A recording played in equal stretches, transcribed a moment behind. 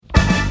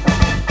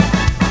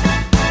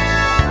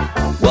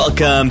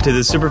Welcome to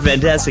the Super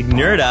Fantastic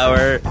Nerd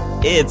Hour.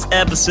 It's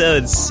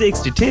episode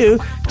 62.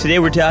 Today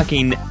we're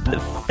talking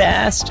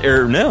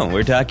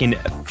we're talking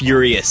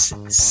Furious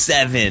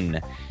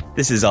 7.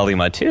 This is Ali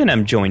Matu, and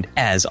I'm joined,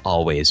 as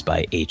always,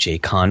 by H.A.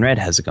 Conrad.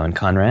 How's it going,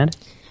 Conrad?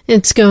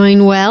 It's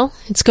going well.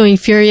 It's going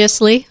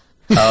furiously.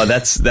 Oh,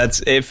 that's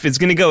if it's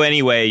going to go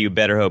anyway, you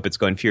better hope it's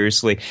going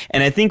furiously.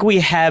 And I think we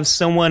have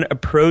someone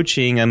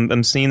approaching.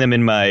 I'm seeing them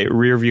in my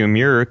rearview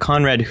mirror.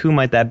 Conrad, who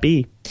might that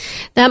be?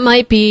 That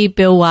might be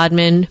Bill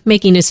Wadman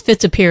making his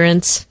fifth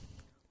appearance.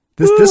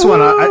 This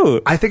one,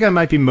 I think I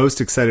might be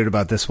most excited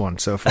about this one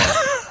so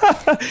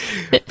far.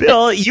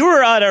 Bill, you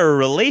were on a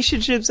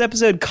relationships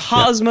episode,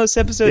 Cosmos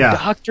episode,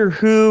 Doctor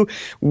Who,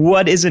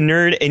 What is a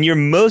Nerd, and you're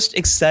most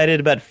excited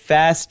about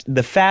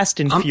the Fast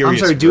and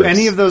Furious. I'm sorry, do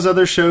any of those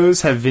other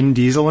shows have Vin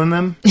Diesel in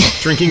them?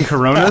 Drinking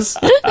Coronas?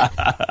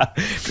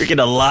 Drinking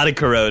a lot of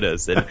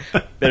Coronas, and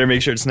better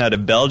make sure it's not a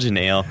Belgian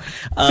ale.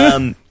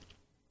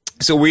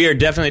 So we are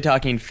definitely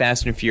talking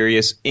Fast and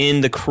Furious. In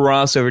the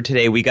crossover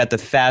today, we got the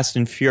Fast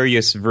and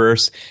Furious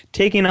verse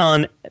taking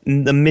on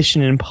the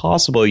Mission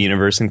Impossible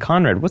universe. And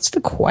Conrad, what's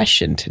the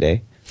question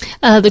today?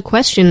 The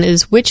question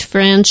is, which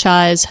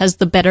franchise has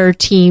the better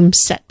team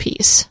set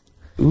piece?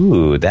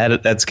 Ooh,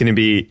 that's going to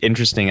be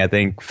interesting. I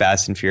think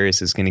Fast and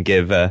Furious is going to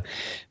give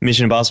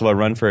Mission Impossible a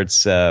run for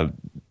its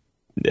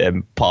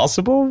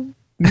impossible.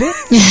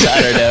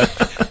 I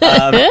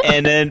don't know.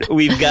 And then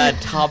we've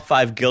got top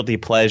 5 guilty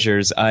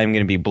pleasures. I'm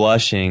going to be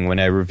blushing when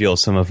I reveal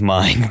some of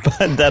mine,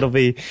 but that'll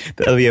be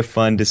a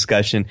fun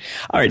discussion.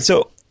 All right,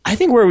 so I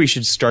think where we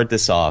should start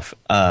this off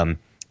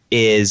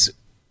is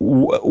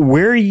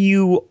where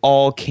you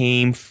all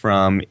came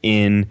from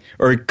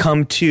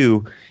come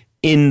to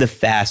in the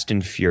Fast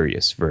and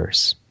Furious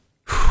verse.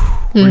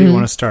 Where do you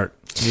want to start?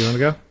 Do you want to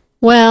go?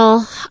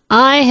 Well,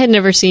 I had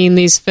never seen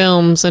these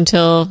films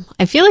until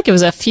I feel like it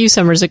was a few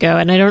summers ago,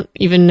 and I don't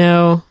even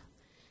know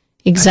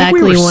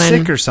exactly I think we were when.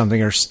 Sick or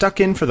something, or stuck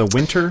in for the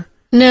winter.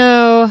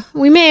 No,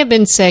 we may have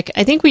been sick.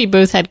 I think we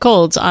both had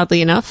colds,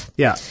 oddly enough.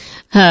 Yeah.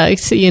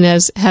 Seeing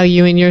as how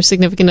you and your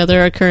significant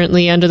other are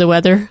currently under the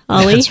weather,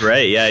 Ollie. That's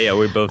right. Yeah.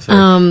 We both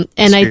are and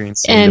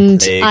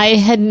I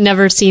had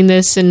never seen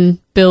this, and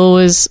Bill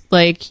was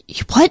like,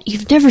 "What?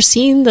 You've never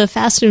seen the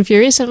Fast and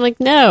Furious?" I'm like,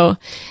 "No,"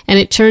 and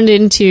it turned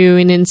into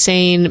an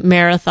insane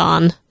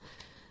marathon.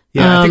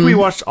 Yeah, I think we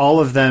watched all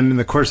of them in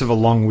the course of a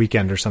long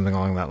weekend or something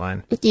along that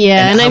line.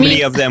 Yeah, and how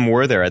many of them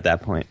were there at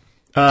that point?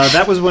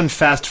 That was when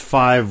Fast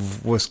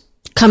 5 was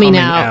coming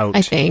out,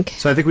 I think.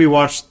 So I think we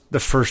watched the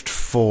first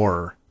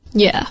 4.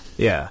 Yeah.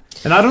 Yeah.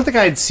 And I don't think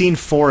I had seen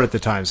 4 at the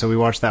time, so we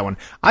watched that one.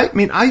 I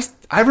mean, I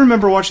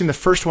remember watching the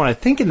first one, I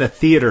think in the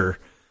theater.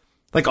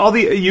 Like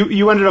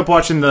you ended up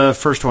watching the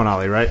first one,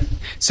 Ollie, right?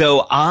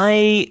 So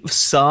I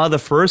saw the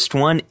first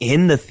one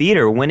in the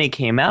theater when it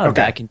came out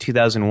back in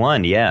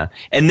 2001, yeah.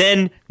 And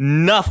then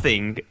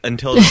nothing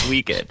until this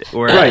weekend,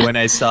 when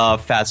I saw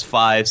Fast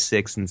 5,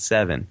 6, and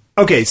 7.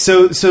 Okay,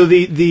 so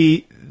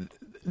the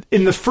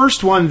in the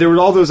first one, there were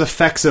all those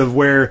effects of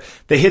where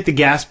they hit the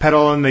gas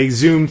pedal and they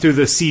zoom through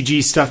the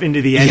CG stuff into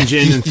the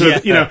engine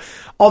and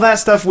all that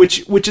stuff,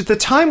 which at the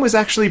time was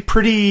actually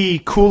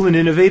pretty cool and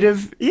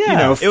innovative.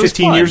 Yeah,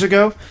 15 years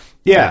ago.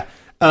 Yeah.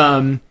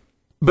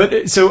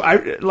 But so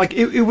it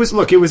was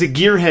a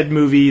gearhead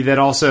movie that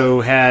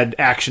also had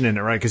action in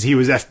it, right? Because he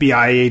was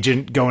FBI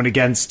agent going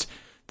against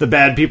the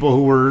bad people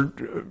who were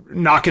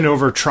knocking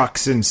over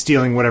trucks and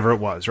stealing whatever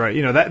it was, right?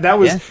 That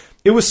was. Yeah.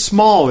 It was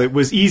small. It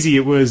was easy.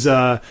 It was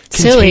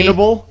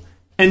containable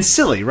and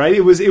silly, right? It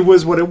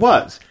was what it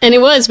was, and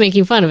it was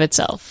making fun of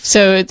itself.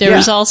 So there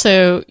was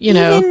also,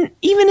 even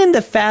in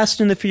the Fast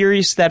and the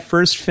Furious, that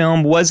first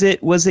film, was it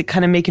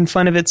kind of making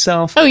fun of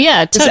itself? Oh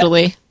yeah,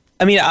 totally.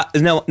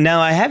 Now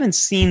I haven't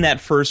seen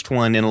that first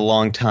one in a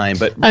long time,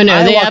 but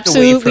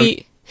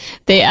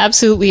they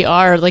absolutely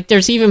are. Like,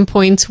 there's even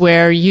points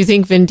where you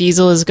think Vin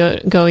Diesel is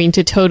going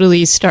to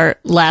totally start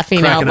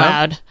laughing out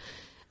loud.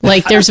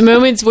 Like, there's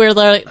moments where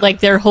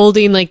they're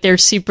holding like their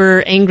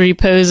super angry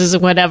poses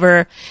and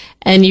whatever,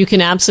 and you can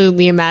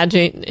absolutely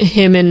imagine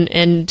him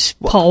and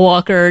Paul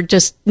Walker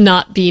just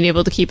not being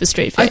able to keep a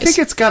straight face. I think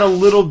it's got a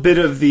little bit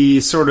of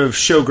the sort of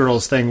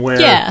Showgirls thing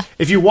where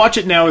if you watch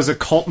it now as a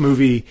cult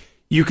movie,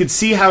 you could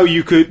see how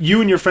you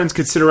and your friends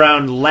could sit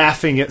around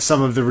laughing at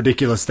some of the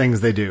ridiculous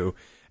things they do.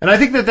 And I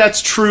think that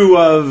that's true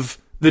of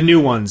the new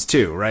ones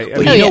too, right?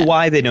 But you know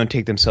why they don't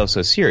take themselves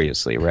so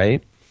seriously,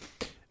 right?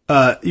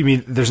 You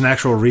mean there's an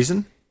actual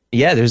reason?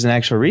 Yeah, there's an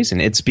actual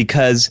reason. It's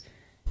because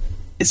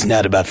it's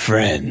not about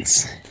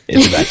friends.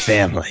 It's about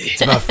family.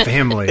 It's about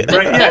family,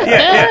 right?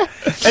 Yeah.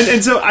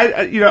 And so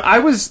I've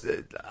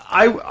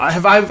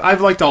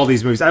liked all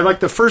these movies. I liked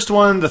the first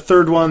one, the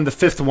third one, the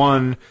fifth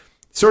one.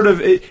 sort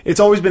of, it's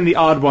always been the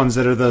odd ones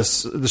that are the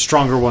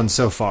stronger ones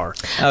so far.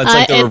 Oh, it's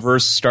like the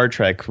reverse Star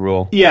Trek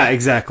rule. Yeah,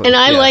 exactly. And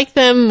I like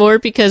them more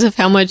because of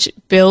how much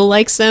Bill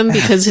likes them,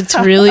 because it's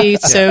really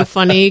so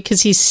funny,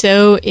 because he's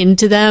so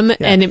into them,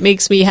 and it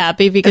makes me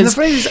happy because... And the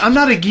phrase is, I'm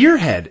not a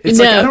gearhead. It's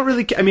like, I don't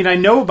really... I mean, I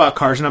know about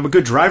cars, and I'm a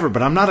good driver,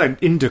 but I'm not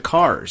into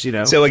cars, you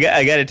know? So I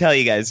got to tell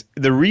you guys,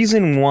 the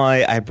reason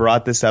why I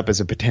brought this up as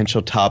a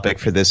potential topic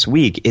for this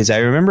week is I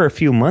remember a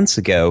few months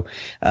ago,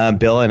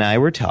 Bill and I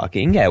were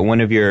talking at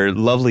one of your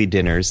lovely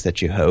dinners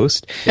that you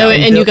host. Oh,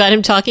 and Bill, you got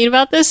him talking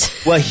about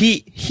this? Well,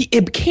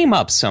 it came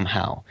up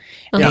somehow.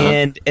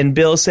 And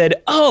Bill said,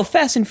 "Oh,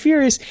 Fast and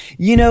Furious,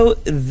 you know,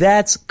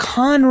 that's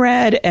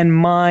Conrad and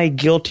my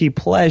guilty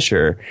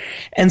pleasure."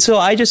 And so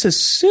I just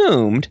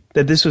assumed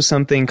that this was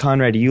something,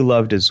 Conrad, you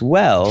loved as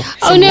well.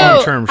 Oh no,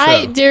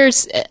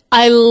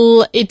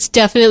 it's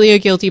definitely a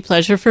guilty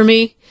pleasure for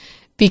me,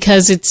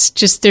 because it's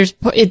just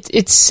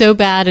it's so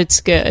bad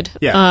it's good.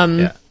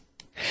 Yeah.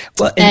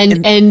 Well,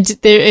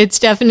 it's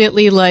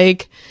definitely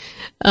like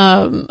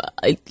I'm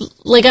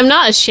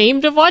not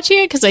ashamed of watching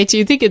it, because I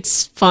do think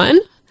it's fun.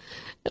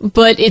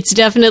 But it's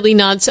definitely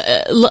not,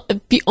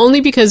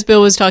 only because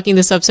Bill was talking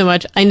this up so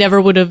much, I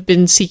never would have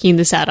been seeking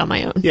this out on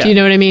my own. Yeah. Do you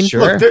know what I mean?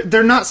 Sure. Look,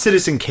 they're not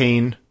Citizen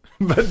Kane,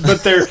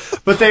 but they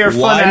are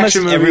fun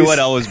action movies. Everyone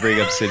always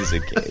bring up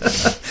Citizen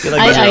Kane?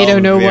 I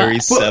don't know why.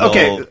 Well,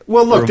 okay.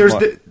 Well, look,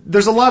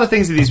 there's a lot of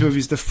things in these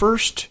movies. The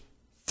first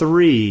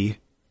three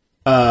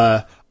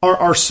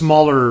are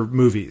smaller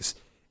movies.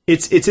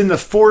 It's in the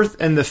fourth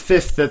and the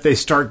fifth that they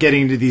start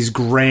getting into these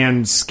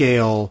grand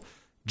scale,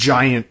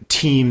 giant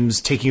teams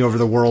taking over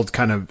the world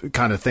kind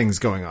of things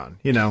going on,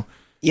 you know?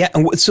 Yeah.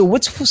 So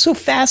what's so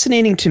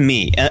fascinating to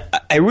me,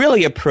 I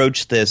really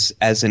approach this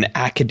as an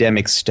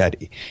academic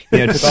study.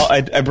 You know,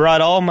 I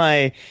brought all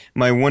my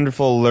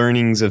wonderful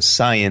learnings of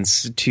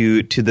science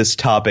to this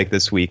topic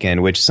this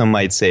weekend, which some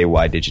might say,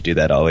 "Why did you do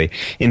that, Ollie?"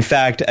 In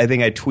fact, I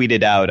think I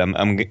tweeted out, I'm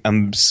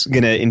going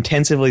to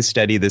intensively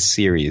study this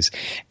series,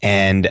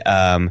 and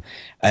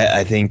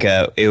I think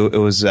it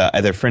was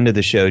either friend of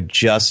the show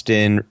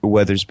Justin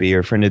Weathersby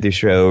or friend of the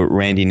show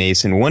Randy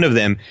Nason. One of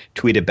them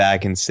tweeted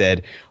back and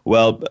said,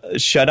 "Well,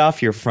 shut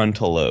off your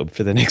frontal lobe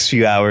for the next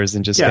few hours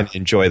and just kind of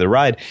enjoy the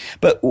ride."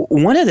 But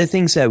one of the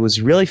things that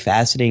was really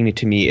fascinating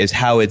to me is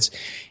how it's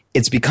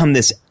become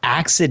this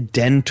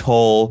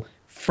accidental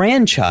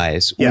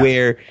franchise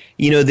where,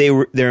 you know,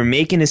 they're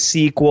making a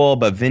sequel,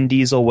 but Vin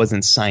Diesel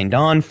wasn't signed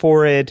on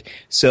for it,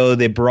 so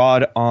they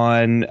brought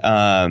on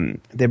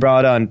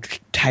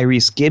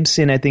Tyrese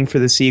Gibson, I think, for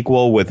the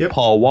sequel with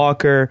Paul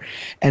Walker,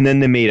 and then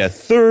they made a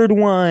third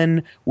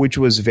one which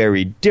was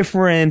very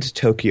different,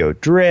 Tokyo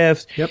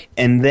Drift,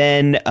 and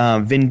then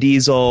Vin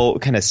Diesel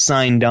kind of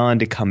signed on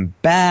to come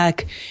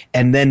back,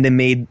 and then they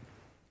made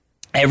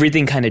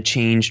everything kind of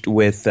changed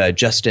with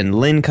Justin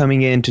Lin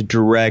coming in to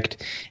direct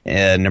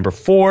number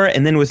 4.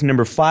 And then with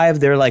number 5,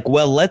 they're like,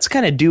 well, let's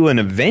kind of do an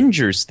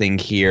Avengers thing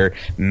here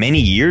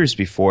many years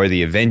before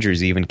the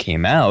Avengers even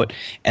came out.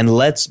 And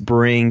let's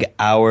bring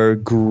our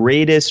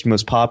greatest,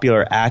 most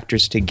popular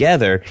actors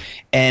together.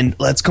 And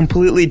let's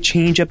completely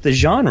change up the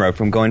genre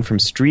from going from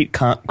street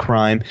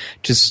crime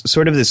to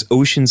sort of this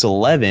Ocean's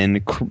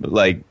 11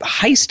 like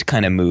heist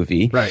kind of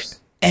movie. Right.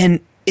 And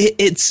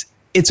it's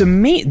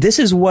amazing. This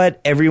is what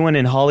everyone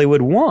in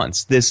Hollywood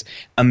wants. This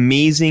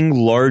amazing,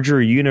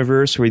 larger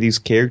universe where these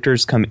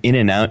characters come in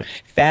and out.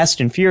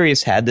 Fast and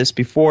Furious had this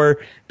before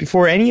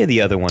any of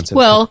the other ones.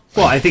 Well,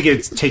 I think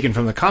it's taken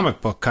from the comic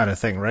book kind of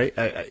thing, right?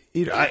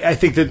 I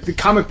think that the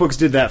comic books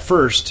did that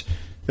first.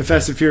 The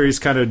Fast and Furious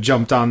kind of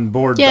jumped on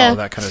board with all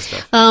that kind of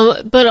stuff.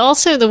 But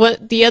also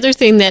the other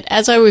thing that,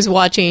 as I was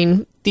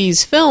watching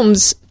these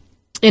films,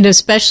 and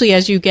especially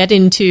as you get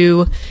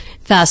into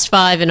Fast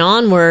 5 and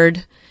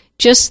onward,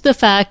 just the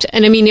fact,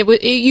 and I mean,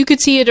 you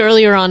could see it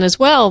earlier on as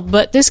well,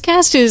 but this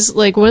cast is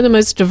like one of the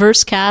most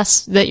diverse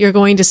casts that you're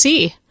going to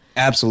see.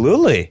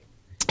 Absolutely.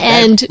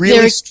 And that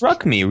really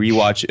struck me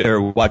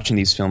watching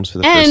these films for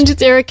the first time. And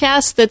they're a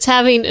cast that's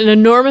having an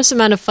enormous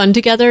amount of fun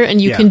together,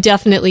 and you can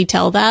definitely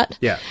tell that.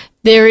 Yeah.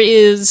 There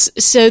is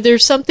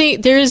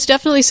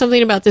definitely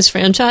something about this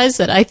franchise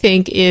that I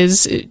think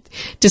is,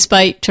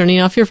 despite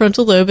turning off your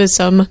frontal lobe, as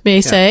some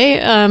may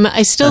say,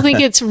 I still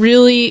think it's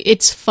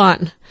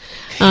fun.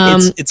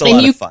 It's a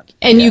lot of fun.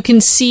 And you can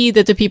see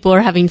that the people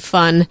are having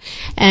fun.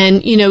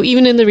 And, you know,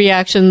 even in the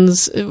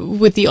reactions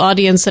with the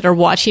audience that are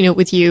watching it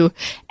with you,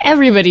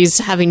 everybody's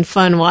having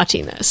fun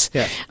watching this.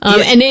 Yeah.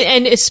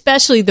 And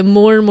especially the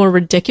more and more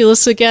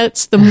ridiculous it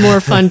gets, the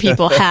more fun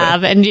people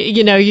have. And,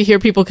 you know, you hear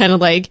people kind of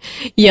like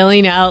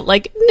yelling out,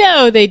 like,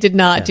 no, they did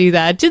not do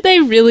that. Did they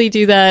really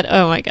do that?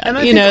 Oh my God.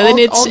 And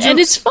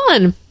it's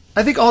fun.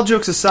 I think all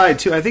jokes aside,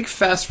 too, I think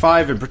Fast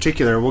 5 in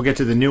particular, we'll get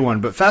to the new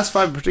one, but Fast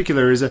 5 in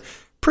particular is a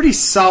pretty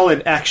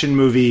solid action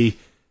movie,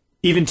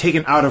 even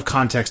taken out of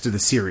context of the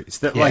series.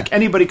 That like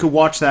anybody could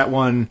watch that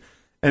one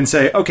and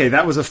say, okay,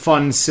 that was a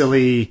fun,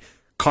 silly,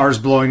 cars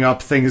blowing up,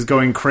 things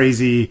going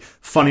crazy,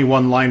 funny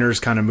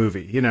one-liners kind of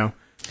movie, you know?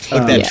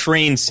 Like that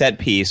train set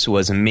piece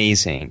was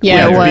amazing.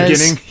 Yeah, it was.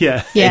 Beginning.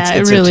 Yeah,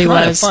 it's it really a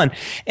ton was of fun.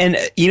 And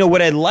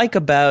what I like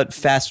about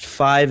Fast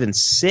 5 and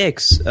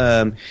 6,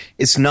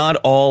 it's not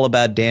all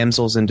about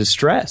damsels in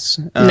distress.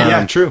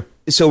 Yeah, true.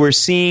 So we're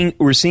seeing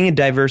a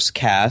diverse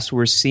cast.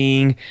 We're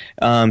seeing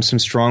some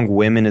strong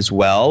women as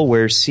well.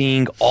 We're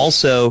seeing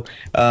also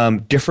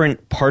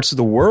different parts of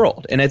the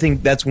world, and I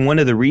think that's one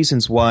of the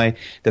reasons why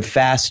the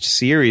Fast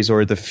series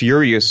or the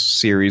Furious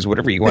series,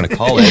 whatever you want to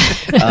call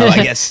it,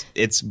 I guess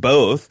it's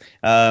both.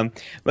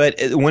 But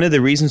one of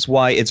the reasons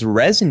why it's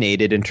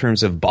resonated in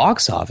terms of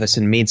box office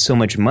and made so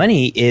much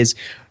money is,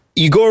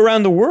 you go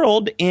around the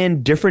world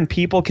and different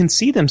people can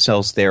see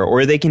themselves there,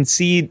 or they can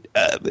see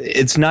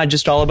it's not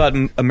just all about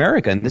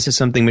America. And this is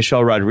something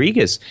Michelle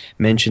Rodriguez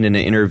mentioned in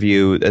an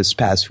interview this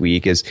past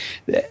week, is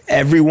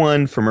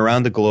everyone from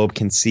around the globe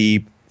can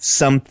see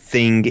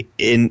something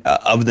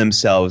of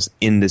themselves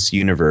in this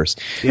universe.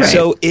 Yeah.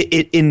 So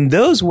in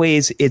those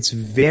ways, it's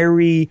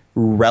very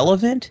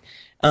relevant.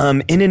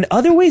 And in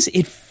other ways,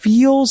 it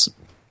feels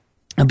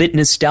a bit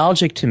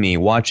nostalgic to me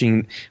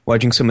watching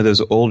some of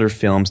those older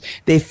films.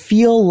 They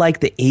feel like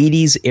the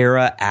 80s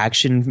era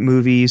action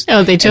movies.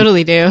 Oh, they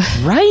totally do.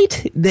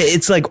 Right?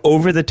 It's like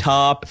over the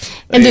top.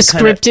 And the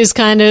script is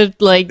kind of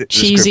like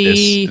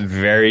cheesy.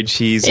 Very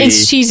cheesy.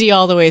 It's cheesy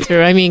all the way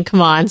through. I mean,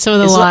 come on. Some of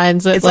the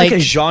lines. It's like a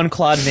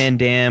Jean-Claude Van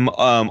Damme,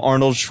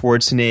 Arnold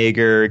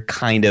Schwarzenegger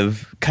kind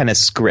of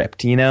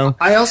script,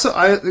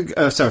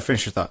 Sorry,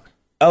 finish your thought.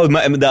 Oh,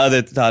 the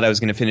other thought I was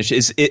going to finish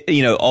is,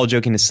 all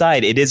joking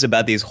aside, it is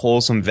about these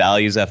wholesome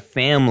values of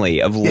family,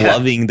 of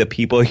loving the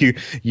people you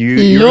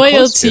loyalty.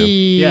 Close to.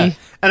 Yeah,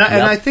 and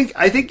I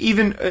think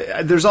even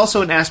there's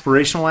also an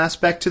aspirational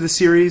aspect to the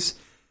series,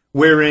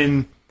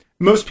 wherein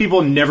most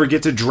people never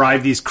get to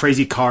drive these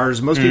crazy cars.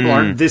 Most people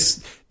aren't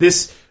this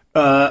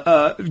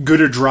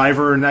good a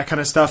driver and that kind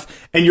of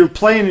stuff. And you're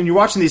playing and you're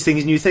watching these things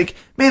and you think,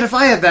 man, if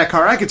I had that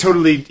car, I could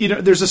totally,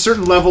 there's a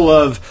certain level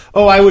of,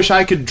 I wish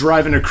I could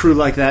drive in a crew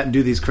like that and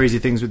do these crazy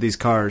things with these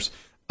cars.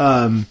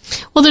 Well,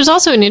 there's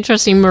also an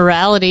interesting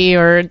morality,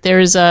 or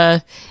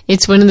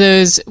it's one of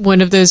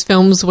those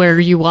films where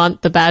you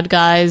want the bad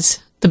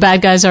guys. The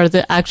bad guys are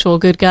the actual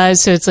good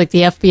guys, so it's like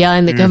the FBI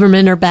and the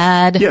government are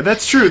bad. Yeah,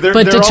 that's true.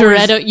 But the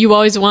Toretto, you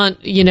always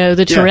want, the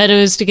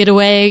Torettos to get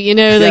away.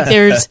 Like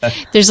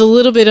there's a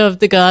little bit of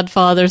the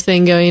Godfather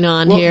thing going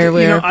on here.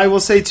 Where I will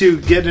say to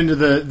get into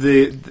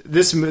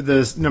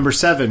the number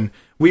 7.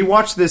 We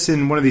watched this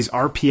in one of these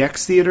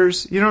RPX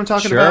theaters. You know what I'm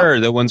talking about? Sure,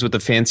 the ones with the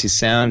fancy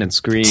sound and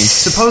screen.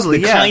 Supposedly,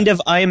 the kind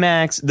of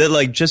IMAX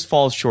that just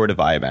falls short of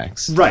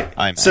IMAX. Right.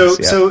 IMAX,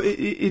 so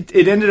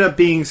it ended up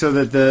being so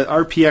that the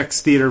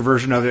RPX theater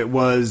version of it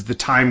was the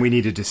time we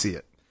needed to see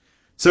it.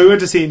 So we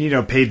went to see it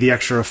and, paid the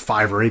extra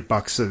 $5 or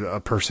 $8 a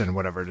person,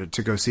 whatever,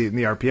 to go see it in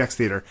the RPX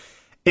theater.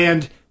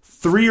 And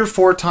 3 or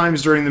 4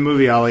 times during the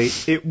movie, Ollie,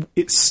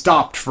 it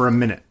stopped for a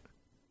minute.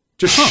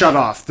 Just shut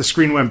off. The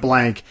screen went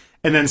blank.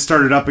 And then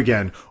started up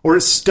again. Or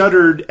it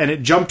stuttered and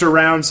it jumped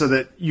around so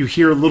that you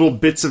hear little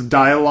bits of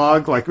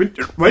dialogue like,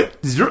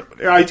 what?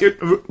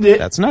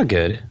 That's not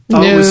good. Oh,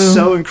 no. It was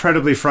so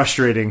incredibly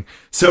frustrating.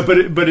 So, but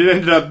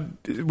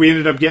we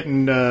ended up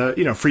getting,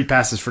 free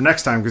passes for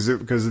next time because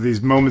of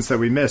these moments that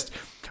we missed.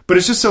 But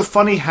it's just so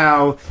funny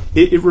how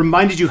it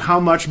reminded you how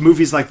much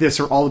movies like this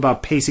are all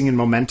about pacing and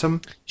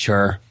momentum.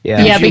 Sure.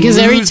 Yeah. Yeah, because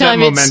every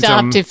time it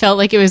stopped, it felt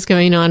like it was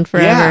going on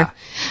forever.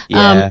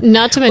 Yeah.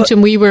 Not to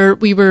mention, there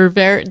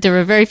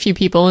were very few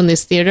people in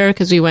this theater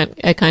because we went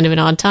at kind of an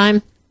odd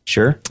time.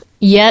 Sure.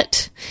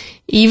 Yet,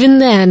 even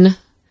then,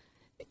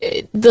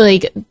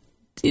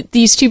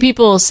 these 2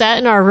 people sat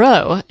in our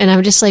row, and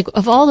I'm just like,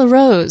 of all the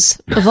rows,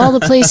 of all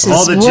the places,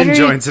 all the gin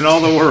joints in all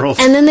the world.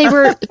 And then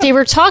they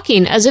were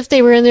talking as if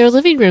they were in their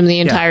living room the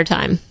entire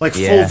time, like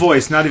full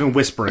voice, not even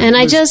whispering. And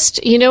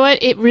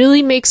it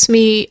really makes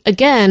me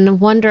again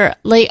wonder.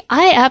 Like,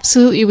 I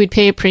absolutely would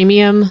pay a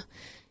premium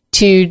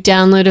to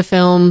download a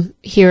film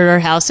here at our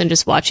house and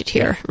just watch it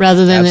here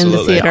rather than in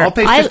the theater. I'll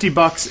pay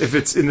 $50 if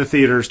it's in the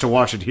theaters to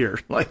watch it here.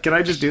 Like, can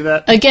I just do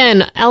that?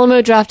 Again,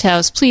 Alamo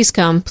Drafthouse, please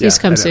come. Please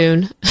come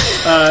soon.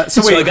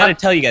 So I got to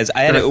tell you guys,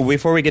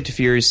 before we get to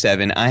Furious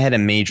 7, I had a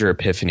major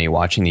epiphany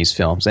watching these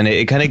films. And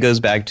it kind of goes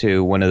back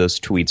to one of those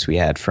tweets we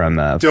had from...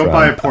 Don't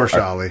buy a Porsche,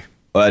 Ollie.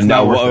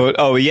 No.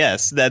 Oh,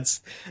 yes.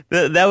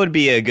 That would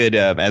be a good,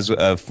 as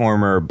a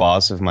former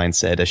boss of mine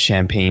said, a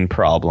champagne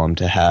problem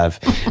to have.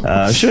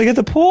 Should I get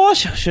the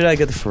Porsche? Should I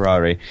get the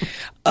Ferrari?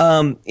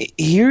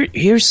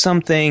 Here's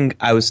something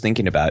I was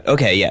thinking about.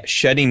 Okay, yeah,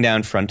 shutting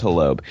down frontal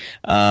lobe.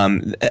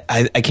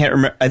 I can't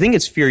remember. I think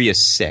it's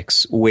Furious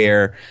 6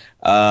 where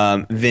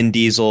Vin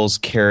Diesel's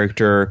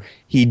character,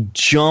 he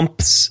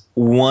jumps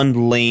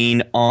one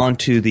lane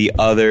onto the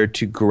other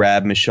to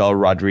grab Michelle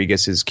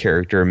Rodriguez's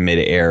character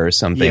midair or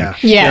something.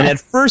 Yeah. And at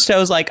first I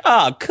was like,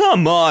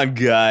 come on,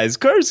 guys.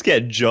 Cars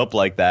can't jump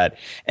like that.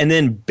 And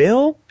then,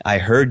 Bill, I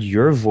heard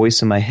your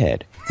voice in my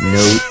head.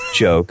 No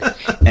joke.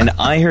 And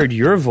I heard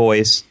your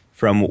voice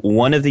from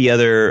one of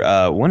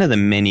the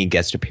many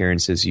guest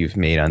appearances you've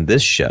made on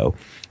this show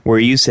where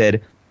you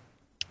said,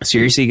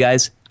 seriously,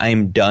 guys, I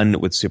am done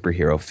with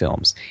superhero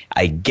films.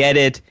 I get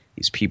it.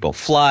 These people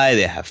fly,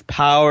 they have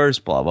powers,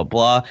 blah, blah,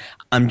 blah.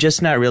 I'm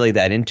just not really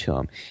that into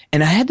them.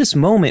 And I had this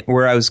moment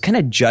where I was kind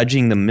of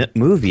judging the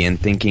movie and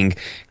thinking,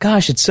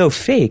 gosh, it's so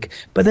fake.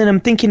 But then I'm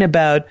thinking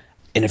about,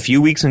 in a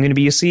few weeks, I'm going to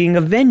be seeing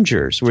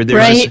Avengers, where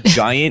there's this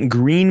giant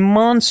green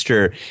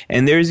monster,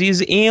 and there's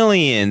these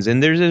aliens,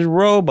 and there's this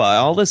robot,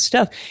 all this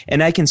stuff.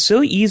 And I can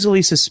so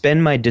easily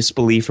suspend my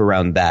disbelief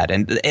around that.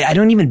 And I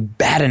don't even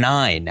bat an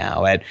eye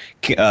now at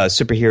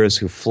superheroes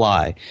who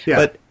fly. Yeah.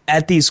 But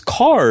at these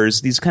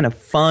cars, these kind of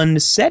fun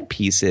set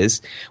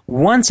pieces,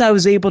 once I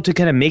was able to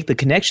kind of make the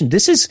connection,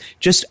 this is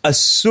just a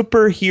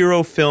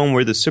superhero film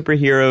where the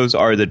superheroes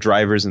are the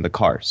drivers in the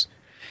cars.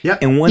 Yep.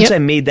 And once I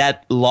made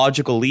that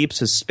logical leap,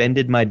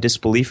 suspended my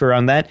disbelief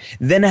around that,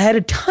 then I had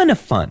a ton of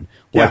fun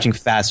watching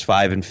Fast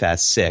 5 and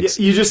Fast 6.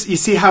 You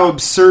see how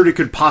absurd it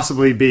could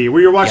possibly be.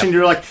 Where you're watching,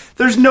 you're like,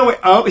 there's no way.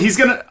 Oh, he's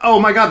going to, oh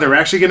my God, they're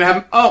actually going to have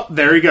him. Oh,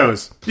 there he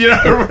goes. You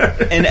know?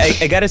 And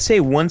I got to say,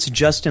 once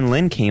Justin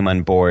Lin came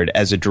on board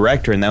as a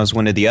director, and that was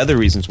one of the other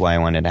reasons why I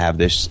wanted to have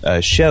this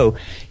show,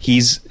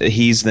 he's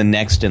the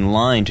next in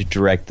line to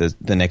direct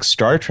the next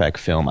Star Trek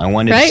film. I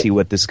wanted to see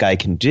what this guy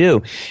can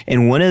do.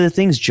 And one of the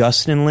things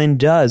Justin Lin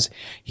does,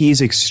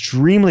 he's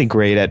extremely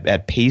great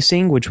at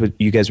pacing, which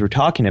you guys were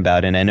talking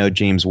about. And I know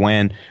James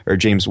Wan,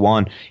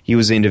 he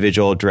was the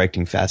individual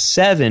directing Fast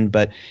 7,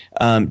 but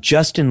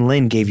Justin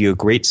Lin gave you a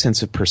great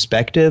sense of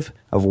perspective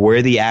of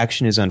where the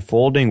action is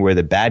unfolding, where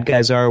the bad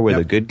guys are, where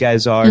the good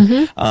guys are,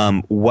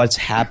 what's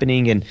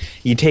happening. And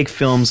you take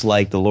films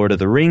like the Lord of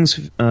the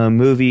Rings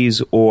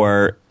movies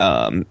or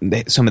some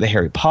of the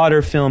Harry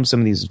Potter films,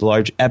 some of these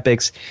large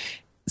epics.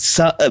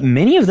 So,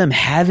 many of them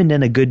haven't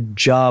done a good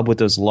job with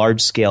those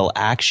large-scale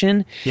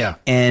action. Yeah.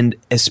 And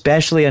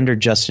especially under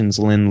Justin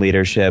Lin's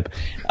leadership,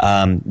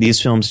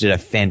 these films did a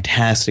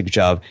fantastic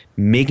job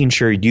making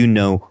sure you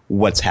know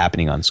what's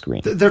happening on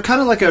screen. They're kind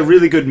of like a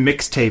really good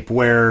mixtape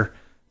where,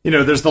 you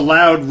know, there's the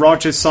loud,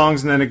 raucous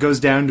songs, and then it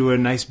goes down to a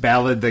nice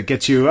ballad that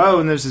gets you,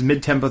 and there's this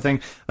mid-tempo thing.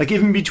 Like,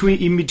 even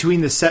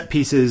between the set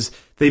pieces,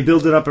 they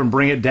build it up and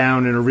bring it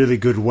down in a really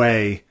good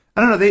way. I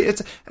don't know.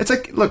 It's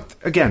like,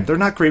 look, again, they're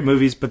not great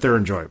movies, but they're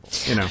enjoyable.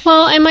 You know.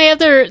 Well, and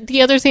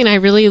the other thing I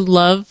really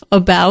love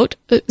about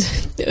the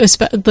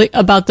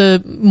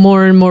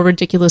more and more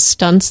ridiculous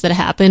stunts that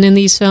happen in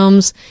these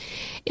films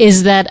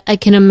is that I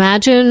can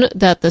imagine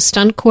that the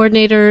stunt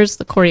coordinators,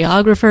 the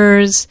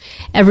choreographers,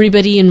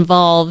 everybody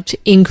involved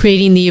in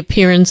creating the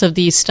appearance of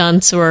these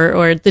stunts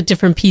or the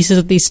different pieces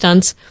of these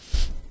stunts.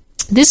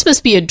 This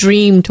must be a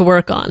dream to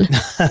work on.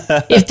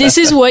 If this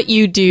is what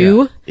you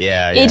do,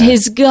 it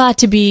has got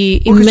to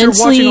be immensely... You're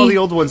watching all the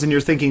old ones and you're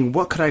thinking,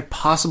 what could I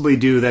possibly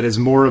do that is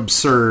more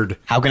absurd?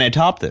 How can I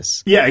top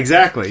this? Yeah,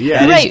 exactly.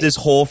 Yeah, that is this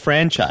whole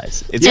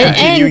franchise. It's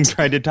continuing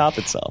trying to top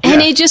itself.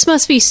 And it just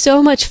must be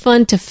so much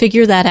fun to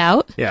figure that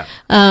out. Yeah.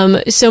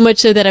 So much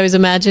so that I was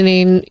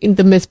imagining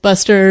the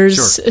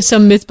Mythbusters,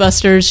 some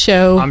Mythbusters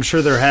show. I'm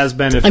sure there has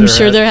been. There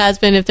has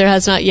been, if there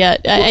has not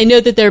yet. I know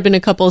that there have been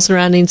a couple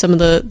surrounding some of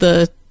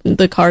the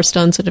car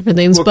stunts and different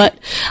things, but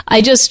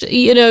I just,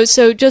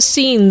 so just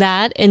seeing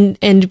that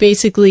and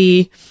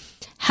basically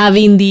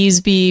having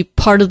these be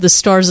part of the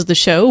stars of the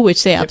show,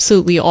 which they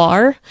absolutely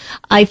are,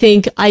 I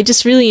think I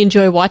just really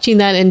enjoy watching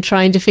that and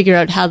trying to figure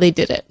out how they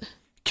did it.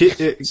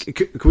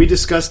 Can we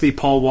discuss the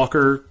Paul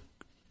Walker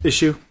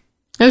issue?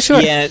 Oh,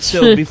 sure. Yeah,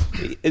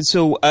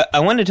 so I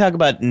want to talk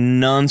about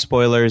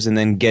non-spoilers and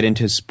then get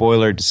into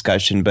spoiler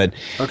discussion, but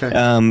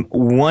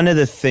one of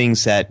the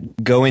things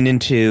that going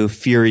into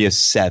Furious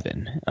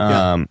 7,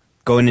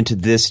 going into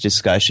this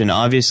discussion,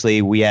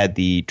 obviously we had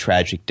the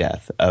tragic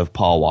death of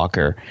Paul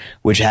Walker,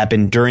 which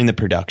happened during the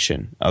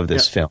production of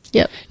this film.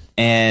 Yep.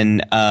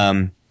 And,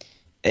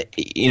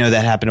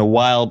 that happened a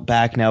while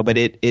back now, but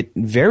it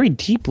very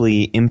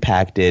deeply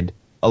impacted,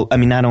 I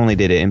mean, not only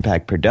did it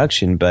impact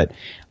production, but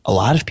a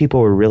lot of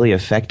people were really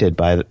affected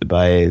by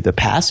the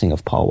passing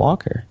of Paul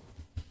Walker.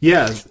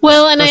 Yeah.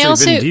 Well, and I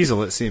also Vin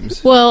Diesel, it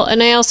seems. Well,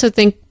 and I also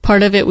think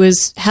part of it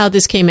was how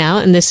this came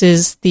out, and this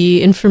is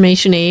the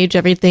information age,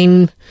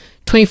 everything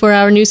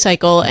 24-hour news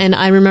cycle. And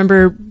I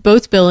remember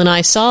both Bill and I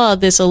saw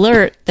this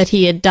alert that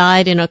he had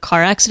died in a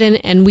car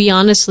accident, and we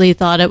honestly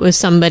thought it was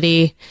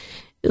somebody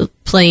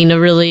playing a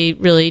really,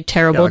 really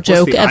terrible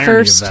joke what's the at irony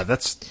first. Of that?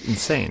 That's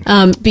insane.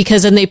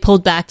 Because then they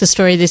pulled back the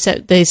story. They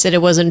said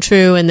it wasn't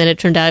true, and then it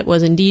turned out it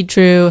was indeed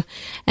true.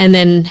 And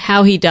then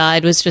how he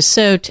died was just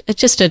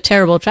just a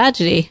terrible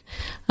tragedy,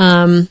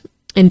 and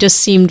just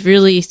seemed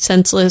really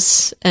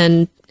senseless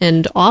and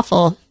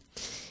awful.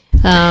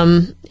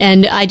 And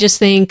I just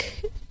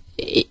think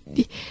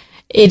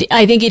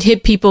I think it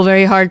hit people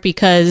very hard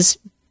because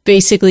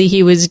basically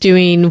he was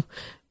doing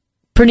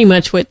pretty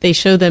much what they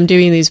show them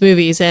doing in these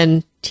movies,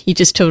 and he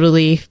just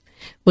totally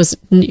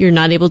you're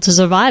not able to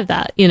survive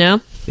that,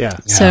 Yeah.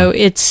 So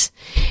it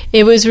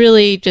was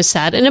really just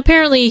sad. And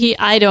apparently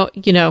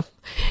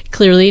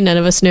clearly none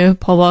of us know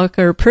Paul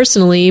Walker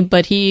personally,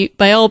 but he,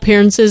 by all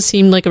appearances,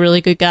 seemed like a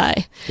really good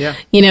guy. Yeah.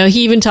 You know,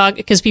 he even talked,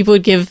 because people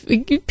would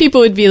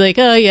be like,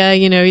 oh yeah,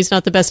 you know, he's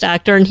not the best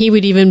actor. And he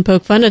would even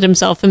poke fun at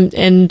himself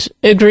and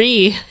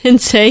agree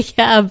and say,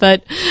 yeah,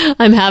 but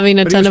I'm having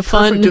a ton of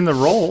fun. Perfect in the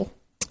role.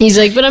 He's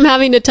like, but I'm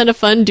having a ton of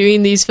fun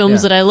doing these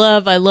films that I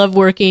love. I love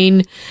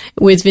working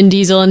with Vin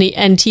Diesel.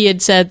 And he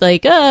had said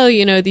like, oh,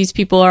 you know, these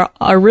people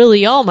are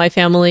really all my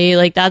family.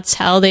 Like that's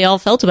how they all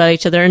felt about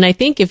each other. And I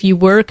think if you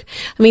work,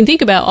 I mean,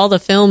 think about all the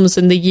films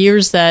and the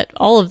years that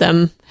all of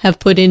them have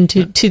put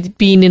into to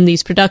being in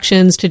these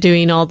productions, to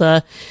doing all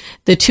the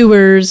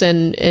tours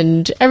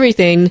and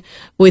everything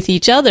with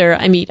each other.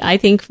 I mean, I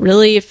think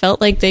really it felt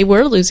like they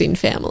were losing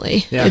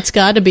family. Yeah. It's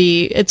got to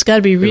be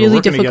really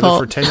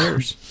difficult for 10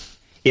 years.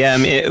 Yeah, I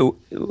mean,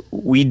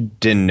 we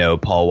didn't know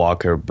Paul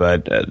Walker,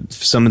 but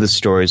some of the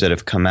stories that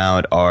have come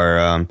out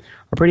are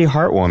pretty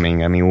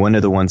heartwarming. I mean, one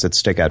of the ones that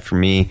stuck out for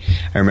me,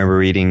 I remember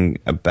reading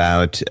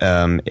about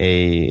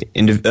a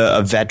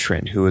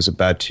veteran who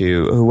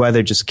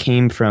either just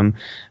came from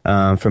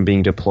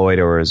being deployed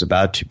or was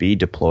about to be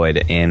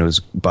deployed and was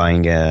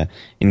buying a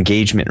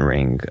engagement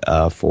ring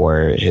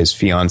for his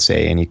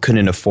fiancée, and he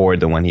couldn't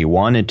afford the one he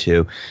wanted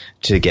to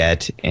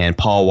get. And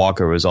Paul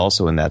Walker was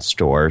also in that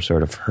store,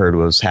 sort of heard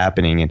what was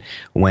happening, and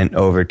went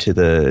over to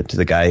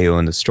the guy who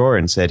owned the store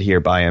and said, "Here,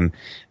 buy him,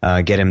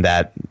 get him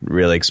that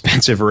really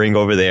expensive ring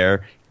over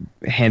there."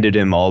 Handed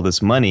him all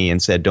this money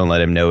and said, "Don't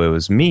let him know it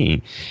was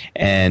me."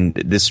 And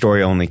this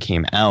story only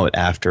came out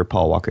after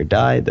Paul Walker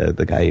died.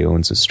 The guy who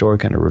owns the store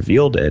kind of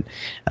revealed it,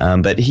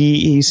 but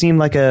he seemed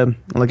like a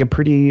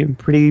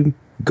pretty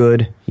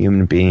good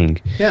human being.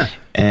 Yeah,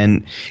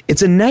 and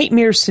it's a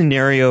nightmare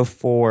scenario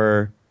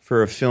for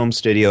a film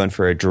studio and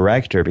for a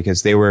director,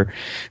 because they were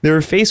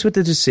faced with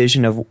the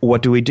decision of,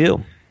 what do we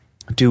do?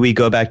 Do we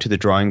go back to the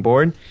drawing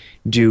board?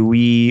 Do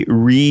we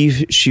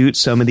reshoot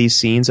some of these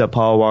scenes that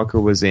Paul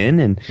Walker was in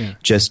and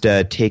just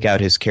take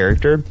out his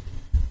character?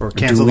 Or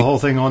cancel the whole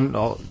thing on?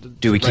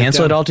 Do we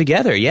cancel it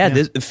altogether?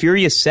 Yeah.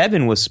 Furious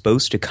 7 was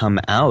supposed to come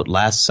out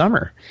last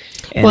summer.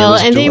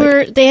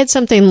 And they had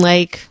something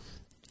like,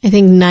 I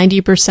think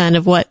 90%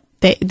 of what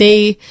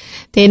they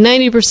had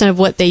 90% of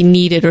what they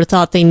needed or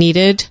thought they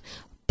needed,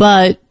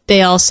 but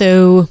they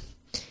also,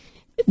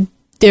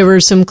 there were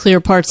some clear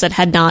parts that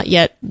had not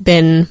yet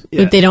been,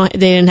 they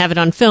didn't have it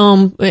on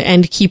film,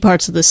 and key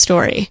parts of the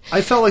story.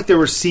 I felt like there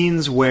were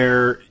scenes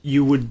where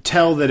you would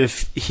tell that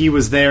if he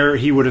was there,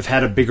 he would have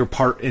had a bigger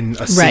part in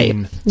a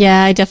scene. Right.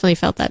 Yeah, I definitely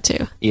felt that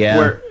too. Yeah.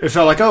 Where it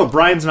felt like, oh,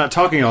 Brian's not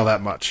talking all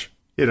that much,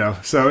 you know,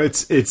 so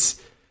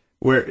it's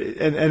where,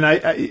 and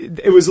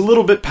it was a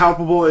little bit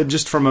palpable, and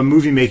just from a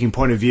movie making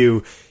point of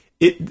view,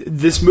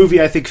 this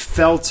movie, I think,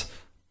 felt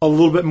a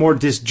little bit more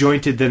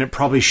disjointed than it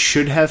probably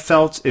should have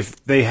felt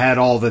if they had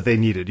all that they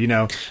needed, you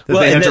know,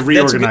 they had to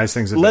reorganize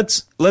things.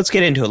 Let's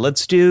get into it.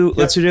 Let's do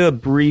a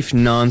brief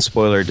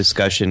non-spoiler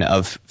discussion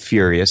of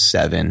Furious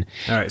 7.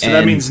 All right. So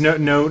that means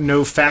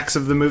no facts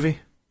of the movie?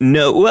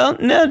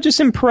 No, just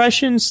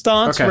impressions,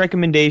 thoughts,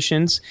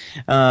 recommendations.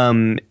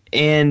 And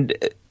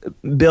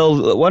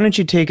Bill, why don't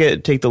you take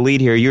the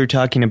lead here? You were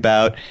talking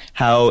about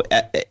how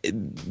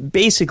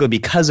basically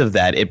because of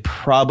that, it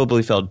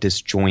probably felt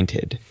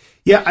disjointed.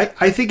 Yeah,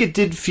 I think it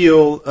did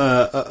feel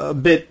a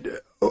bit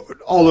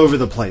all over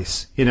the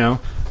place, you know.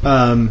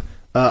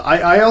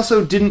 I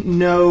also didn't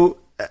know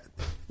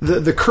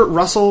the Kurt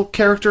Russell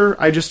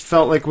character. I just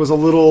felt like was a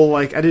little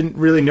like I didn't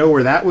really know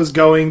where that was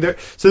going.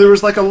 So there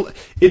was like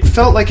it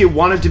felt like it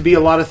wanted to be a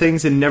lot of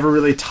things and never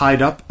really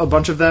tied up a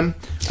bunch of them.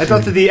 I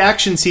thought that the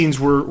action scenes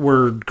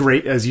were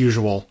great as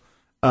usual,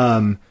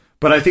 but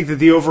I think that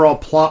the overall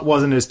plot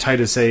wasn't as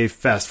tight as, say,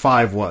 Fast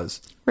 5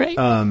 was. Right.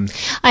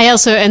 I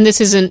also, and this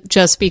isn't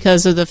just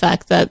because of the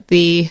fact that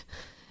the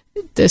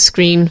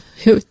screen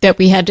that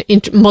we had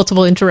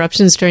multiple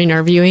interruptions during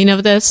our viewing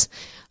of this,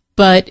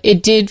 but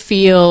it did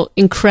feel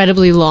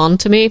incredibly long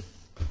to me.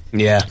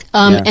 Yeah.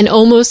 And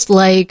almost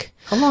like,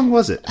 how long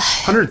was it?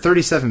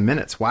 137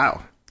 minutes.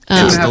 Wow.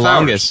 It was the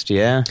longest.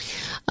 Yeah.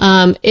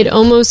 It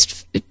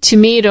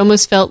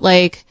almost felt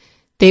like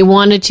they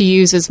wanted to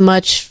use as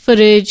much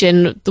footage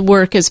and the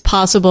work as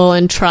possible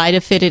and try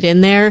to fit it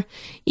in there,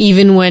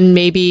 even when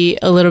maybe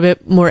a little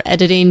bit more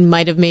editing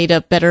might have made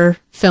a better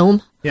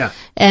film. Yeah.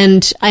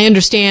 And I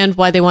understand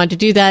why they wanted to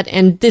do that.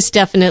 And this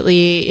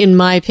definitely, in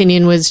my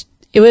opinion, was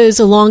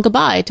a long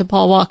goodbye to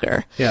Paul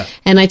Walker. Yeah.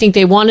 And I think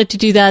they wanted to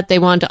do that. They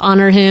wanted to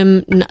honor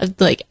him.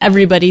 Like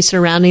everybody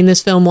surrounding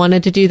this film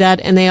wanted to do that.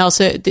 And they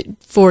also,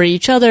 for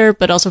each other,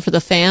 but also for the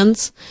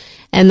fans.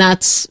 And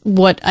that's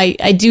what I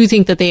do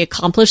think that they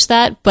accomplished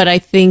that, but I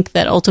think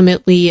that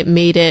ultimately it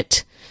made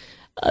it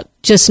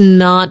just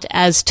not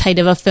as tight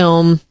of a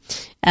film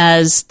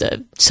as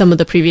some of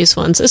the previous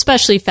ones,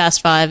 especially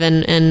Fast 5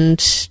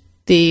 and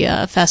the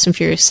Fast and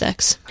Furious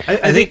 6.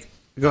 I think.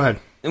 Go ahead.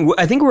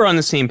 I think we're on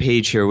the same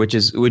page here, which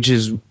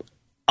is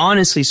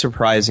honestly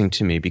surprising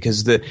to me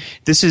because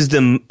this is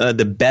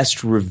the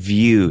best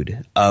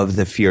reviewed of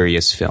the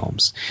Furious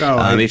films. Oh,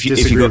 I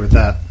disagree with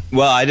that.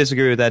 Well, I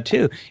disagree with that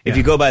too. If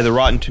you go by the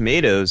Rotten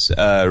Tomatoes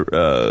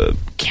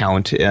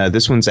count,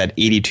 this one's at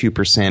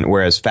 82%,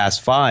 whereas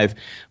Fast 5,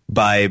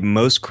 by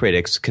most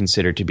critics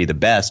considered to be the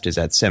best, is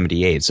at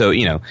 78. So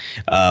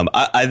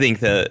I think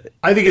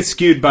it's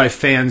skewed by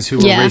fans who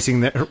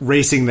were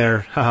racing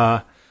there.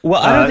 Well,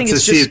 I don't think to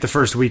it's see just it the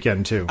first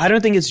weekend too. I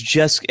don't think it's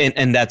just,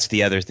 and that's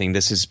the other thing.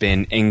 This has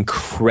been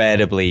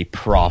incredibly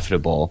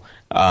profitable.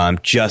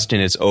 Just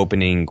in its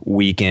opening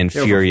weekend,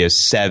 Furious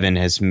 7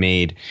 has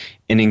made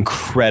an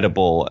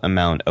incredible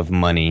amount of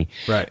money.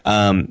 Right.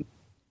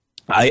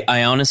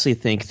 I honestly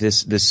think the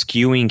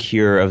skewing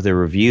here of the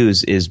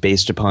reviews is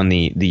based upon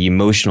the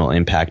emotional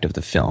impact of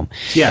the film.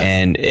 Yeah,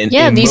 and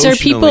these are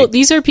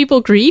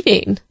people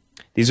grieving.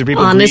 These are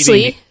people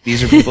honestly grieving.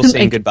 These are people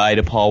saying goodbye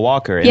to Paul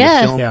Walker.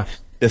 And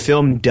the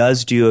film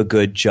does do a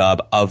good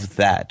job of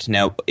that.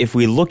 Now, if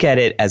we look at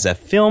it as a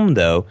film,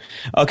 though,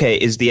 okay,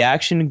 is the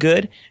action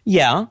good?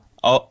 Yeah.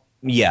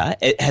 Yeah.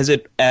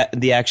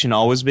 The action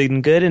always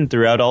been good and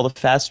throughout all the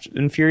Fast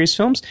and Furious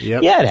films?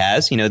 Yep. Yeah, it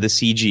has. The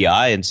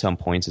CGI in some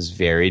points is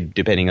varied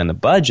depending on the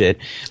budget,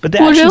 but the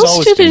what action's else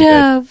always did been it good.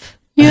 have?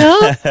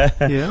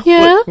 Yeah.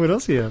 Yeah. What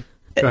else do you have?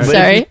 But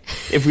Sorry.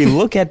 If we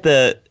look at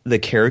the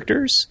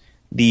characters,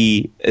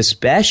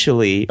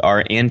 especially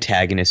our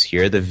antagonists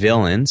here, the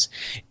villains,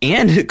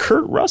 and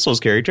Kurt Russell's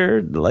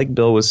character, like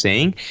Bill was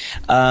saying,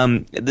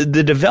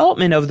 the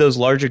development of those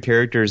larger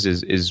characters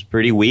is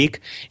pretty weak.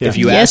 Yeah. If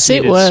you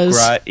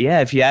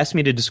if you asked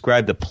me to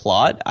describe the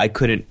plot, I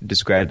couldn't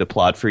describe the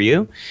plot for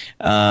you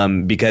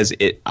because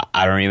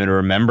I don't even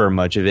remember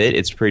much of it.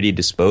 It's pretty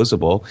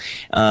disposable.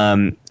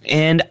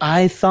 And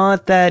I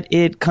thought that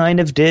it kind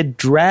of did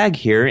drag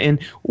here.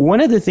 And one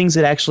of the things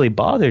that actually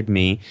bothered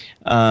me,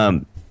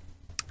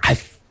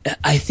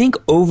 I think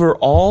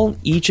overall,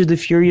 each of the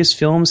Furious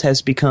films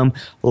has become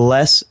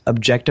less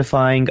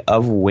objectifying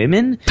of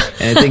women,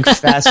 and I think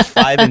Fast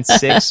 5 and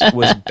 6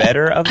 was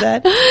better of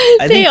that.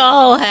 They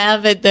all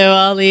have it, though,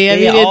 Ollie. I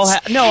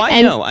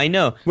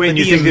know. Wait,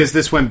 you think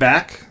this went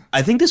back?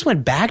 I think this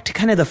went back to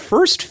kind of the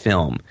first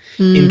film.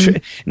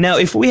 Now,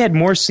 if we had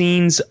more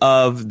scenes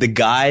of the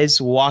guys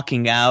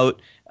walking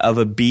out of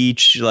a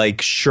beach,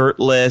 like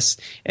shirtless,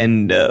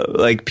 and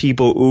like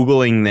people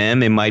oogling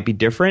them, it might be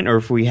different. Or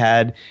if we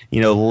had,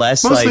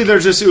 less. Mostly, they're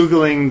just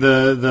oogling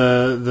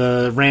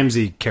the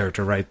Ramsey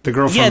character, right? The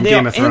girl from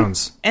Game of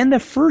Thrones. And the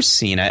first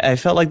scene, I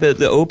felt like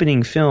the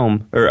opening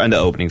film, or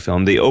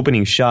the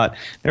opening shot,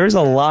 there was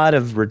a lot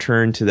of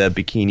return to the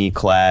bikini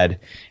clad.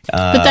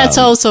 But that's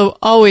also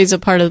always a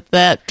part of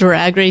that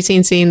drag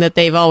racing scene that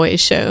they've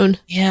always shown.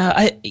 Yeah,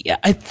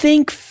 I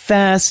think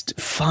Fast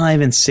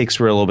 5 and 6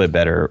 were a little bit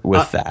better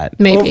with that.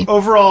 Maybe.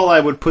 Overall, I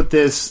would put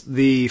this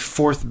the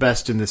fourth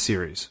best in the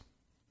series.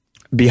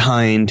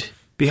 Behind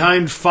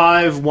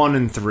 5, 1,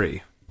 and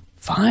 3.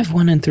 5,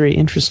 1, and 3.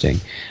 Interesting.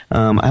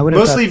 I would have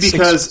mostly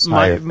because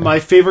my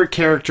favorite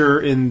character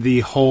in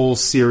the whole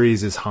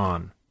series is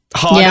Han.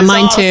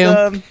 Mine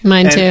awesome. too.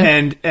 Mine too.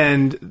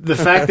 And the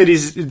fact that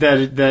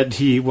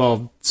he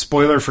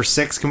spoiler for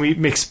 6. Can we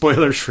make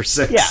spoilers for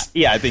 6?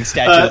 Yeah. I think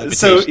statute of limitations.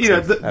 So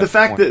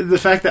the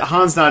fact that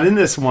Han's not in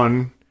this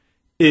one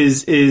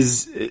is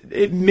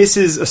it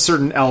misses a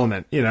certain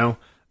element.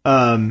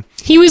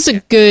 He was a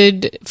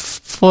good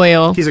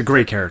foil. He's a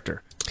great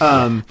character.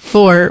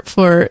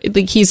 For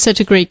he's such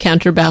a great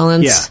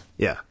counterbalance.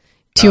 Yeah.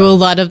 To a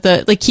lot of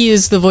he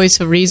is the voice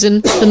of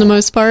reason for the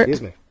most part.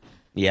 Excuse me.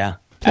 Yeah.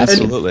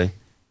 Absolutely.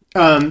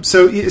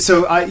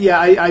 So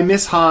I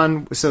miss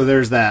Han. So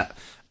there's that.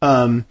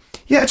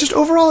 Just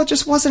overall, it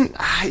just wasn't.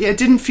 It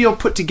didn't feel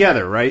put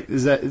together, right?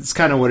 It's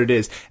kind of what it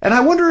is. And I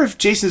wonder if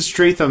Jason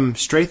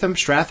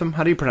Stratham.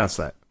 How do you pronounce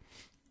that?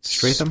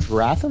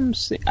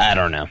 Stratham. I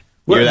don't know.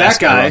 Well, that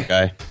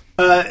guy.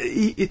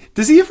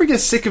 Does he ever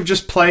get sick of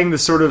just playing the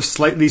sort of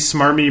slightly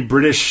smarmy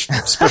British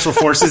special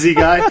forces-y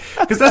guy?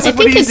 Because that's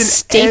what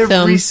he's in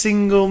every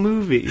single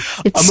movie.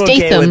 It's I'm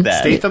okay with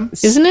that. Statham,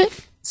 isn't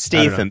it?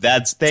 Statham.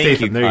 Thank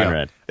you,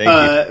 Conrad. Thank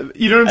you.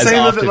 You know what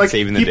I'm saying? Like,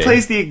 he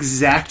plays the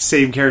exact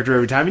same character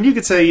every time, and you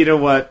could say, you know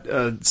what,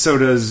 so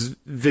does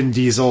Vin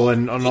Diesel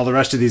and all the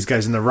rest of these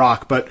guys in The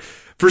Rock, but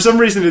for some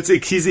reason,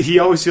 he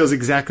always feels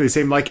exactly the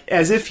same, like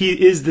as if he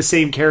is the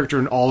same character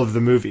in all of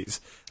the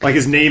movies. Like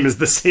his name is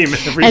the same in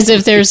every As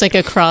if there's like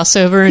a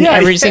crossover in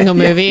every single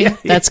movie.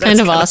 That's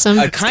kind of awesome.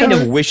 I kind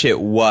of wish it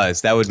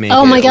was. That would make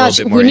oh it my a gosh,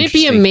 little bit more wouldn't it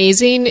be interesting.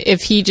 amazing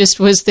if he just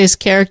was this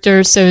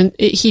character? So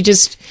he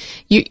just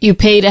you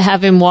pay to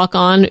have him walk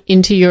on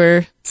into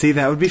your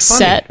that would be funny.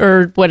 Set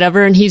or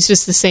whatever, and he's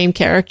just the same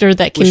character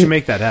that We should can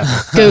make that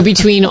happen. go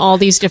between all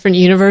these different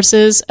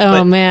universes. Oh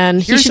But man,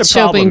 he here's should the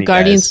show up problem, in you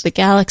Guardians guys. of the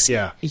Galaxy.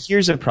 Yeah.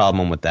 Here's a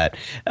problem with that.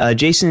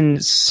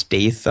 Jason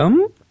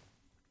Statham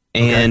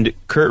and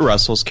Kurt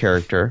Russell's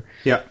character,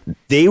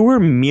 they were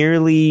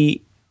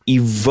merely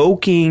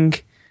evoking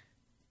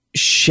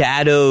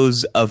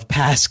shadows of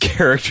past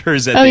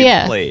characters that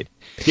they played.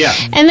 Yeah.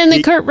 And then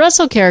the Kurt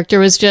Russell character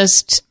was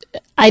just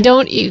I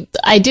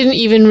didn't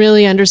even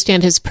really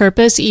understand his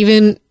purpose.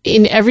 Even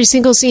in every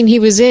single scene he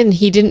was in,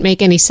 he didn't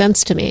make any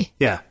sense to me.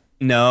 Yeah.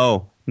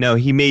 No,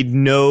 he made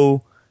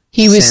no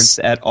sense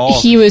at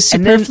all. He was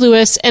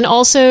superfluous, and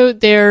also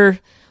their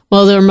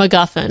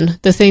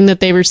MacGuffin, the thing that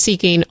they were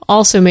seeking,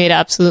 also made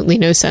absolutely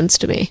no sense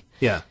to me.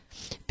 Yeah.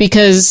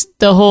 Because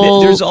the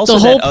whole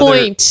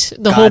point,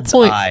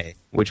 eye,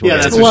 which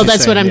that's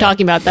what I'm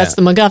talking about. That's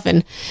the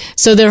MacGuffin.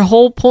 So their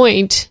whole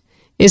point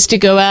is to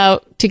go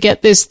out to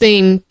get this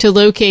thing to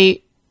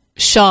locate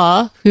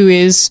Shaw, who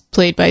is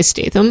played by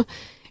Statham.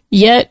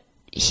 Yet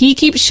he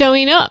keeps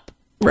showing up,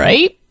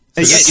 right?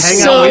 Hang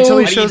out, wait till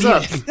he shows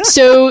up.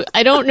 So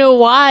I don't know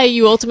why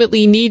you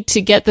ultimately need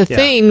to get the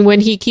thing when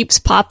he keeps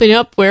popping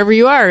up wherever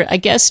you are. I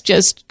guess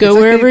just go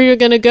wherever you're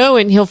going to go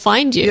and he'll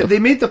find you. Yeah, they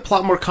made the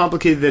plot more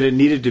complicated than it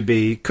needed to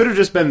be. Could have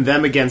just been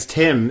them against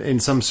him in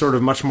some sort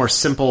of much more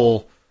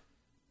simple...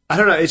 I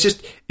don't know. It's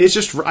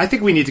just. I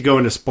think we need to go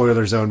into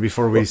spoiler zone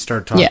before we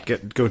start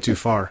go too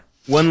far.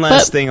 One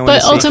last thing I want to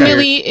say. But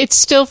ultimately, it's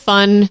still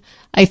fun.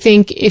 I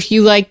think if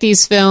you like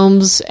these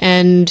films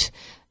and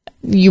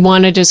you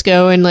want to just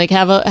go and like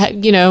have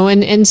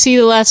and see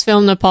the last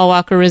film that Paul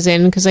Walker was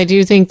in, because I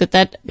do think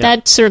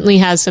that certainly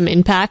has some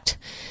impact.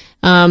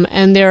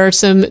 And there are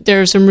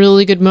some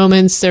really good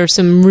moments. There's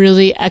some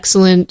really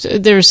excellent.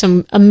 There's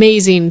some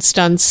amazing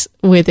stunts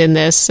within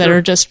this that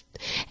are just.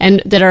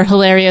 And that are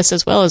hilarious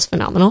as well as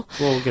phenomenal.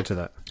 We'll get to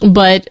that.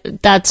 But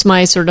that's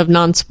my sort of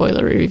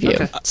non-spoilery review.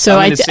 Okay. So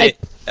I'm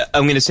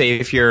going to say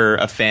if you're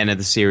a fan of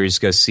the series,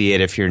 go see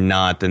it. If you're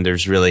not, then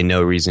there's really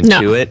no reason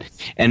to it.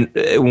 And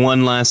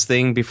one last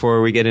thing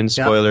before we get into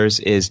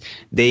spoilers is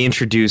they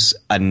introduce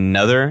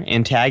another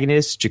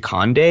antagonist,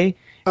 Jakande.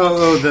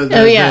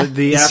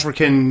 The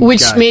African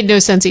which guy. Made no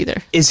sense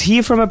either. Is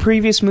he from a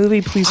previous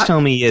movie? Please tell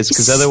me he is,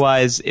 because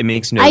otherwise it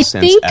makes no sense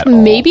at all. I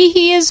think maybe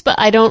he is, but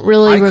I don't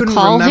really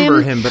recall him. I couldn't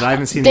remember him, but I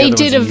haven't seen the They other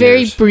did ones a in very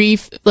years.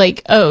 brief,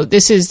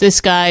 this is this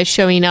guy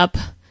showing up,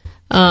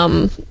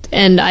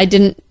 and I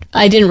didn't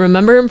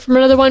remember him from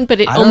another one,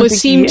 but it almost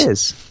seemed... he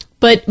is.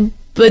 But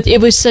it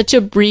was such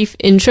a brief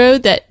intro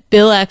that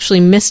Bill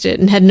actually missed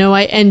it and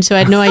so I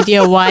had no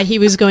idea why he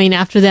was going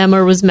after them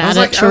or was mad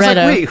at Toretto. I was like,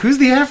 wait, who's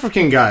the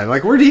African guy?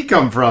 Like, where'd he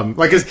come from?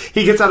 Like, as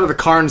he gets out of the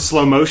car in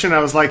slow motion, I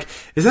was like,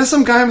 is that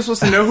some guy I'm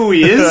supposed to know who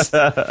he is?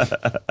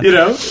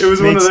 It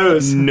was one of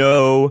those.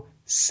 No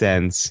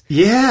sense.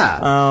 Yeah.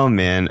 Oh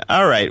man.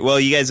 All right. Well,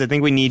 you guys, I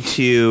think we need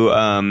to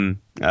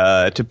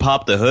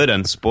pop the hood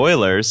on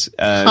spoilers.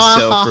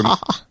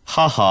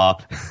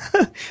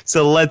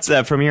 So let's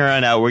from here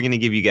on out, we're going to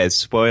give you guys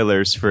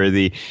spoilers for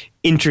the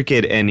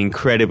intricate and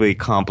incredibly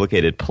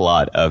complicated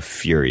plot of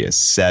Furious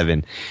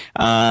 7.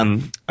 All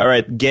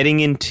right, getting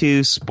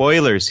into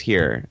spoilers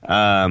here.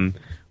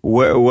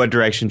 What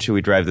direction should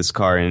we drive this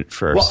car in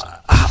first?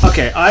 Well,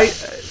 okay,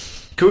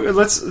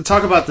 let's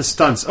talk about the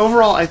stunts.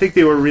 Overall, I think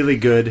they were really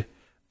good.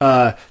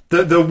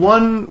 The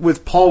one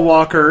with Paul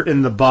Walker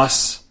in the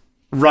bus,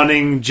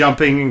 running,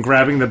 jumping, and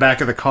grabbing the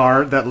back of the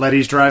car that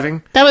Letty's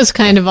driving. That was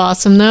kind of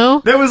awesome, though.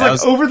 That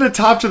was over the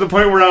top to the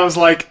point where I was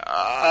like,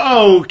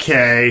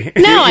 okay.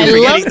 No, I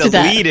loved the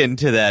that. lead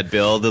into that,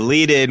 Bill. The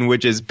lead in,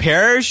 which is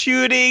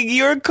parachuting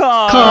your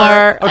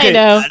car. Okay, I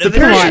know. The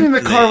parachuting in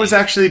the car was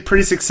actually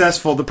pretty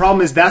successful. The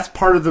problem is that's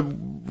part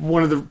of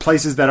one of the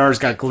places that ours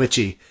got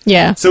glitchy.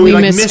 Yeah. So we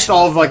missed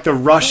all of the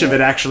rush of it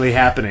actually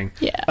happening.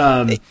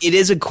 Yeah. It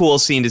is a cool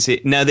scene to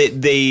see. Now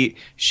they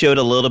showed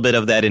a little bit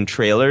of that in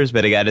trailers,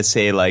 but I got to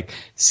say,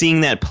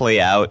 seeing that play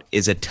out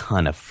is a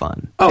ton of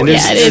fun. Oh, and it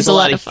is there's a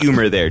lot of fun.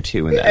 Humor there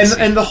too in that.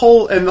 And the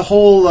whole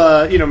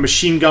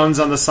machine guns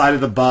on the side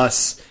of the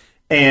bus.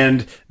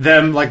 And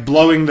them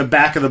blowing the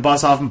back of the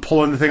bus off and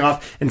pulling the thing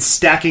off and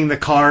stacking the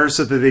cars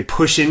so that they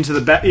push into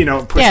the back, to the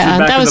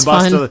back of the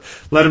bus to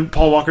let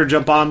Paul Walker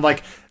jump on.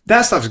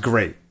 That stuff's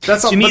great.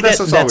 That's to me,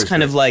 that's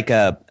kind of like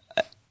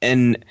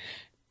an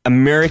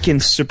American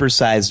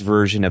supersized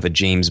version of a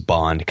James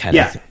Bond kind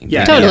of thing.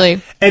 Yeah,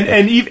 totally. And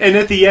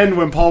at the end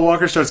when Paul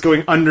Walker starts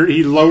going under,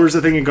 he lowers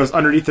the thing and goes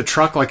underneath the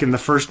truck like in the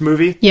first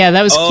movie. Yeah,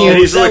 that was cute. And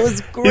he's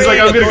was great. He's like,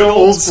 I'm going to go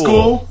old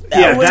school.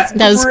 That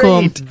was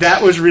cool.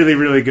 That was really,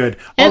 really good.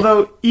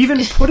 Although,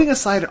 even putting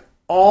aside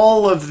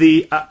all of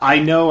the, I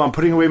know I'm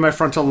putting away my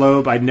frontal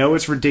lobe. I know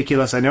it's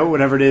ridiculous. I know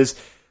whatever it is.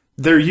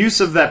 Their use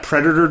of that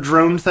Predator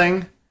drone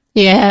thing.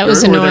 Yeah, it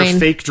was annoying. Or their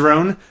fake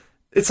drone.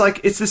 It's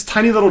this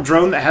tiny little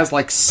drone that has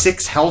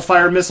 6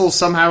 Hellfire missiles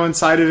somehow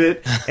inside of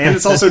it, and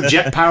it's also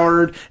jet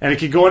powered, and it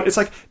can go on. It's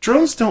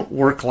drones don't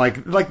work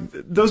like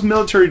those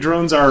military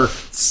drones are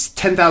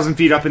 10,000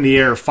 feet up in the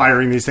air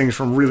firing these things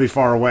from really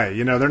far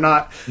away. They're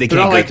not. They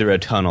can't go through a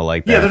tunnel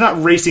like that. Yeah, they're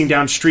not racing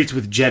down streets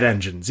with jet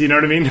engines. You know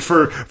what I mean?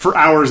 For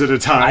hours at a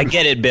time. I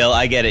get it, Bill.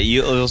 I get it.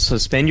 You'll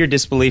suspend your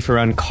disbelief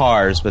around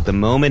cars, but the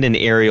moment an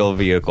aerial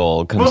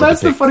vehicle comes,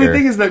 that's the funny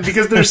thing is that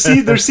because there's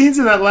scenes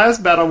in that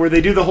last battle where they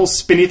do the whole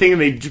spinny thing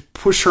and they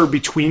push her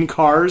between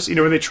cars,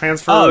 when they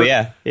transfer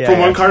from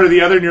one car to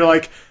the other, and you're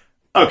like,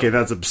 Okay,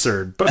 that's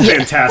absurd, but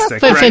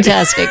fantastic. But right?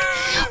 fantastic.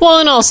 Well,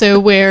 and also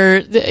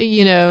where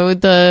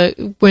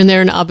when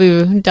they're in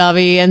Abu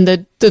Dhabi and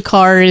the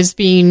car is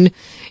being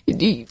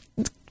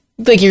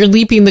like you're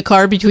leaping the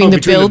car between the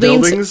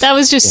buildings. That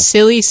was just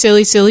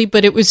silly.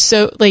 But it was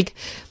so like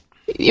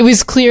it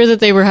was clear that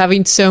they were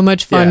having so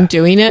much fun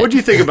doing it. What do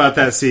you think about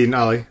that scene,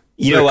 Ollie?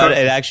 You know what?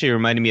 It actually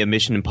reminded me of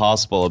Mission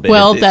Impossible a bit.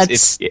 Well,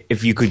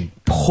 if you could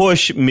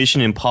push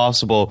Mission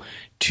Impossible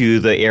to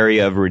the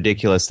area of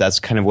ridiculous, that's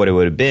kind of what it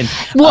would have been.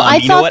 Well, I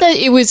thought that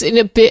it was in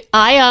a bit.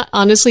 I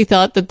honestly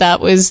thought that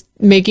was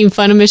making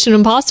fun of Mission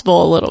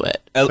Impossible a little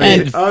bit. You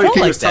think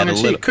it was tongue in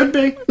cheek? Could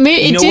be.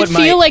 It did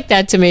feel like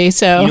that to me.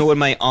 So you know what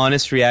my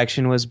honest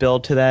reaction was, Bill,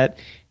 to that?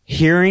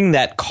 Hearing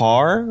that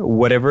car,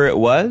 whatever it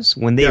was,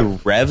 when they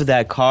rev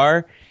that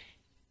car,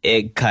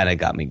 it kind of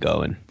got me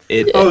going.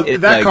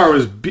 That car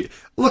was.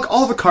 Look,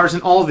 all the cars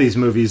in all of these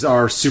movies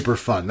are super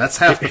fun. That's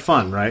half the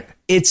fun, right?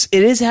 It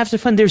is half the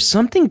fun. There's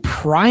something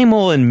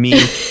primal in me.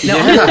 Now,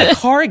 I'm not a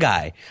car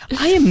guy.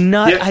 I am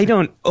not. I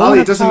don't. Ollie,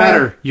 it doesn't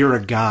matter. You're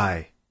a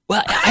guy.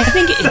 Well, I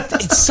think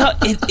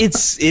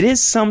it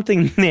is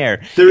something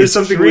there. There is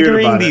something weird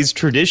about these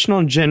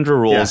traditional gender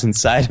roles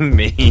inside of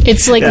me.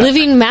 It's like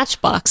living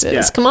matchboxes.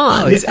 Yeah. Come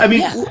on. Do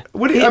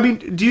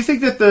you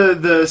think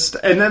that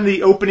and then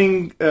the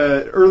opening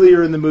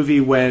earlier in the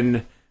movie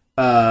when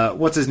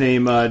what's his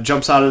name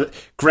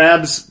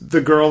grabs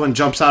the girl and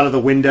jumps out of the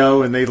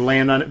window and they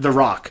land on the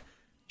rock.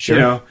 Sure.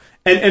 You know?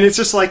 And it's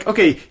just like,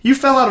 okay, you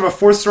fell out of a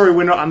 4th-story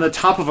window on the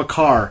top of a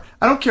car.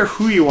 I don't care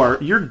who you are,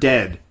 you're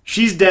dead.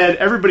 She's dead.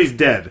 Everybody's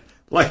dead.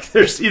 Like,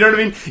 you know what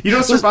I mean? You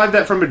don't survive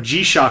that from a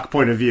G-Shock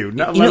point of view,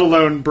 let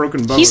alone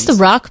broken bones. He's the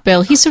Rock,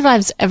 Bill. He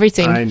survives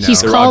everything. I know.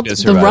 He's called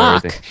the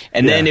Rock. Everything.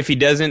 And then if he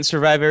doesn't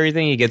survive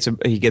everything, he gets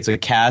a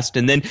cast,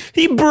 and then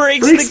he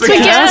breaks the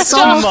cast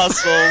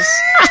muscles.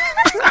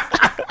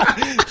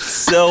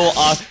 So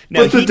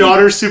but the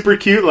daughter's super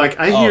cute. Like,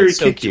 I hear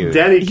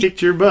Daddy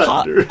kicked your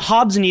butt.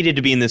 Hobbs needed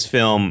to be in this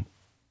film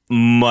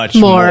much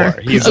more.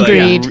 He's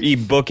agreed. He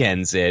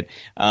bookends it.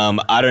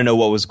 I don't know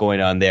what was going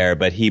on there,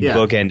 but he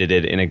bookended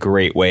it in a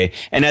great way.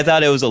 And I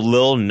thought it was a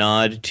little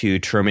nod to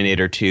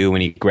Terminator 2 when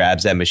he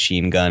grabs that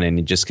machine gun and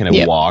he just kind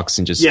of walks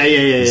and just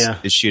is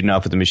shooting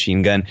off with the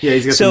machine gun. Yeah,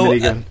 he's got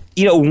the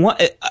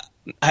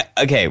minigun.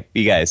 Okay,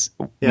 you guys.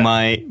 Yeah.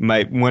 My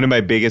one of my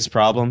biggest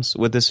problems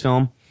with this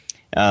film,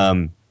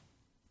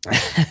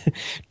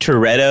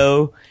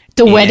 Toretto.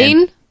 The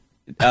wedding?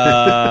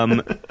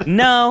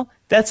 No.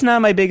 That's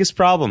not my biggest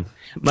problem.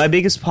 My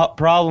biggest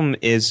problem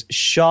is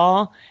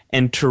Shaw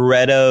and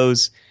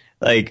Toretto's,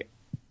 like,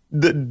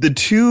 the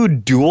two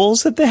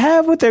duels that they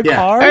have with their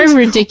cars. Are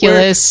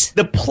ridiculous.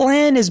 The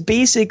plan is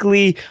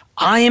basically,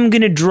 I am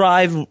going to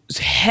drive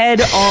head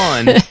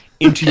on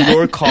into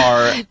your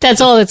car. That's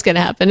all that's going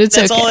to happen. That's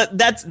okay.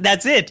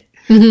 That's it.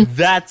 Mm-hmm.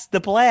 That's the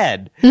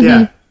plan.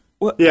 Yeah.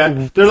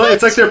 Yeah,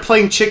 it's like they're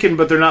playing chicken,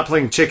 but they're not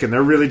playing chicken.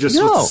 They're really just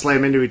supposed to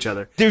slam into each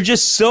other. They're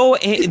just so...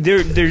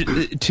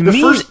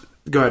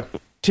 Go ahead.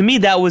 To me,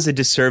 that was a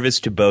disservice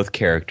to both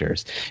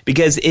characters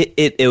because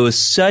it was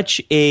such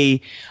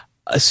a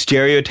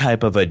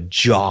stereotype of a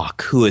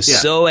jock who is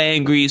so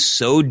angry,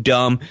 so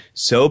dumb,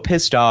 so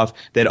pissed off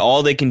that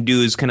all they can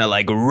do is kind of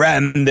like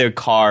ram their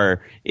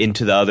car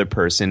into the other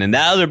person. And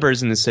that other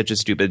person is such a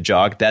stupid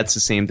jock. That's the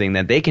same thing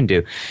that they can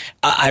do.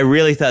 I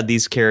really thought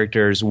these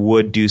characters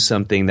would do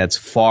something that's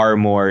far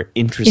more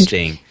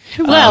interesting.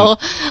 Well,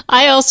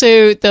 I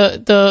also,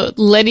 the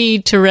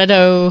Letty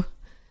Toretto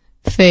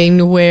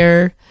thing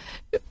where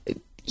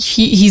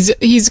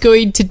he's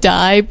going to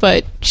die,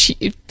 but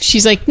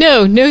she's like,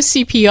 no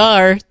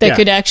CPR that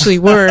could actually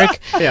work.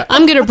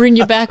 I'm gonna bring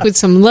you back with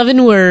some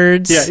loving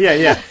words.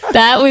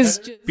 That was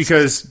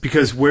just...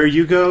 because where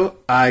you go,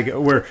 I go.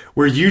 Where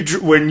you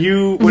where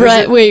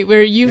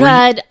you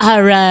ride, I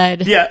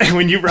ride. Yeah,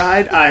 when you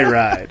ride, I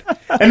ride.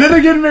 And then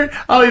they're getting married.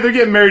 Ollie, they're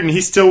getting married, and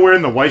he's still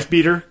wearing the wife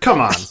beater. Come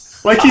on,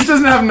 like he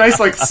doesn't have a nice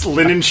like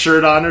linen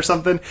shirt on or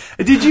something.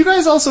 Did you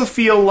guys also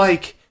feel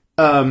like?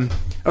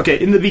 Okay,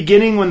 in the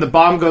beginning when the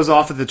bomb goes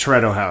off at the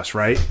Toretto house,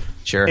 right?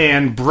 Sure.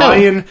 And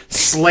Brian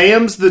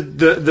slams the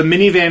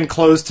minivan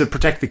closed to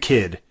protect the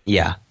kid.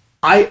 Yeah.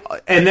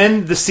 And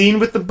then the scene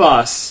with the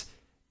bus,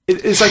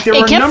 it's like there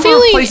were a number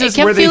of places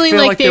where they feel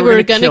like they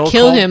were going to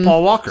kill him.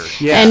 Paul Walker.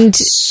 Yeah. And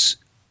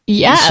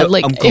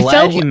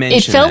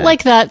it felt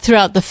like that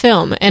throughout the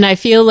film. And I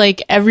feel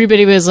like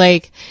everybody was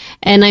like,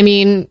 and I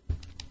mean,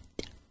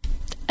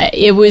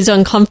 it was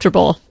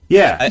uncomfortable.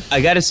 Yeah.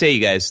 I got to say, you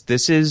guys,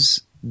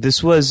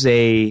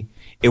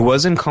 it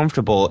was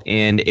uncomfortable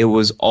and it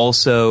was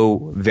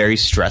also very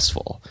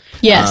stressful.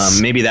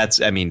 Yes. Maybe that's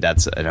an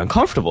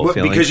uncomfortable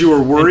feeling. Because you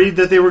were worried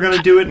that they were going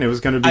to do it and it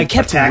was going to be I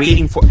kept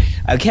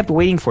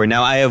waiting for it.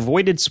 Now, I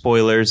avoided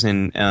spoilers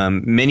and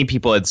many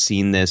people had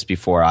seen this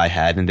before I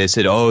had and they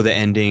said, oh, the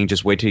ending,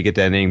 just wait till you get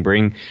the ending,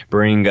 bring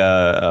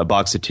a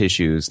box of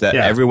tissues.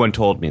 Everyone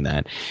told me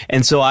that.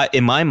 And so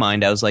in my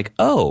mind, I was like,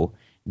 oh,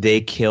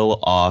 they kill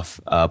off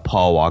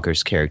Paul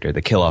Walker's character.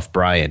 They kill off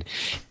Brian.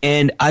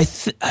 And I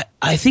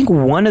think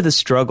one of the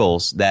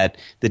struggles that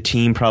the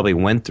team probably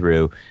went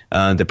through,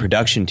 the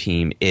production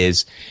team,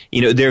 is,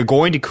 they're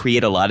going to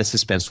create a lot of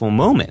suspenseful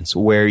moments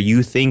where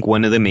you think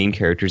one of the main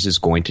characters is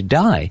going to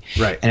die.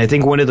 Right. And I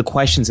think one of the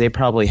questions they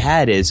probably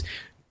had is,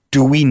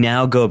 do we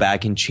now go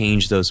back and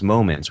change those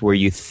moments where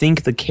you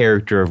think the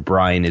character of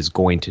Brian is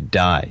going to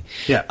die?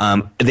 Yeah.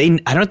 I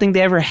don't think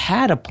they ever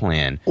had a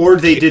plan. Or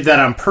they did that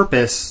on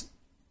purpose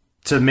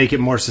to make it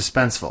more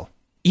suspenseful.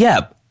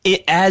 Yeah,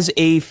 as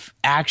a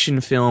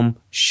action film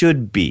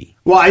should be.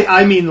 Well,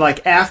 I mean,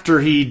 like, after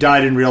he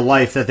died in real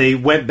life, that they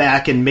went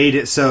back and made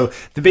it so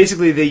that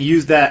basically they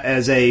used that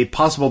as a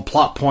possible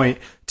plot point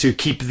to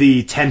keep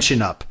the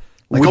tension up.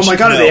 Like, oh my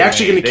god, are they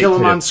actually going to kill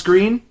him on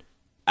screen?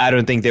 I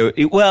don't think they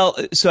would. Well,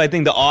 so I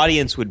think the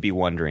audience would be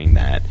wondering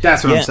that.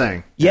 That's what I'm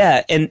saying.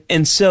 Yeah,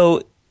 and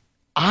so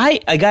I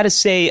got to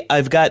say,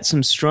 I've got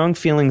some strong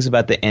feelings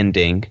about the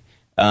ending.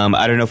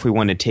 I don't know if we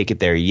want to take it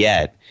there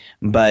yet,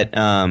 but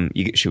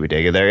should we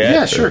take it there yet?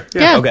 Yeah, sure.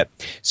 Yeah. Okay.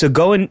 So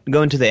going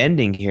to the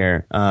ending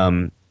here,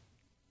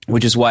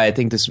 which is why I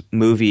think this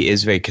movie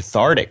is very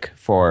cathartic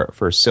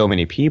for so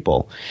many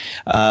people.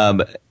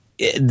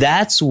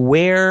 That's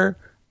where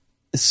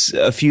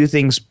a few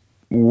things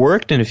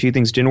worked and a few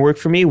things didn't work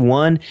for me.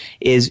 One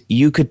is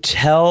you could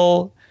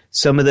tell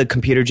some of the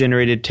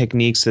computer-generated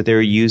techniques that they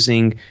were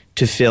using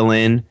to fill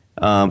in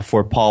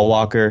for Paul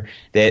Walker.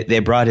 They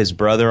brought his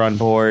brother on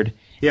board.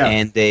 Yeah.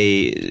 And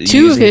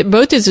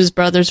both of his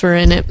brothers were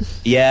in it.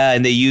 Yeah,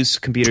 and they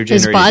used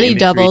computer-generated his body imagery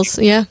doubles,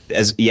 yeah.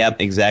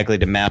 Exactly,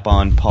 to map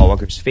on Paul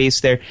Walker's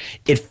face there.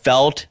 It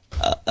felt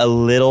a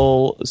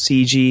little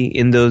CG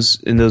in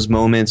those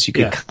moments. You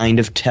could kind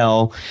of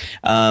tell.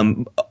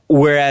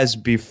 Whereas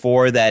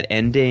before that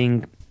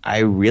ending, I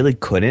really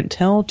couldn't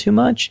tell too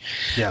much.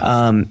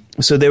 Yeah.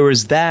 So there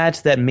was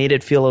that made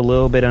it feel a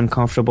little bit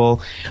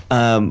uncomfortable.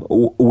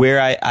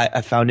 Where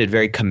I found it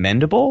very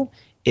commendable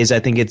is I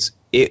think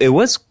it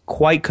was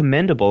quite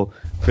commendable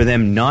for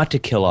them not to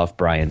kill off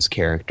Brian's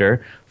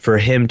character, for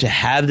him to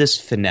have this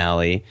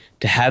finale,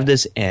 to have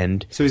this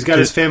end. So he's got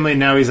his family, and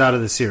now he's out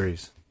of the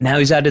series. Now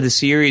he's out of the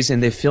series,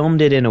 and they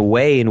filmed it in a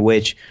way in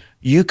which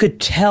you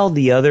could tell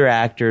the other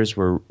actors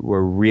were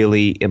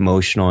really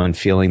emotional and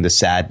feeling the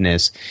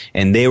sadness,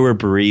 and they were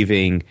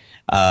bereaving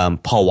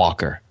Paul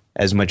Walker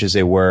as much as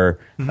they were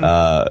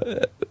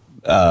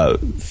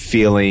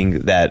feeling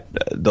that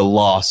the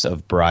loss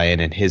of Brian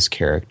and his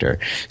character.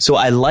 So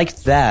I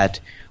liked that.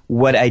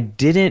 What I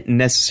didn't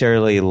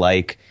necessarily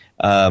like,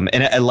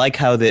 and I like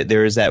how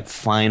there is that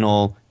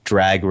final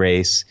drag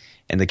race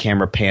and the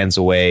camera pans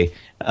away,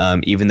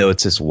 even though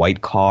it's this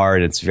white car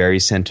and it's very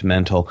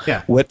sentimental.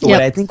 Yeah. What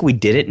I think we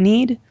didn't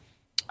need,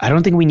 I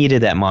don't think we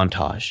needed that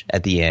montage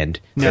at the end.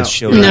 No,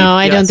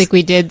 I don't think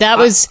we did.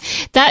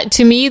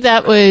 To me,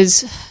 that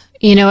was,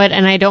 you know what,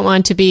 and I don't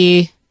want to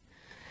be...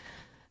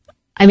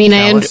 I mean,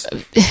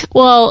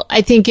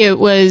 I think it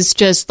was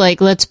just like,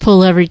 let's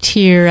pull every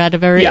tear out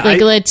of every,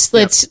 let's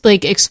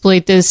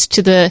exploit this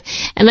to the,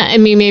 and I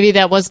mean, maybe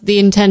that was the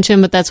intention,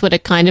 but that's what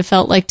it kind of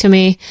felt like to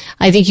me.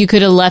 I think you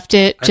could have left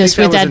it just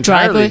with that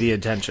drive away. The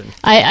intention.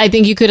 I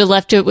think you could have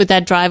left it with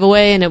that drive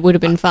away and it would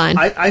have been fine.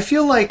 I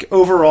feel like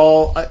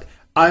overall,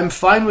 I'm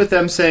fine with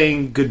them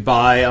saying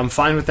goodbye. I'm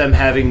fine with them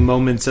having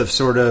moments of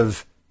sort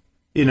of,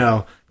 this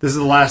is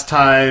the last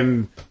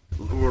time,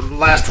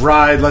 last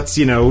ride, let's,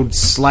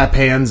 slap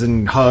hands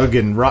and hug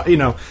and,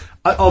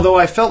 although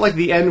I felt like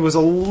the end was a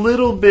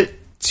little bit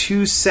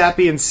too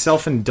sappy and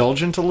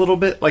self-indulgent a little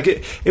bit. Like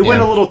it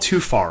went a little too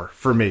far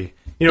for me.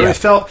 It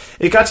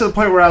got to the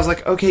point where I was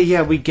like, okay,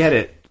 yeah, we get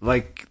it.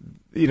 Like,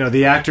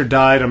 the actor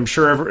died. I'm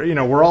sure,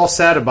 we're all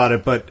sad about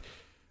it, but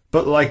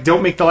like,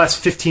 don't make the last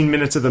 15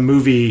 minutes of the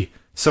movie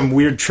some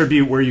weird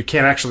tribute where you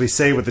can't actually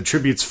say what the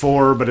tribute's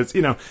for, but it's,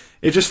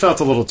 it just felt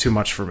a little too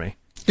much for me.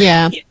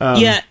 Yeah.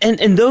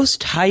 And those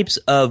types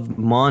of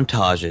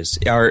montages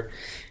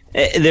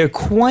they're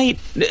quite,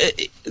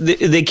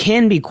 they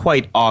can be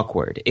quite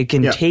awkward. It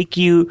can take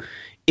you,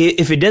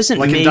 if it doesn't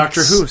like make... in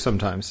Doctor Who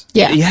sometimes.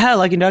 Yeah,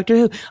 like in Doctor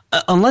Who.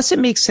 Unless it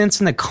makes sense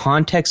in the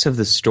context of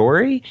the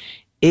story,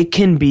 it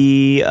can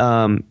be,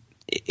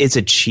 it's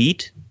a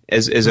cheat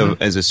as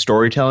a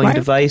storytelling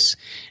device.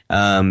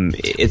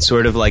 It's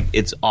sort of like,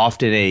 it's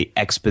often a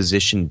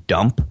exposition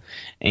dump,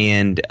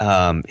 and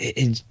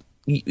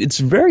it's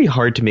very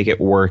hard to make it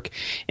work.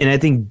 And I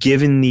think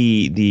given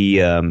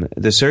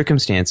the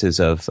circumstances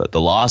of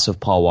the loss of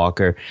Paul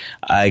Walker,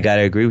 I got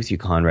to agree with you,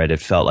 Conrad. It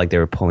felt like they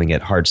were pulling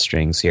at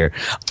heartstrings here.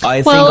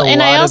 I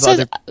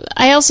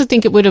also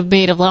think it would have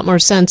made a lot more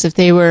sense if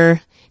they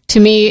were, to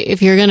me,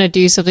 if you're going to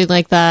do something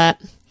like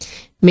that,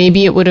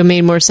 maybe it would have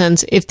made more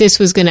sense if this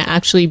was going to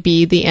actually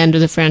be the end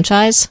of the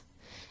franchise.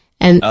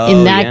 And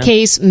in that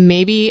case,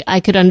 maybe I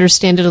could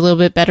understand it a little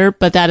bit better,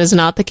 but that is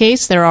not the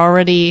case. They're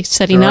already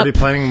setting up. They're already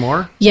planning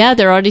more? Yeah,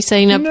 they're already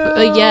setting up,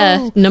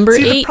 number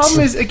 8. The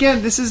problem is,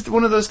 again, this is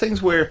one of those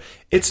things where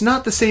it's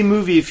not the same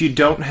movie if you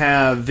don't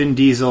have Vin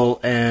Diesel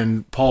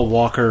and Paul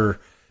Walker,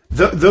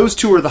 those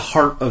two are the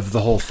heart of the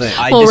whole thing.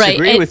 I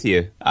disagree with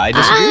you. I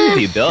disagree with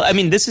you, Bill. I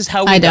mean, this is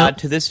how we got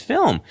to this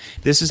film.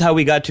 This is how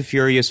we got to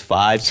Furious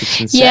 5, 6,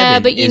 and 7. Yeah,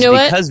 but you know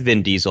what? Because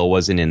Vin Diesel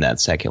wasn't in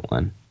that second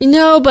one.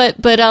 No,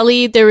 but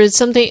Ali, there was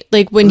something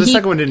like when the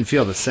second one didn't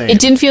feel the same. It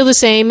didn't feel the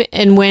same,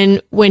 and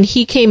when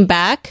he came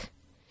back,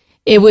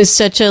 it was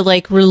such a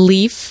like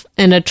relief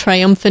and a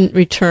triumphant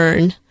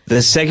return.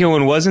 The second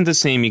one wasn't the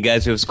same, you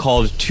guys. It was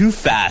called Too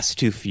Fast,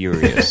 Too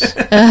Furious.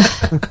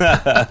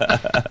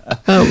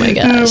 Oh my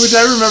gosh! Which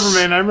I remember,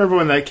 man. I remember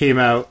when that came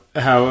out.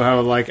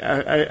 How like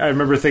I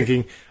remember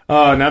thinking,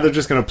 oh, now they're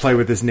just going to play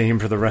with this name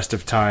for the rest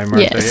of time,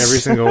 aren't they? Every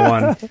single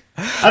one.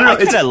 I don't know.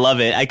 I kind of love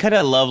it. I kind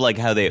of love like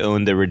how they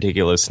own the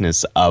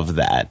ridiculousness of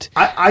that.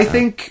 I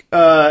think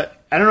I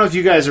don't know if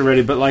you guys are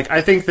ready, but like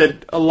I think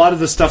that a lot of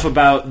the stuff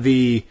about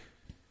the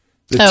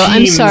teams,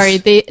 I'm sorry.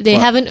 They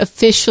haven't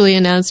officially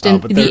announced in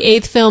the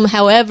eighth film.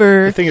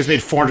 However, the thing has made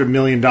 $400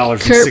 million in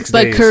 6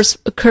 days.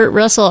 But Kurt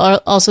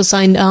Russell also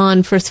signed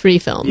on for 3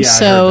 films, yeah,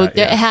 so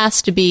there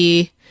has to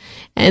be.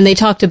 And they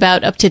talked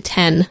about up to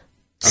 10. Okay,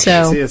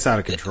 so see, it's out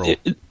of control.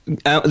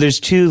 There's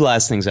 2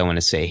 last things I want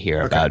to say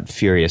here about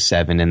Furious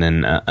 7, and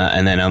then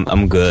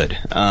I'm good.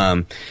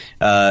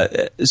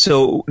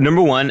 So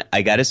number 1,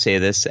 I got to say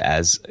this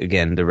as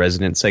again the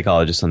resident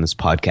psychologist on this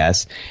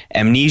podcast: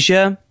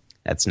 amnesia.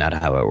 That's not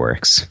how it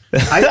works.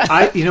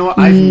 You know what?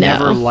 I've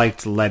never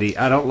liked Letty.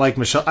 I don't like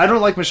Michelle. I don't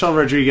like Michelle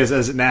Rodriguez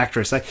as an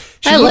actress.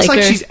 She looks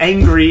like she's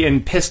angry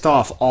and pissed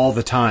off all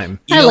the time.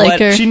 I like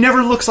her. She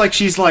never looks like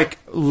she's like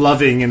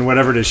loving and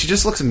whatever it is. She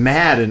just looks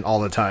mad and all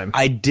the time.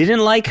 I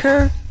didn't like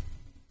her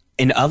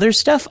in other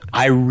stuff.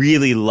 I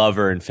really love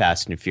her in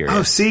Fast and Furious.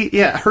 Oh, see,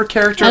 yeah, her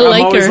character.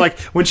 I'm always like,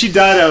 when she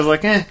died, I was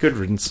like, good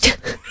riddance.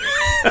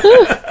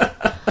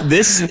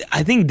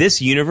 I think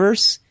this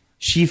universe,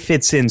 she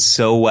fits in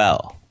so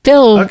well.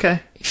 Bill,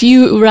 okay. If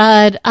you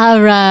ride, I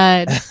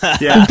ride.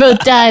 Yeah. We both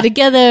die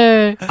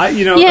together. You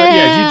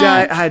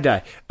die, I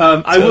die.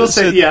 I will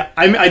say,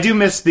 I do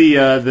miss the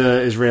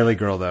Israeli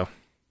girl though.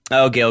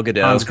 Oh, Gal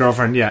Gadot, Han's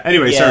girlfriend. Yeah.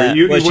 Anyway, sorry.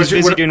 She's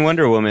busy doing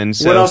Wonder Woman.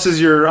 So. What else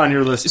is on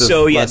your list?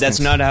 That's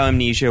not how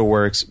amnesia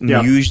works.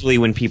 Yeah. Usually,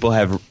 when people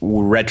have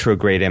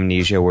retrograde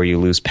amnesia, where you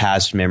lose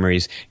past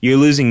memories, you're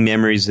losing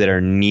memories that are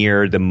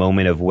near the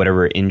moment of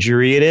whatever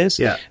injury it is.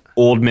 Yeah.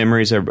 Old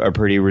memories are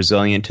pretty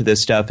resilient to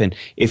this stuff, and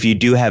if you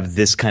do have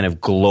this kind of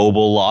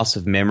global loss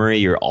of memory,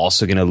 you're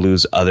also going to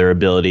lose other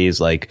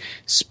abilities like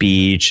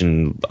speech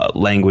and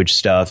language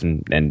stuff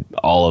and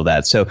all of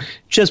that. So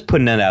just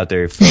putting that out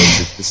there,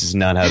 folks, this is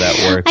not how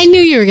that works. I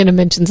knew you were going to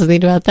mention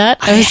something about that.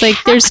 I was like,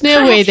 there's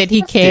no way that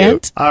he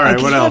can't. All right,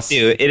 what else?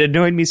 It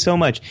annoyed me so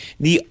much.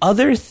 The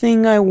other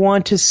thing I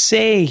want to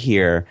say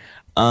here,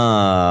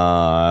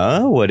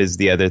 what is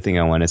the other thing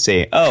I want to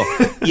say?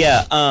 Oh,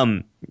 yeah,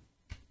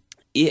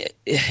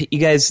 you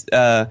guys,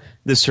 the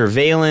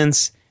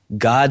surveillance,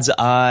 God's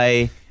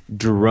Eye,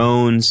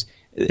 drones,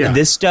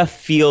 this stuff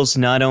feels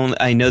not only...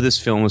 I know this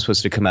film was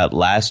supposed to come out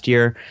last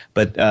year,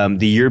 but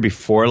the year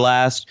before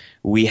last,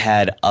 we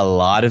had a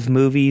lot of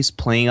movies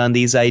playing on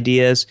these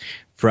ideas,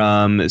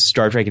 from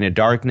Star Trek Into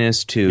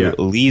Darkness to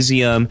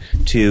Elysium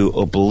to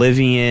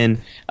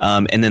Oblivion.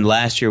 And then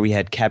last year we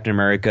had Captain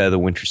America, the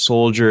Winter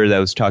Soldier, that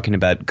was talking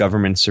about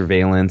government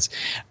surveillance.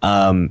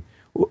 So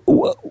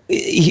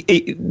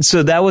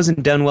that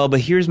wasn't done well,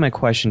 but here's my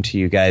question to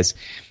you guys.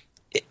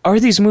 Are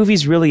these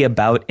movies really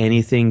about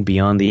anything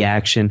beyond the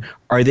action?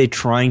 Are they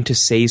trying to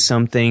say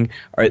something?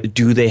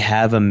 Do they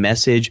have a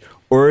message?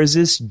 Or is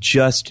this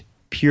just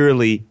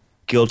purely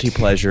guilty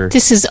pleasure?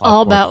 This is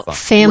all about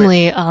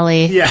family,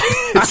 Ollie. Yeah,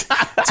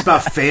 it's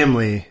about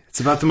family. It's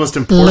about the most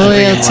important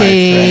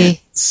loyalty. Thing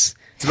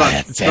in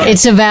life.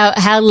 It's about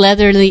how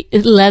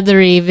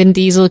leathery Vin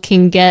Diesel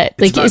can get.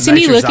 Like, isn't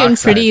he looking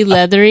pretty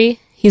leathery?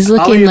 He's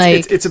looking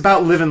it's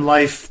about living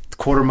life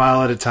quarter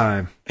mile at a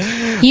time.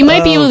 He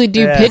might be able to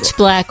do Pitch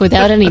Black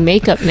without any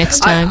makeup next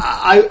time.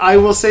 I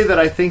will say that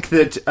I think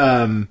that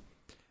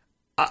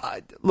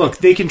look,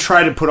 they can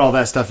try to put all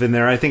that stuff in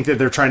there. I think that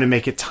they're trying to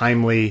make it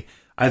timely.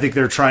 I think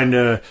they're trying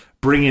to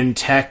bring in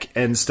tech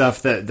and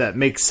stuff that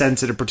makes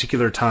sense at a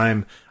particular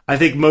time. I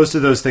think most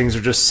of those things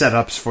are just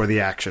setups for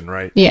the action,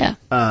 right? Yeah.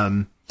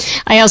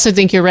 I also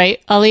think you're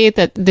right, Ali,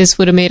 that this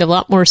would have made a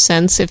lot more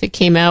sense if it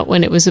came out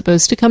when it was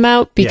supposed to come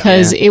out,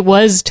 because it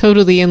was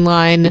totally in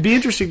line. It'd be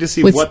interesting to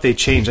see what they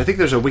changed. I think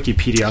there's a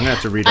Wikipedia. I'm going to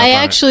have to read up on it.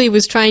 I actually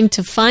was trying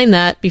to find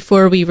that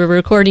before we were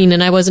recording,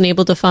 and I wasn't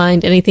able to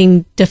find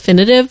anything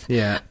definitive.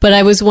 Yeah. But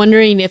I was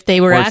wondering if they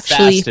were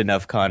actually fast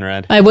enough,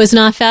 Conrad. I was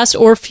not fast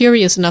or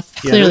furious enough,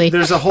 clearly.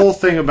 There's a whole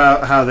thing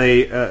about how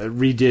they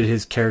redid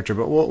his character,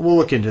 but we'll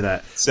look into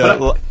that.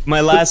 So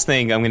my last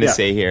thing I'm going to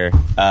say here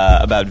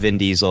about Vin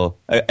Diesel,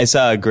 I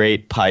saw a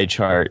great pie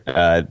chart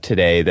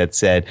today that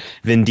said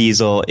Vin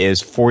Diesel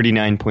is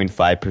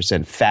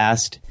 49.5%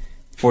 fast,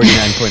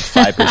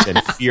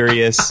 49.5%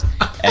 furious,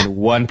 and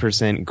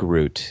 1%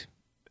 Groot.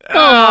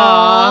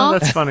 Aww,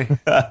 that's funny. So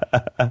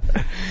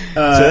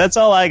that's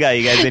all I got,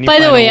 you guys. By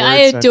the way, I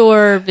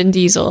adore Vin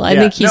Diesel. I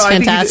think he's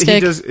fantastic. He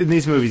does, in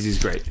these movies, he's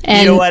great.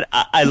 And you know what?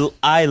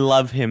 I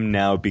love him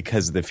now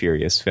because of the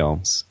Furious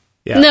films.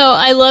 Yeah. No,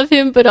 I love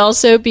him, but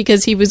also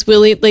because he was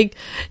willing,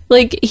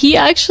 like he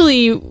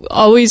actually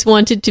always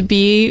wanted to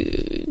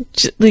be,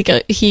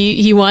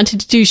 he wanted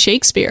to do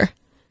Shakespeare.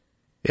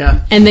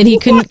 Yeah. And then he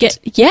couldn't get,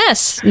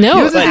 yes,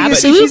 no,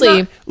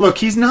 absolutely.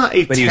 He's not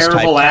a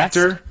terrible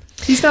actor.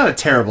 He's not a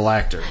terrible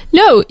actor.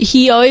 No,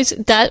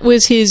 that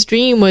was his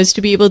dream, was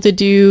to be able to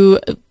do,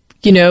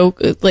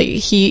 like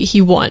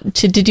he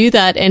wanted to do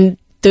that, and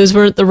those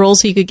weren't the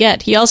roles he could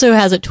get. He also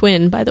has a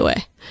twin, by the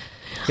way.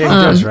 Yeah, he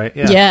does, right?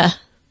 Yeah.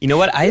 You know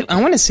what? I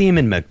want to see him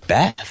in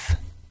Macbeth.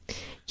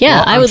 Yeah,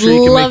 well, I would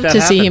love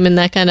to see him in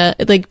that kind of,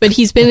 but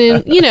he's been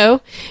in,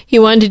 he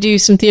wanted to do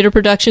some theater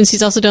productions.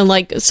 He's also done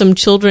some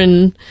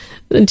children's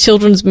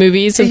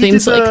movies and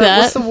things like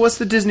that. What's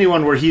the Disney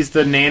one where he's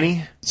the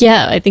nanny?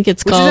 Yeah, I think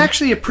it's called. Which is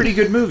actually a pretty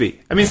good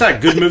movie. I mean, it's not a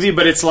good movie,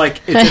 but it's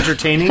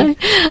entertaining.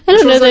 I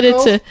don't know that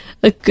it's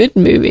a good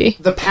movie.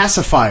 The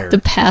Pacifier. The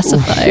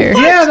Pacifier.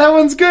 Yeah, that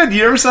one's good.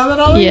 You ever saw that,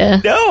 Ollie? Yeah.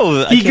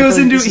 No. He's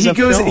a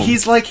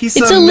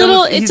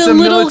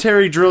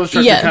military drill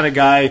instructor kind of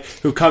guy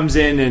who comes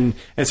in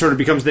and sort of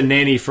becomes the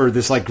nanny for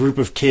this group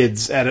of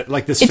kids at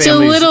this. It's a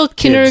little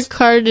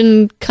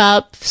kindergarten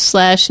cop /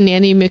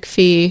 Nanny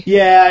McPhee.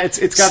 Yeah,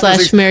 it's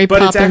got / Mary but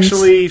Poppins. It's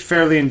actually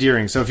fairly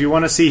endearing. So if you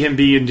want to see him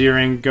be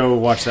endearing, go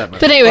watch that movie.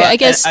 But anyway, I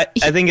guess I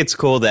think it's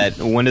cool that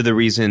one of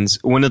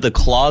the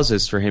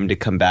clauses for him to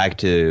come back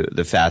to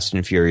the Fast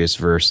and Furious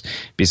verse,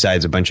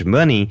 besides a bunch of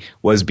money,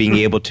 was being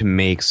able to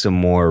make some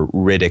more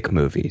Riddick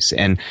movies.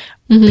 And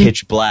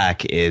Pitch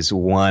Black is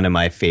one of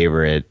my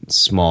favorite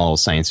small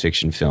science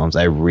fiction films.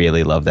 I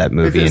really love that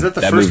movie. Is that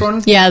the first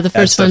one? Yeah, the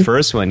first one. That's the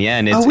first one, yeah.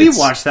 And we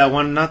watched that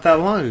one not that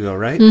long ago,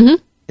 right? Mm-hmm.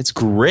 It's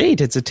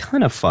great. It's a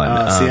ton of fun.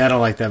 See, I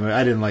don't like that movie.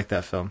 I didn't like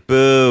that film.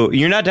 Boo.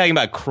 You're not talking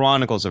about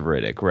Chronicles of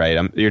Riddick, right?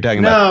 You're talking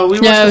about...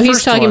 No,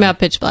 he's talking about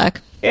Pitch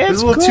Black.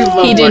 It's a little too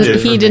low He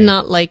did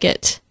not like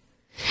it.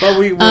 But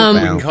we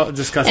can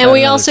discuss that. And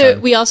we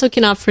also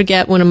cannot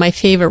forget one of my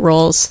favorite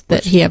roles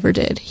that he ever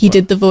did. He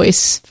did the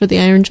voice for the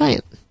Iron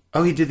Giant.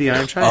 Oh, he did the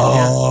Iron Giant?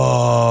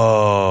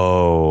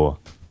 Oh,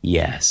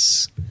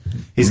 yes.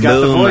 He's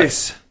got the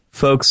voice.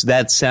 Folks,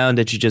 that sound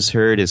that you just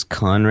heard is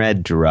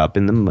Conrad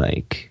dropping the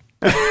mic.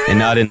 And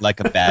not in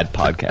a bad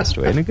podcast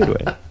way, in a good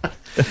way.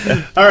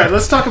 All right,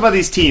 let's talk about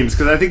these teams,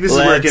 because I think this is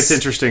where it gets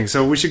interesting.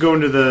 So we should go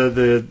into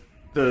the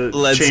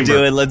Let's chamber.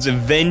 do it. Let's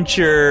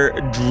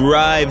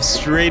drive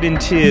straight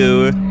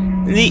into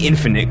the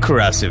infinite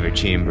crossover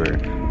chamber.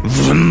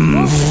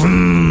 Vroom,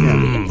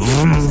 vroom,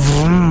 vroom,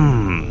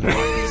 vroom.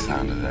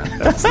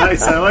 That's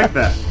nice. I like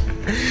that.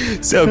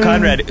 So,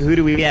 Conrad, who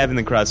do we have in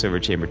the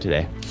crossover chamber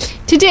today?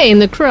 Today in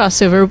the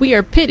crossover, we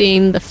are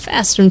pitting the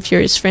Fast and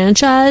Furious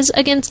franchise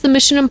against the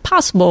Mission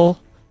Impossible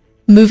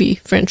movie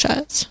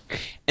franchise.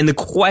 And the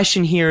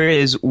question here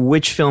is,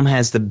 which film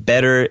has the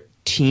better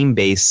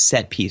team-based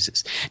set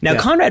pieces? Now,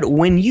 Conrad,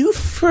 when you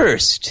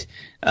first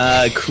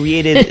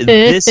created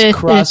this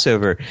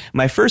crossover,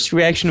 my first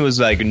reaction was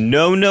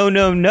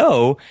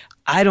no.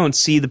 I don't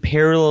see the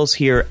parallels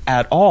here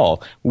at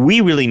all.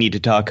 We really need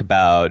to talk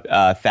about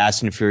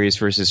Fast and Furious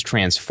versus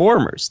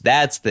Transformers.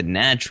 That's the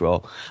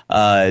natural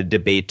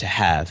debate to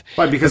have.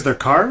 Why? Because they're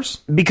cars?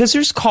 Because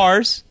there's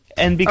cars,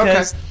 and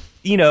because,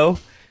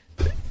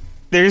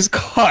 there's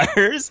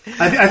cars.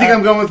 I think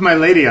I'm going with my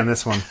lady on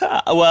this one.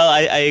 Well,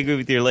 I agree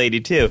with your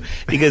lady, too.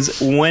 Because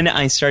when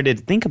I started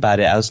to think about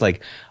it, I was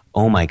like,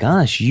 oh my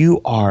gosh,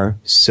 you are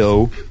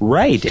so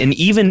right. And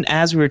even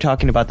as we were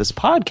talking about this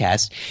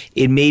podcast,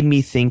 it made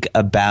me think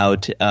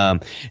about, how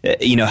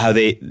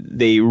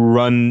they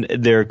run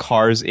their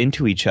cars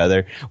into each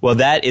other. Well,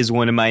 that is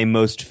one of my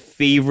most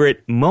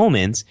favorite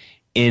moments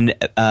in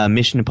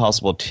Mission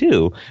Impossible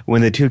 2,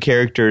 when the two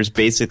characters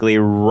basically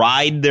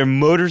ride their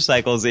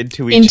motorcycles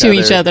into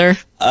each other.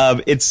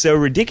 It's so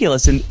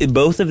ridiculous. And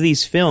both of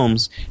these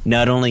films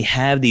not only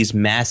have these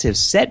massive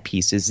set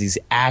pieces, these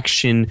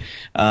action,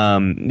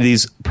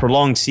 these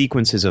prolonged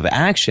sequences of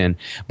action,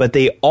 but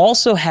they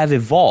also have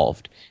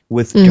evolved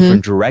with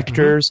different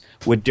directors,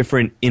 with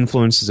different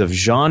influences of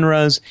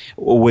genres,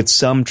 with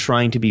some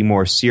trying to be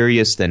more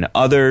serious than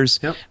others.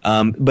 Yep.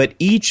 But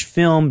each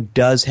film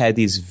does have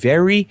these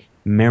very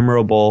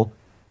memorable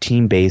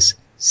team-based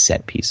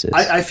set pieces.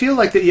 I feel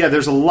like that. Yeah,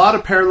 there's a lot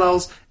of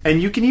parallels,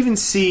 and you can even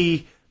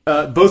see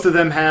both of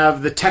them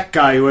have the tech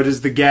guy who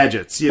does the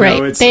gadgets. You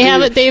know, they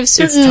have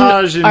certain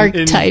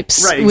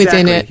archetypes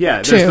within it.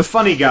 Yeah, there's the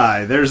funny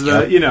guy. There's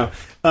the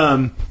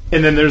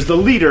and then there's the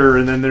leader,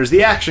 and then there's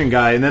the action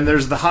guy, and then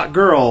there's the hot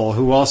girl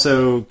who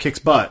also kicks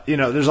butt. You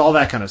know, there's all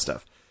that kind of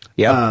stuff.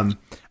 Yeah.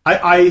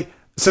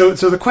 So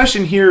the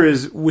question here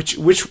is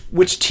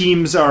which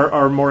teams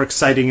are more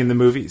exciting in the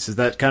movies? Is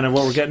that kind of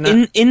what we're getting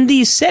at? In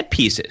these set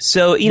pieces.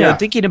 So,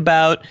 thinking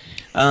about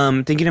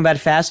thinking about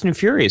Fast and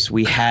Furious,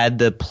 we had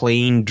the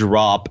plane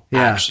drop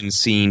action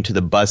scene to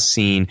the bus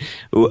scene.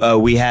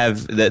 We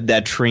have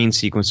that train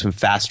sequence from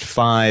Fast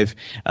 5.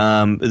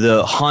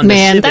 The Honda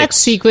Civics. That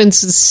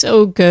sequence is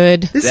so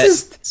good.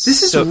 This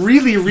is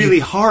really, really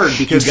hard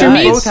because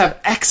they both have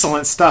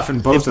excellent stuff in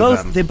both of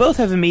them. They both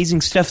have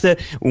amazing stuff.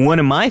 One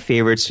of my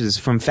favorites is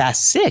from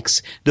Fast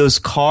 6. Those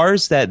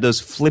cars, those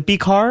flippy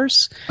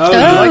cars. Oh, you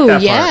like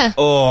that yeah. part.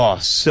 Oh,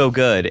 so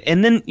good.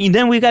 And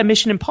then we got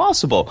Mission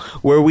Impossible,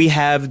 where we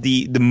have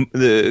the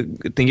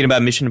thinking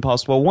about Mission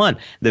Impossible 1,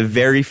 the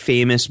very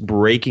famous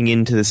breaking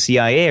into the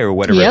CIA or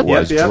whatever it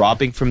was,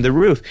 dropping from the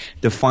roof.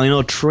 The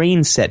final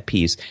train set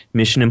piece.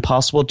 Mission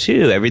Impossible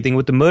 2, everything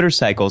with the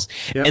motorcycles.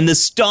 Yep. And the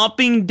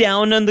stomping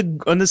down on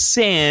the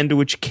sand,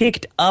 which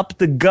kicked up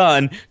the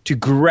gun to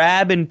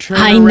grab and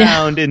turn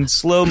around in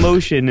slow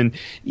motion, and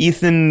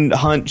Ethan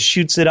Hunt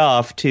shoots it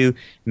off to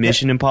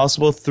Mission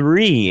Impossible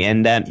 3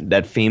 and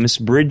that famous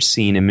bridge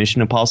scene in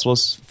Mission Impossible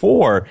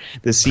 4,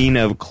 the scene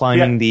of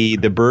climbing the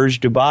Burj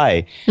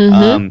Dubai.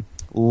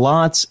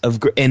 Lots of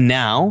and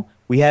now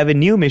we have a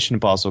new Mission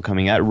Impossible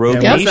coming out,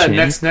 Rogue Nation.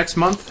 Next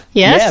month?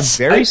 Yes.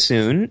 Yeah, very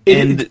soon.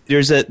 And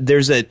there's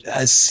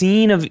a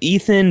scene of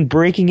Ethan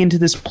breaking into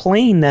this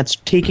plane that's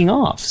taking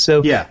off.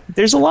 So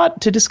there's a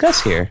lot to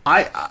discuss here.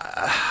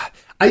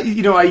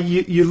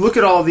 You look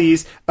at all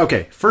these.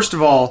 Okay, first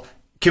of all,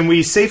 can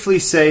we safely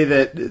say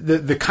that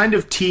the kind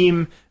of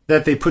team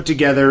that they put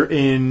together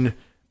in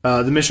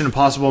the Mission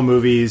Impossible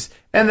movies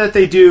and that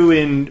they do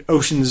in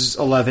Ocean's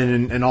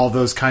 11 and all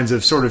those kinds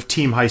of sort of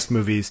team heist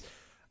movies,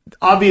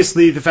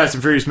 obviously the Fast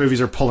and Furious movies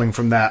are pulling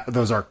from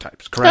those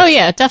archetypes, correct? Oh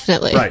yeah,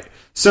 definitely. Right.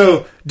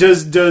 So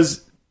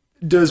does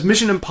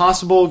Mission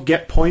Impossible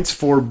get points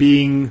for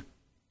being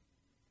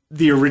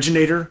the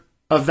originator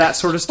of that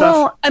sort of stuff?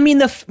 Well, I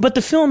mean, but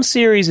the film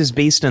series is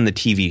based on the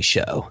TV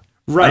show.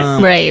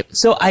 Right. Right.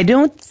 So I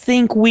don't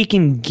think we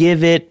can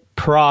give it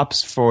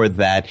props for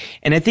that.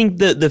 And I think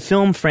the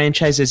film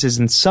franchises is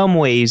in some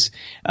ways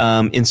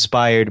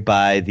inspired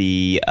by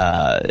the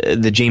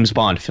James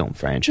Bond film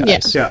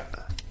franchise. Yeah.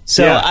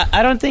 So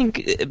I don't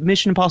think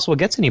Mission Impossible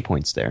gets any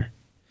points there.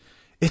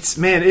 It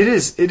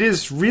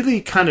is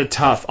really kind of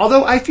tough.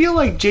 Although I feel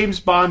like James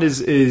Bond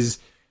is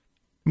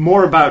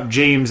more about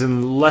James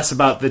and less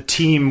about the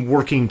team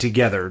working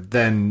together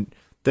than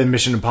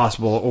Mission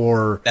Impossible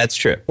or that's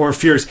true, or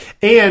Furious.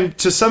 And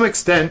to some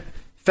extent,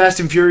 Fast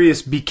and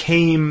Furious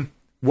became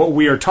what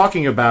we are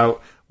talking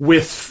about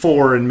with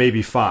 4 and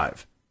maybe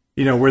 5.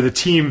 You know, where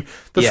the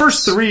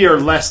first 3 are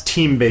less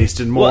team based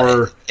and more.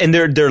 Well, and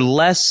they're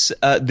less.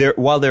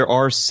 While there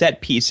are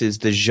set pieces,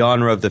 the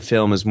genre of the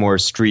film is more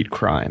street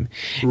crime,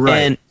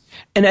 right?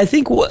 And I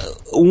think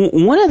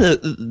one of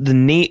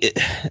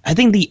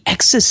the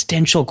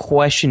existential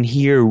question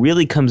here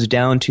really comes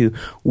down to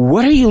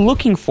what are you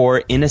looking for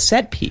in a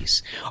set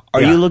piece?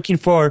 Are you looking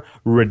for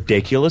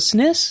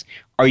ridiculousness?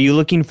 Are you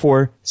looking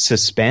for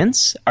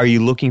suspense? Are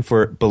you looking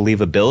for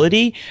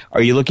believability?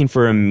 Are you looking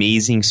for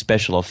amazing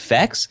special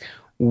effects?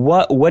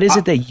 What is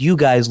it that you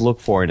guys look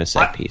for in a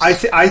set piece?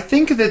 I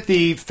think that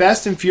the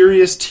Fast and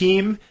Furious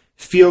team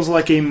feels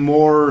like a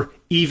more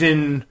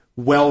even,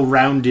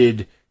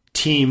 well-rounded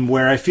team,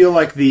 where I feel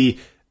like the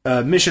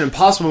Mission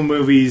Impossible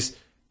movies,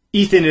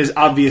 Ethan is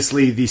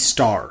obviously the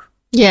star.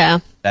 Yeah.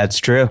 That's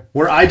true.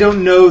 Where I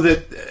don't know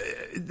that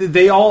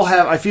they all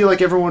have. I feel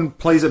like everyone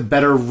plays a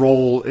better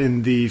role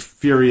in the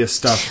Furious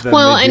stuff than they do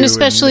and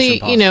especially, in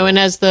Mission Impossible. and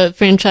as the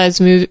franchise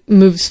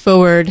moves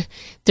forward,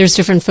 there's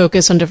different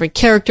focus on different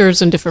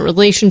characters and different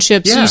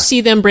relationships. Yeah. You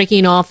see them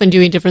breaking off and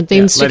doing different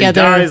things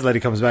together. Letty dies, Letty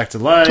comes back to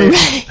life.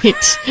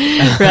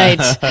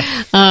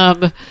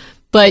 Right.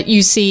 But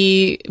you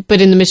see,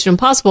 in the Mission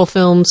Impossible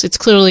films, it's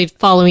clearly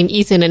following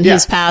Ethan and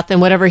his path and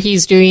whatever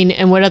he's doing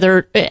and what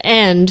other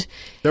end.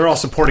 They're all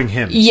supporting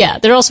him. Yeah,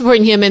 they're all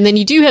supporting him. And then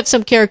you do have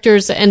some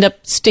characters that end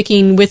up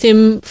sticking with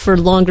him for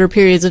longer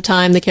periods of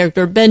time. The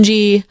character of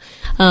Benji,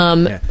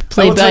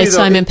 played by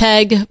Simon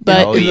Pegg.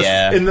 But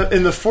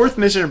in the fourth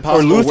Mission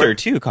Impossible. Or Luther,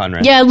 too,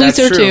 Conrad. Yeah,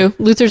 Luther, too.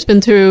 Luther's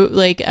been through,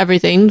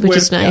 everything, which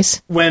is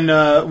nice. When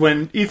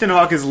Ethan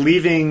Hawke is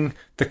leaving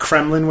the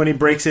Kremlin when he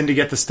breaks in to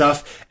get the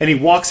stuff, and he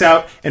walks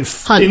out and...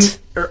 Hunt.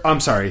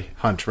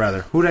 Hunt,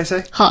 rather. Who did I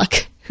say?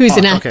 Hawke. Who's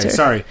an actor. Okay,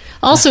 sorry.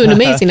 Also an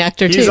amazing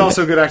actor, too. He's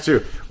also a good actor,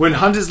 too. When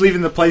Hunt is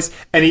leaving the place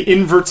and he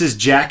inverts his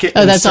jacket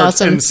that's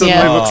awesome. And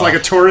suddenly looks like a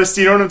tourist,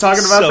 you know what I'm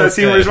talking about? That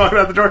scene where he's walking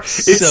out the door?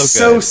 It's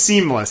so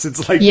seamless.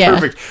 It's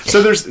perfect.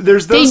 So there's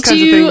those kinds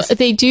of things.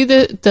 They do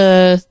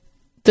the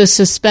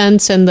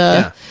suspense and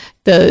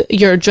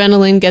your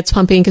adrenaline gets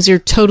pumping because you're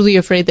totally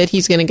afraid that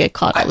he's going to get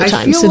caught all the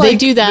time. So they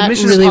do that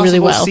really, really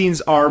well. Scenes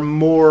are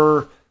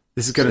more,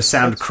 this is going to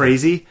sound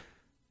crazy,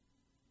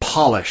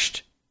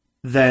 polished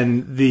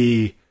than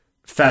the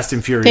Fast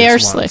and Furious ones. They are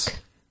slick.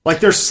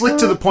 Like, they're slick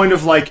to the point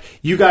of,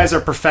 you guys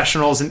are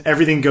professionals and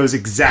everything goes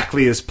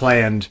exactly as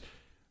planned.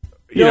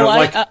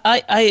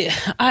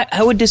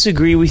 I would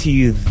disagree with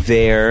you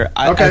there.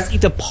 Okay. I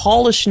think the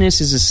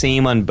polishness is the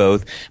same on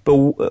both, but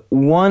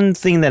one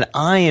thing that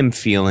I am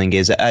feeling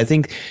is I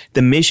think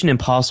the Mission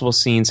Impossible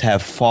scenes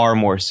have far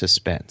more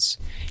suspense.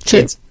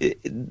 Sure.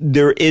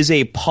 There is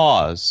a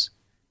pause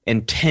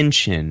and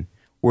tension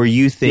where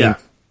you think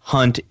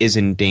Hunt is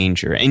in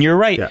danger, and you're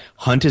right. Yeah.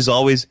 Hunt is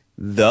always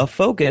the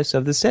focus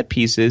of the set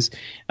pieces.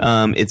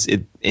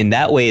 In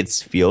that way, it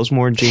feels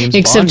more James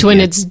Except Bond when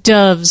here. it's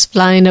doves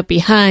flying up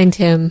behind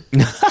him.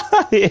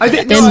 I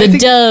think Then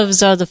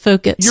doves are the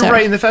focus. You're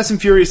right. In the Fast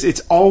and Furious, it's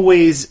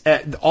always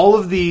all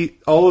of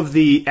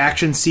the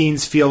action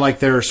scenes feel like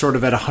they're sort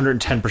of at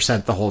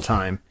 110% the whole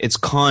time. It's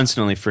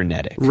constantly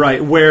frenetic.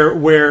 Right,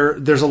 where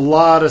there's a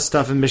lot of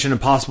stuff in Mission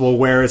Impossible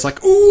where it's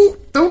like, ooh,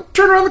 don't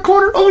turn around the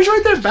corner. Oh, he's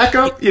right there. Back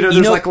up.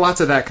 There's like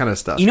lots of that kind of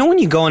stuff. You know when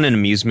you go on an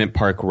amusement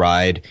park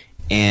ride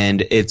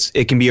and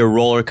it can be a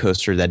roller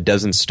coaster that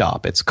doesn't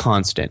stop. It's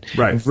constant.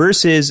 Right.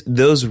 Versus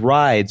those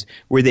rides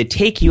where they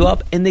take you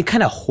up and they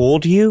kind of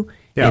hold you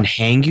and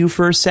hang you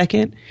for a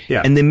second.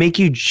 Yeah. And they make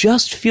you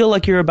just feel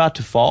like you're about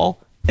to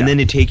fall. And then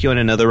they take you on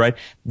another ride.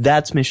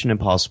 That's Mission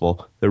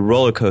Impossible. The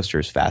roller coaster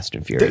is Fast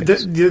and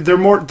Furious. They're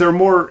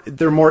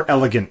more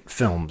elegant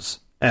films.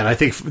 And I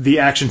think the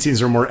action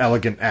scenes are more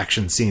elegant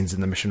action scenes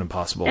in the Mission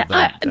Impossible.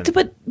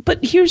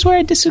 But here's where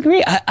I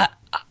disagree.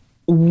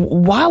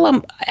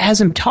 While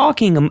as I'm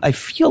talking, I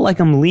feel like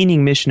I'm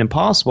leaning Mission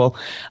Impossible.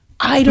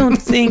 I don't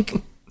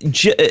think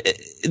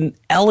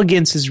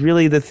elegance is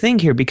really the thing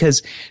here,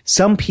 because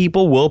some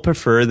people will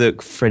prefer the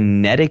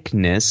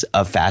freneticness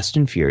of Fast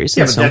and Furious.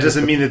 Yeah, but that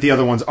doesn't mean that the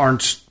other ones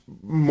aren't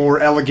more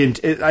elegant.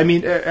 I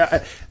mean,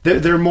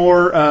 they're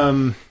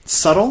more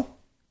subtle.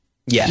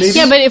 Yes. Maybe?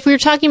 Yeah, but if we were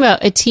talking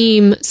about a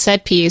team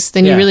set piece,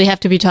 then you really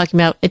have to be talking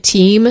about a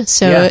team.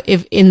 So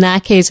if in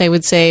that case, I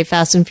would say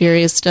Fast and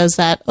Furious does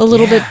that a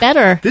little bit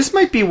better. This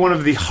might be one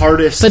of the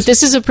hardest. But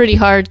this is a pretty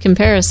hard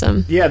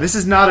comparison. Yeah, this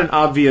is not an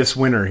obvious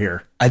winner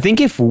here. I think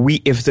if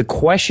the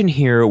question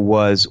here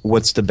was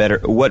what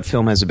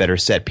film has a better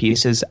set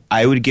pieces,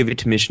 I would give it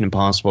to Mission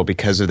Impossible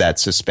because of that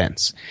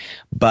suspense.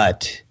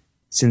 But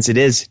since it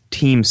is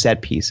team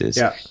set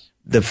pieces,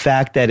 the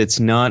fact that it's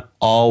not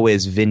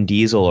always Vin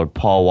Diesel or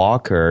Paul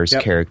Walker's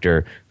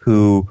character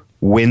who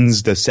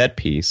wins the set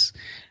piece,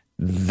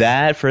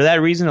 that for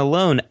that reason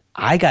alone,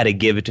 I got to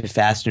give it to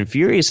Fast and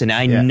Furious, and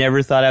I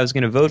never thought I was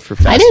going to vote for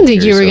Fast and Furious. I didn't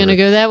think you were going to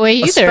go that way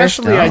either.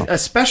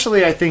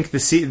 Especially, I think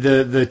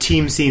the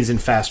team scenes in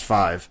Fast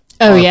 5.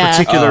 Oh, yeah.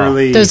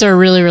 Particularly, those are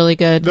really, really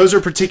good. Those are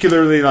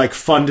particularly like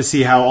fun to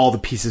see how all the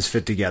pieces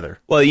fit together.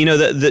 Well,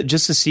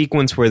 just the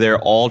sequence where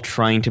they're all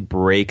trying to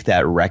break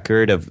that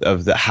record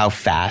of how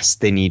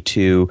fast they need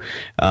to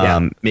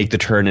make the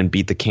turn and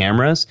beat the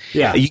cameras.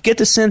 Yeah. You get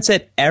the sense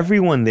that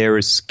everyone there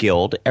is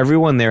skilled.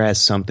 Everyone there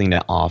has something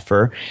to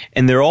offer,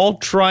 and they're all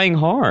trying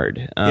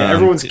hard.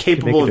 Everyone's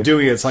capable of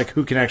doing it. It's like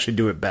who can actually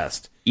do it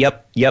best.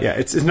 Yep. Yeah,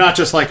 it's not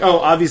just like, oh,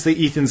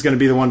 obviously Ethan's going to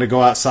be the one to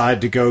go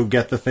outside to go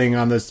get the thing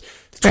on this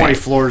 20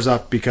 floors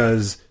up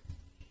because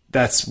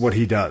that's what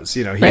he does.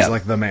 He's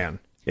like the man.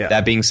 Yeah.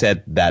 That being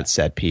said, that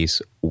set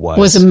piece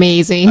was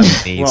amazing.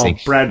 Well,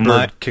 Brad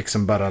Bird kicked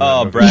some butt on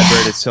that movie. Brad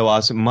Bird is so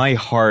awesome. My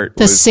heart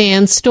The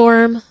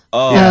sandstorm.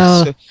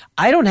 So,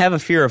 I don't have a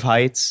fear of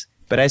heights,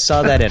 but I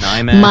saw that in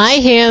IMAX. My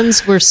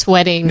hands were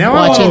sweating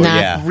watching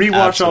that. Yeah,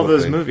 rewatch all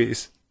those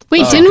movies.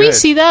 Wait, didn't we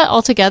see that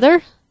all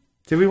together?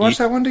 Did we watch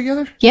that one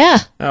together? Yeah.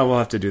 Oh, we'll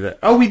have to do that.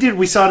 Oh, we did.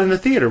 We saw it in the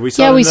theater. We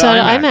saw it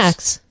at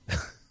IMAX.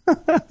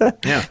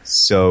 Yeah.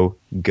 So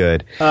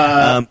good.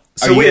 Are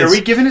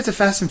we giving it to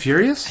Fast and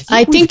Furious?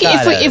 I think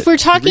if we're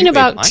talking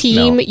about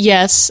team,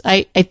 yes,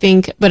 I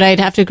think, but I'd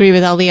have to agree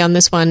with Ali on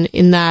this one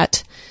in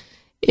that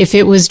if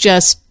it was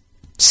just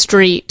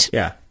straight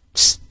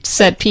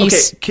set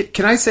piece. Okay,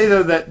 can I say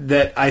though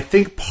that I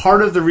think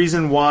part of the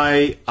reason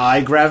why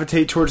I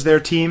gravitate towards their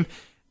team,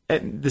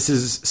 and this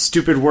is a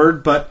stupid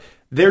word, but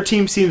their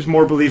team seems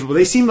more believable.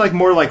 They seem like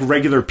more like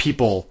regular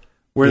people,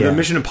 where the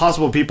Mission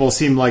Impossible people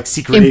seem like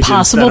secret agents.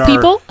 Impossible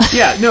people?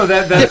 Yeah, no,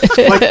 that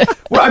like.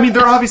 Well, I mean,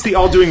 they're obviously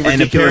all doing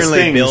ridiculous and apparently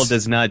things. Bill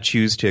does not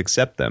choose to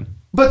accept them.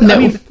 But I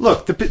mean,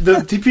 look, the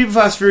people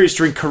Fast Furious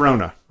drink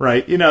Corona,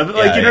 right? You know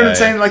what I'm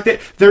saying?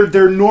 Like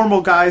they're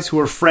normal guys who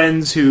are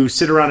friends who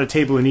sit around a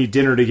table and eat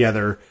dinner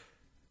together.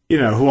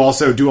 Who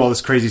also do all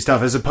this crazy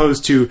stuff, as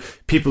opposed to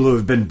people who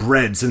have been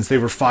bred since they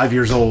were 5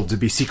 years old to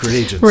be secret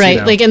agents.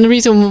 Right. And the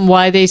reason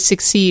why they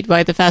succeed,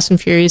 why the Fast and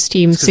Furious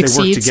team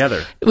succeeds. They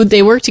work together.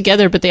 They work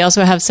together, but they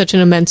also have such an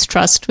immense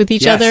trust with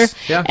each other.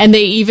 Yeah. And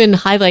they even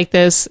highlight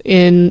this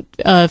in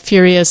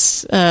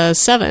Furious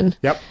 7.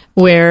 Yep.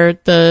 Where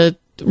the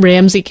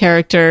Ramsey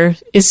character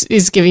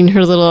is giving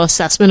her little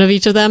assessment of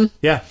each of them.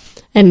 Yeah.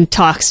 And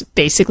talks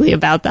basically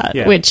about that,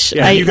 which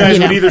you guys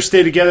would either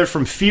stay together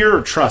from fear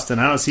or trust, and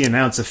I don't see an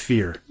ounce of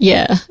fear.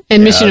 Yeah,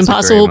 and Mission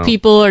Impossible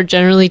people are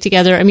generally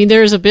together. I mean,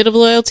 there's a bit of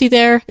loyalty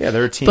there. Yeah,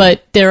 they're a team,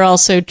 but they're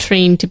also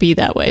trained to be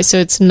that way, so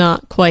it's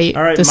not quite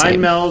all right. The same.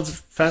 Mine melds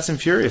Fast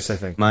and Furious, I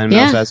think. Mine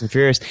melds Fast and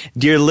Furious.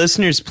 Dear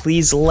listeners,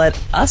 please let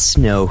us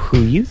know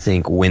who you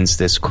think wins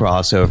this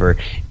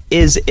crossover.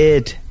 Is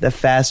it the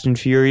Fast and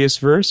Furious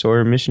verse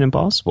or Mission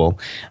Impossible?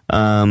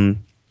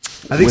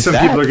 I think some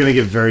people are going to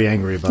get very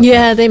angry about that.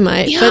 Yeah, they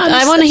might. Yeah, but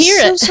I want to hear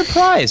it. I'm so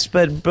surprised,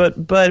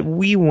 but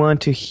we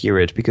want to hear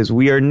it because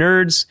we are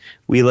nerds.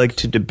 We like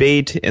to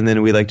debate, and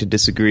then we like to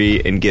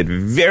disagree and get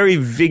very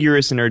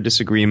vigorous in our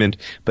disagreement,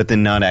 but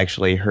then not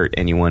actually hurt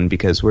anyone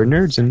because we're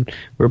nerds and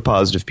we're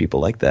positive people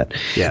like that.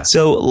 Yeah.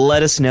 So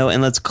let us know,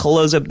 and let's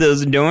close up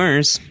those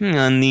doors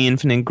on the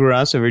infinite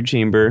crossover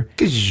chamber.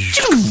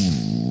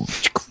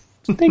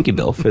 Thank you,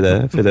 Bill, for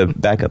the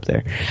backup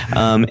there.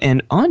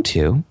 And on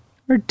to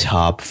our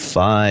top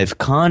 5.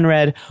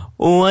 Conrad,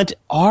 what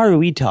are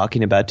we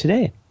talking about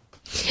today?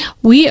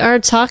 We are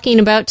talking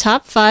about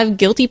top 5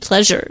 guilty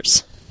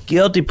pleasures.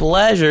 Guilty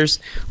pleasures.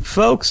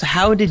 Folks,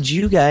 how did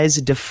you guys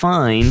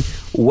define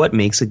what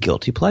makes a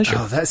guilty pleasure?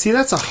 Oh, that's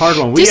a hard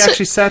one. We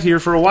actually sat here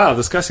for a while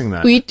discussing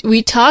that.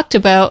 We talked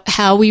about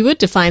how we would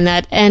define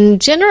that,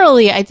 and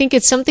generally, I think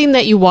it's something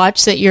that you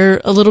watch that you're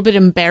a little bit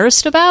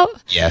embarrassed about.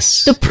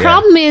 Yes. The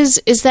problem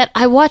is that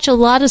I watch a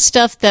lot of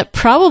stuff that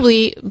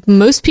probably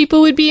most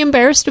people would be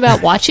embarrassed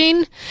about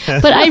watching,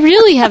 but I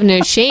really have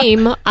no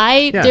shame.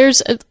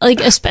 There's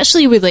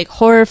especially with like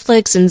horror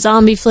flicks and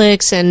zombie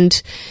flicks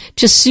and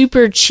just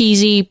super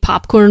cheesy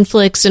popcorn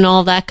flicks and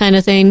all that kind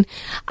of thing.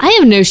 I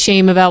have no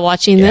shame about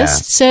watching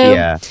this,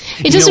 so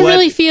it doesn't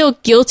really feel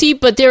guilty.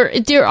 But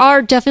there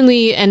are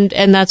definitely, and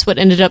that's what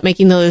ended up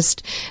making the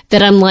list.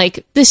 That I'm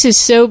like, this is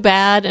so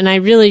bad, and I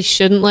really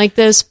shouldn't like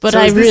this, but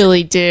I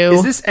really do.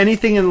 Is this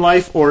anything in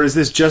life, or is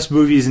this just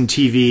movies and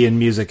TV and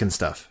music and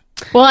stuff?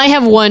 Well, I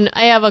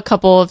have a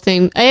couple of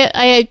things.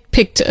 I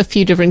picked a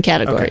few different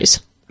categories.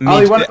 Okay.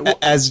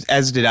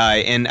 As did I,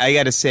 and I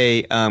got to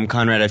say,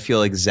 Conrad, I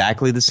feel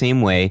exactly the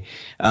same way.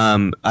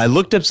 I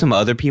looked up some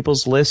other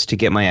people's lists to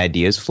get my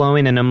ideas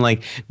flowing, and I'm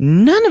like,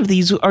 none of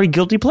these are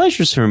guilty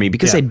pleasures for me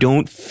because I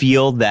don't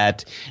feel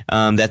that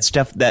that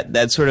stuff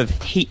that sort of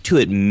hate to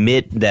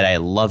admit that I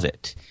love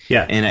it.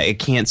 Yeah. And I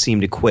can't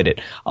seem to quit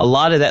it. A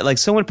lot of that, like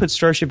someone put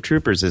Starship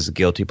Troopers as a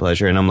guilty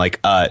pleasure, and I'm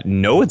like,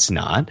 no, it's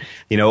not.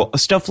 You know,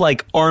 stuff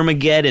like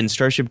Armageddon,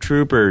 Starship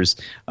Troopers,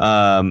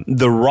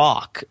 The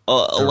Rock, a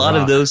lot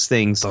of those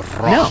things. The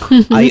Rock.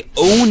 No, I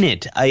own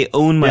it. I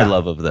own my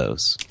love of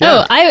those.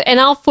 Oh,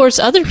 I'll force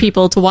other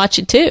people to watch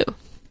it too.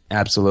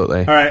 Absolutely.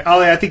 All right,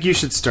 Ollie, I think you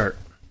should start.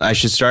 I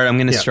should start. I'm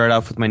going to start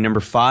off with my number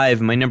 5.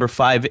 My number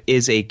 5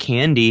 is a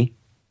candy,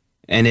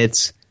 and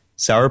it's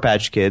Sour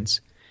Patch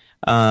Kids.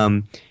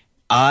 Now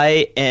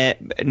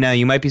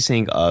you might be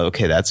saying, "Oh,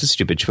 okay, that's a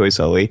stupid choice,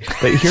 Ollie."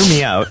 But hear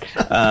me out.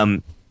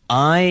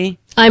 I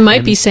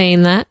might be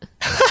saying that.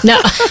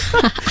 No,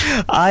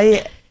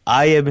 I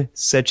am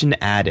such an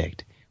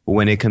addict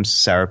when it comes to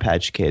Sour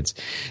Patch Kids.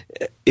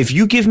 If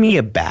you give me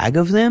a bag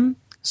of them,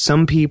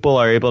 some people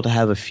are able to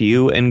have a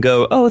few and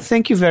go, "Oh,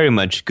 thank you very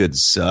much, good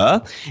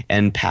sir,"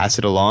 and pass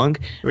it along.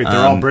 Wait,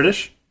 they're all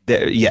British?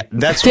 Yeah,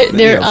 that's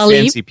they're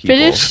fancy people.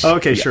 British. Oh,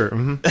 okay, sure.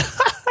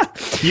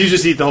 Mm-hmm. You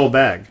just eat the whole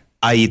bag.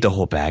 I eat the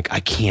whole bag. I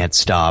can't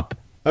stop.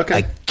 Okay.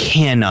 I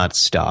cannot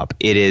stop.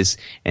 It is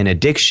an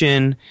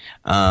addiction.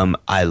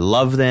 I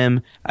love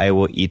them. I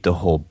will eat the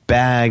whole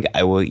bag.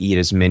 I will eat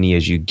as many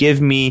as you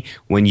give me.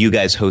 When you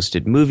guys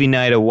hosted movie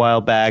night a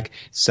while back,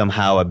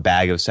 somehow a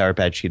bag of Sour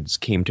Patch Kids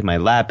came to my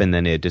lap and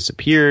then it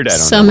disappeared. I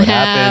don't know what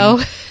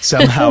happened.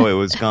 Somehow it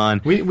was gone.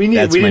 We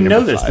didn't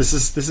know this. 5.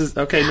 This is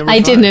okay. Number 5. I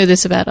did know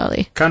this about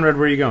Ollie. Conrad,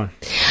 where are you going?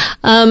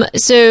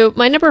 So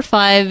my number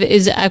 5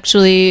 is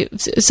actually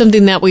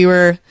something that we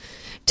were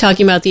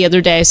talking about the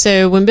other day.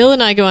 So when Bill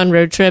and I go on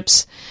road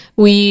trips,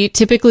 we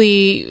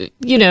typically,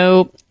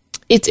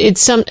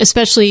 it's some,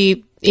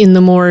 especially in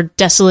the more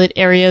desolate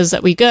areas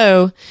that we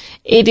go,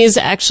 it is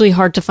actually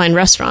hard to find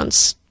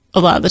restaurants a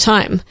lot of the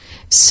time.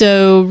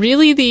 So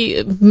really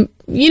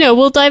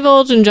we'll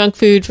divulge in junk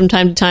food from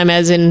time to time,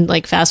 as in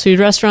like fast food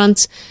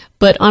restaurants,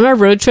 but on our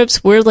road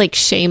trips, we're like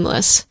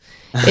shameless.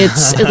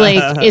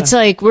 It's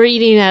like we're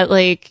eating at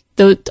like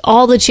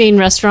all the chain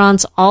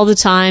restaurants all the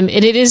time,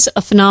 and it is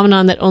a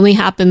phenomenon that only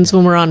happens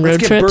when we're on road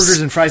trips. Let's get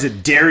burgers and fries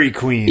at Dairy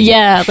Queen.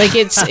 Yeah, like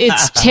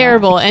it's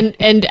terrible,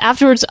 and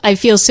afterwards I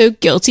feel so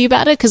guilty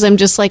about it because I'm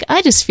just like,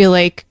 I just feel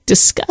like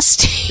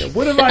disgusting. Yeah,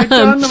 what have I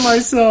done to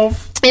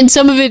myself? And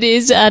some of it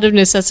is out of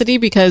necessity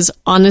because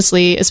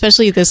honestly,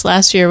 especially this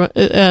last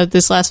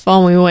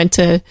fall when we went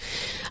to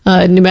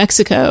New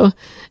Mexico,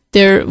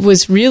 there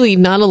was really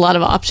not a lot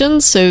of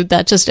options, so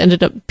that just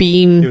ended up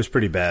being... It was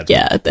pretty bad.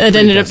 Yeah, it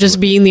ended up just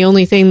being the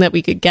only thing that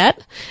we could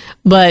get.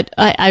 But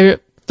I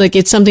like,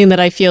 it's something that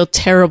I feel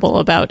terrible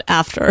about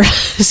after.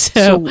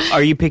 So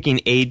are you picking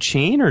a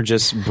chain or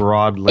just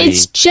broadly?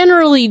 It's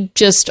generally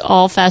just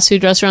all fast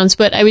food restaurants,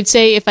 but I would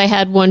say if I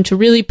had one to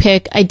really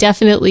pick, I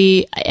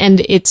definitely,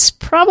 and it's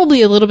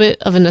probably a little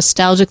bit of a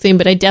nostalgic thing,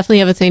 but I definitely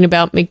have a thing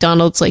about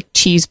McDonald's, like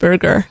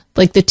cheeseburger,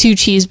 like the 2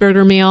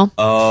 cheeseburger meal.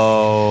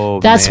 Oh,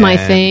 that's my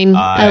thing.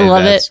 I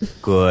love it.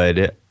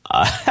 Good.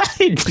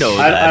 I know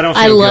that. I don't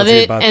feel I love guilty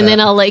it, about and that. then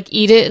I'll like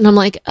eat it, and I'm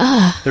like,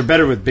 ah. They're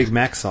better with Big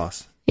Mac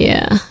sauce.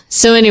 Yeah.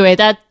 So anyway,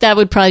 that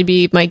would probably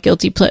be my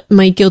guilty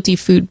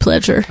food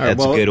pleasure.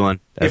 That's a good one.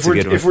 That's a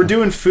good one. If we're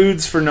doing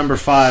foods for number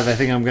 5, I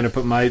think I'm going to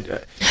put my.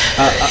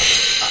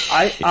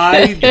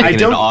 I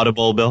don't an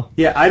audible, Bill.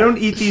 Yeah, I don't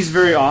eat these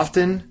very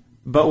often,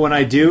 but when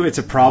I do, it's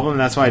a problem.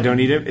 That's why I don't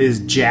eat it. Is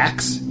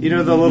Jack's? You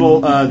know the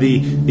little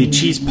the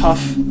cheese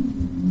puff.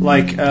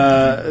 Like, you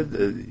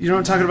know what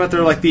I'm talking about?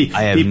 They're like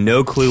I have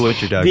no clue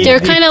what you're talking They're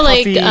about. kind of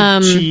like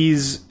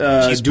cheese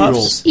cheese doodles.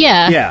 puffs?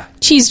 Yeah.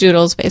 Cheese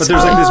doodles, But basically.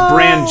 there's like this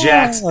brand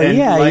Jack's, and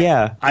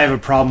yeah. I have a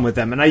problem with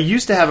them. And I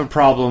used to have a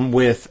problem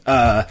with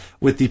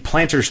the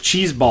Planters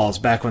cheese balls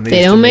back when they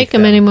used to don't make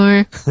them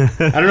anymore. I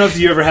don't know if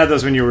you ever had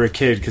those when you were a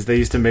kid, because they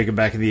used to make them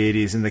back in the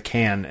 80s in the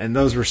can, and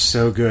those were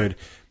so good.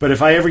 But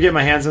if I ever get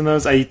my hands on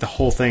those, I eat the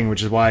whole thing,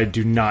 which is why I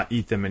do not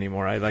eat them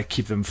anymore. I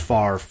keep them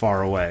far,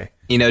 far away.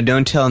 You know,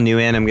 don't tell New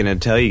Ann I'm going to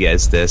tell you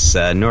guys this,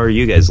 nor are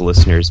you guys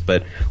listeners,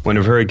 but one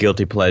of her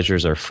guilty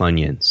pleasures are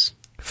Funyuns.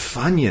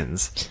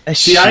 Funyuns.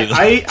 See,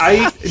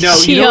 I no.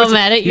 She you know what's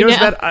mad at you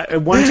now?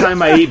 bad? One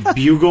time I ate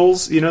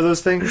Bugles. You know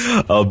those things?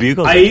 Oh,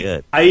 Bugles are I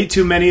good. ate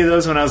too many of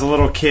those when I was a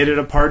little kid at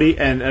a party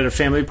and at a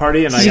family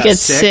party, and I got get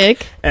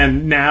sick?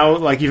 And now,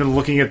 like, even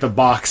looking at the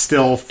box,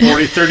 still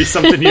 30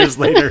 something years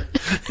later,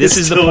 This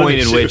is the point in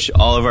issue. which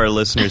all of our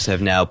listeners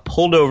have now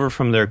pulled over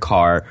from their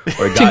car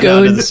or gotten go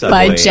out of the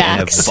buy subway and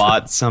Jack's. have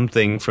bought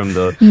something from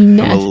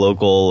a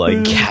local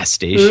like gas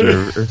station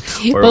or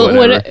Well,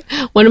 whatever.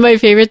 one of my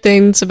favorite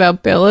things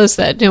about Bill is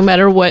that no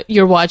matter what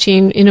you're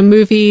watching in a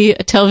movie,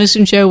 a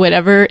television show,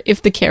 whatever,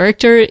 if the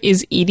character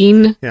is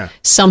eating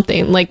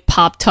something like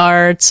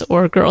Pop-Tarts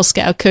or Girl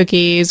Scout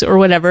cookies or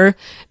whatever,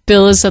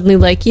 Bill is suddenly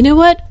like, you know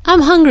what?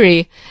 I'm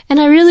hungry and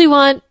I really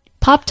want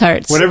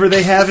Pop-Tarts. Whatever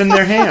they have in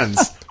their hands.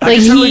 I Like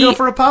can totally he- go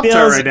for a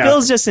Pop-Tart right now.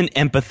 Bill's just an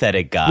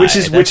empathetic guy. Which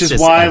is That's just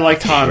why I empathy,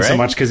 liked Han so right?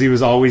 much, because he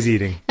was always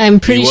eating. I'm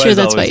pretty He sure was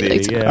that's why always he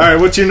likes eating, it. yeah. All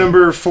right, what's your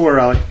number 4,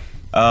 Alec?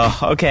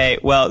 Okay.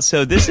 Well,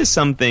 so this is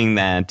something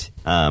that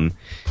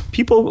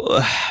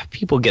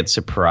people get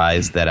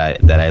surprised that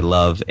I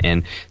love,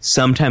 and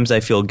sometimes I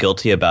feel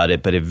guilty about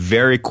it. But it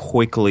very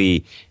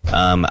quickly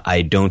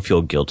I don't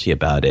feel guilty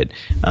about it,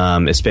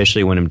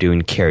 especially when I'm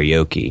doing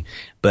karaoke.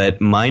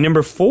 But my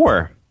number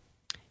 4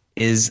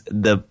 is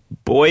the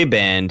boy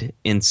band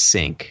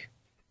NSYNC.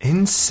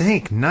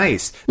 NSYNC,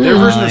 nice. Their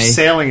version of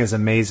Sailing is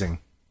amazing.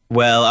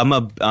 Well,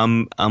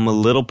 I'm a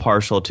little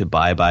partial to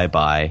Bye Bye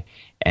Bye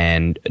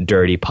and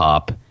Dirty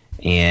Pop,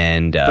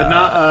 and But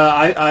not.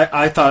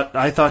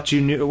 I thought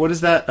you knew. What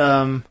is that?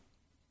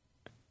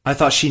 I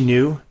thought she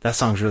knew. That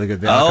song's really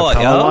good. The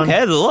acapella one.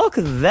 okay. Look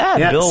at that,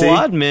 Yeah, Bill see?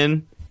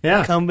 Wadman.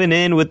 Yeah. Coming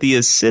in with the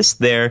assist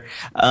there.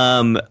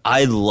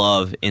 I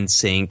love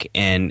NSYNC,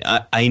 and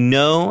I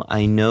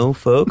know,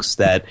 folks,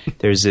 that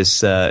there's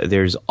this.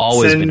 There's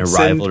always been a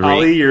rivalry. Send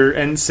Ollie your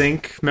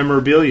NSYNC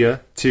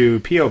memorabilia to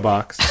P.O.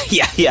 Box.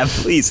 yeah,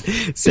 please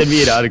send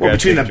me an autograph. Well,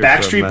 between the picture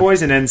Backstreet from,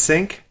 Boys and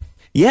NSYNC.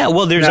 Yeah,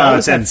 well, there's No,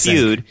 always it's that NSYNC.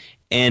 feud,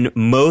 and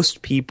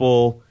most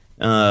people.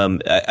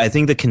 I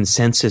think the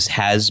consensus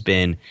has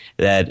been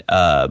that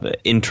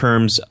in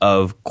terms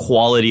of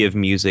quality of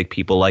music,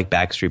 people like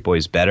Backstreet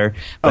Boys better.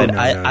 But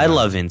I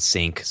love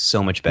NSYNC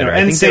so much better. No,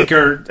 I think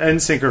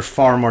NSYNC are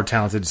far more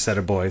talented set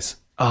of boys.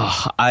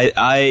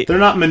 I They're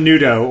not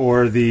Menudo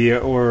or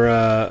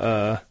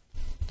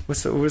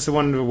what's the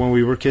one when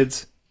we were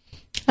kids?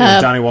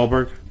 Donnie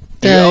Wahlberg.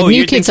 The New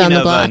you're Kids on thinking the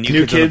of, Block.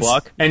 New Kids on the Kids.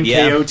 Block?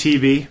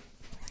 NKOTB.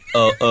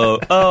 Oh.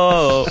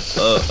 All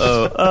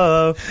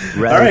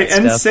right,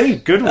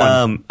 NSYNC, good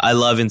one. I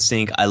love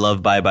NSYNC. I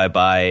love Bye Bye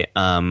Bye.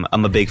 I'm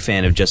a big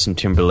fan of Justin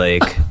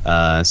Timberlake.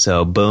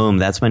 So boom,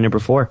 that's my number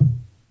 4.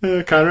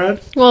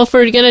 Conrad. Well, if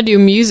we're gonna do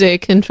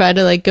music and try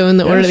to like go in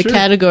the order of the sure.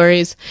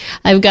 categories,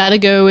 I've got to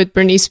go with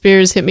Britney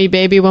Spears' "Hit Me,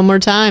 Baby, One More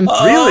Time."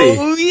 Really?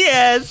 Oh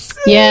yes.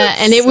 Yeah,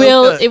 and it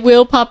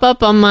will pop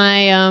up on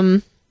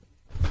my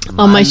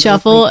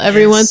shuffle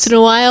every once in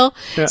a while.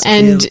 Yeah.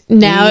 And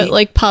now it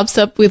like pops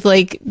up with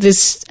like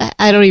this,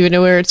 I don't even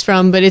know where it's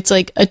from, but it's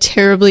like a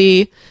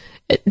terribly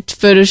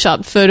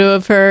photoshopped photo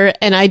of her.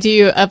 And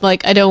I'm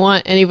like, I don't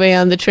want anybody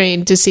on the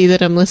train to see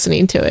that I'm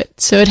listening to it.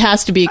 So it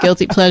has to be a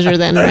guilty pleasure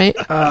then, right?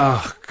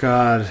 Oh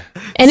God.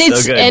 And So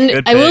it's, good. and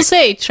Good I will pick.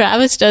 say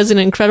Travis does an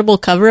incredible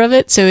cover of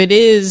it. So it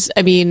is,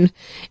 I mean,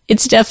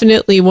 it's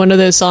definitely one of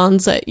those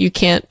songs that you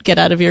can't get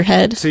out of your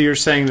head. So you're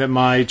saying that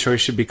my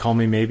choice should be "Call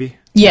Me Maybe"?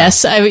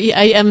 Yes, I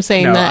am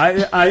saying No,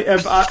 that. I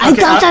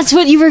thought that's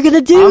what you were going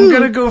to do. I'm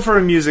gonna go for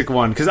a music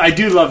one because I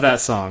do love that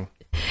song.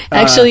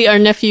 Actually, our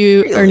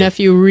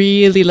nephew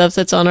really loves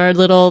that song. Our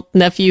little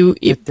nephew,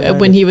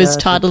 when he was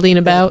toddling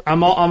about.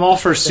 I'm all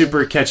for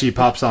super catchy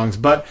pop songs,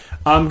 but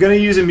I'm gonna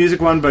use a music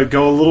one, but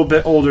go a little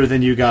bit older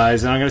than you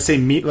guys, and I'm gonna say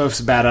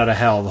Meatloaf's "Bad Out of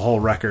Hell." The whole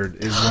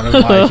record is one of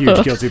my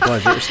huge guilty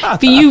pleasures.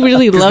 But you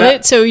really love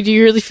it, so do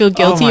you really feel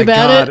guilty oh my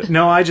about God. it?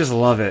 No, I just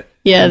love it.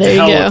 Yeah, And there to you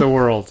hell go. with the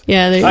world.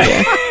 Yeah, there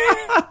you go.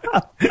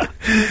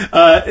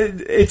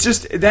 It's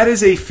just, that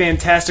is a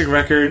fantastic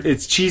record.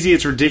 It's cheesy,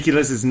 it's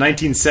ridiculous, it's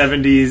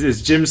 1970s,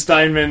 it's Jim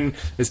Steinman,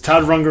 it's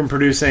Todd Rundgren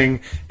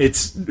producing.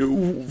 It's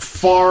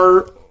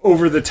far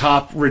over the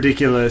top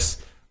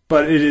ridiculous,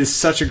 but it is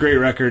such a great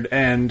record,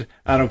 and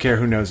I don't care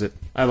who knows it.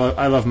 I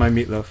love my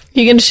Meatloaf.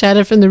 You're going to shout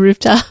it from the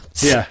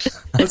rooftops? Yeah.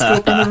 Let's go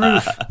up on the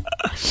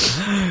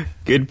roof.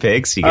 Good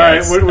picks, you All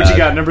guys. right, what you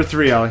got? Number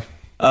 3, Ollie.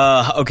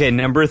 Okay,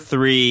 number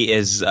 3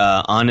 is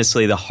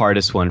honestly the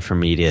hardest one for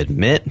me to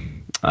admit.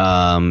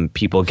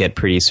 People get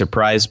pretty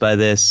surprised by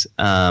this.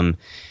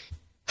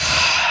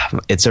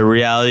 It's a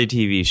reality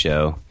TV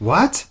show.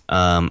 What?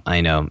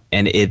 I know.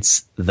 And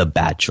it's The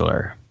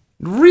Bachelor.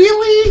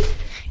 Really?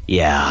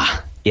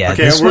 Yeah. Yeah.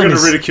 Okay, we're going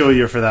to ridicule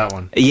you for that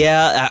one.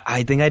 Yeah,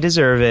 I think I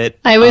deserve it.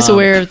 I was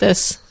aware of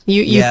this.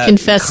 You've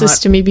confessed this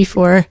to me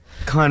before.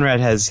 Conrad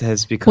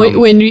has become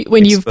when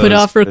you've put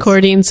off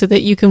recording so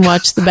that you can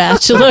watch The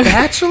Bachelor.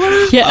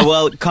 Bachelor? Yeah.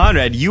 Well,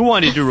 Conrad, you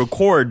wanted to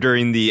record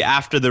during the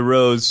After the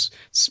Rose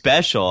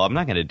special. I'm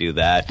not going to do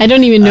that. I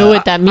don't even know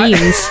what that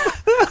means.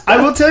 I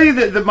will tell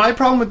you that my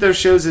problem with those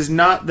shows is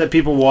not that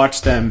people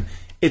watch them.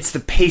 It's the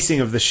pacing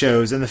of the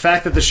shows and the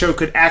fact that the show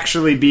could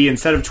actually be,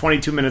 instead of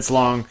 22 minutes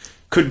long,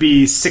 could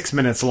be 6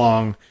 minutes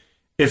long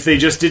if they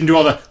just didn't do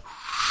all the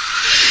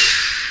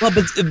Well,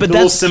 but the that's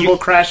little cymbal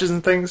crashes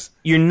and things.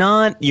 You're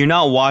not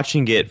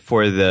watching it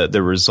for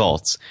the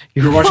results.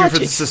 You're watching it for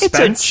the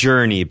suspense. It's a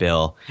journey,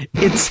 Bill.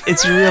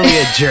 It's really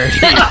a journey.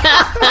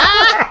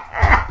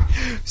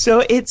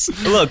 So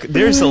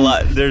there's a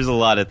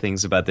lot of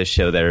things about this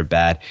show that are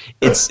bad.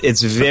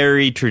 It's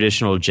very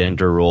traditional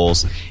gender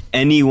roles.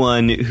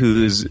 Anyone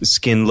whose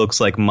skin looks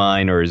like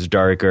mine or is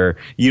darker,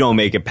 you don't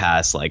make it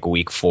past like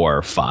week 4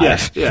 or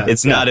 5.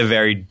 It's not a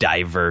very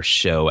diverse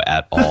show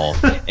at all.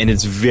 And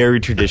it's very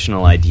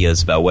traditional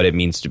ideas about what it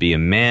means to be a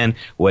man,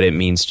 what it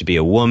means to be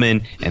a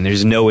woman, and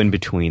there's no in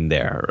between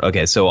there.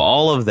 Okay, so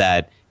all of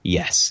that,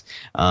 yes.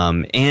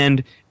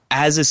 And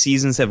as the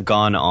seasons have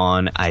gone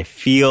on, I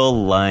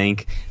feel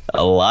like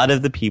a lot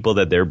of the people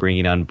that they're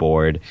bringing on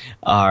board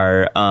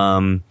are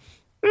not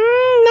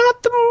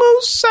the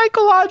most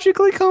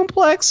psychologically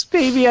complex.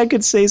 Maybe I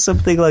could say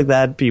something like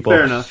that, people.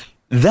 Fair enough.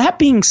 That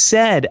being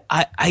said,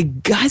 I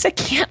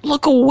can't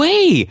look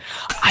away.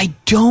 I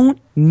don't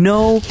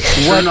know what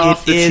Turn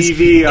off it the is.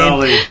 TV,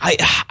 Ollie.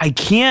 I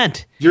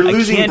can't. You're I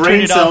losing can't brain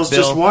turn it cells off,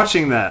 Bill. just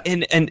watching that.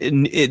 And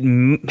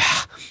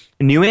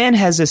Nguyen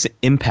has this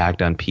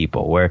impact on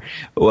people where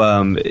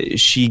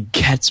she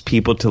gets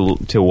people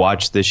to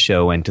watch this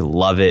show and to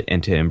love it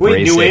and to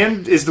embrace it. Wait,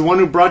 Nguyen is the one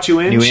who brought you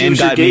in? Nguyen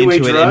got me into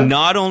it, drug? and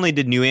not only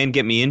did Nguyen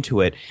get me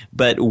into it,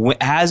 but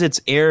as it's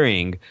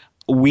airing,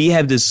 we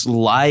have this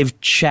live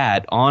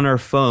chat on our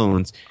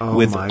phones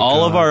with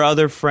all of our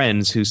other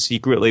friends who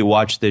secretly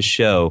watch this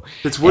show.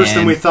 It's worse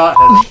than we thought.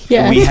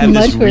 Yeah, we have this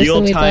much worse than we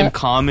real-time thought.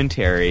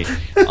 commentary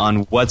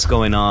on what's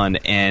going on,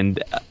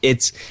 and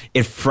it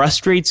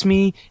frustrates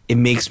me. It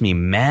makes me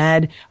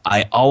mad.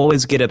 I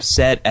always get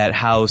upset at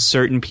how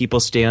certain people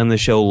stay on the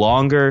show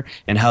longer,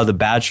 and how the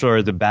Bachelor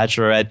or the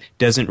Bachelorette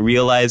doesn't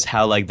realize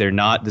how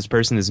this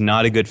person is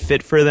not a good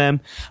fit for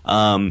them.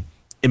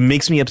 It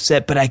makes me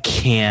upset, but I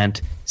can't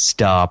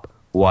stop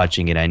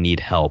watching it. I need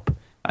help.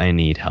 I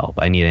need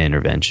an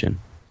intervention.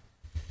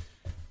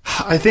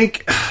 I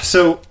think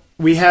so.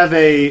 We have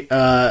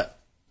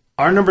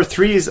our number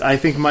 3s. I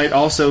think might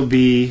also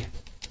be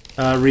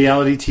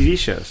reality TV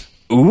shows.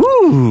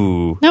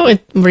 Ooh. No,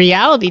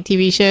 reality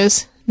TV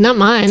shows. Not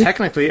mine.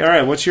 Technically, all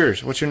right. What's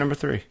yours? What's your number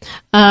 3?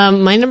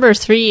 My number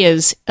 3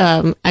 is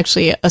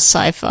actually a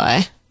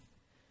sci-fi.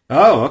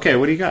 Oh, okay.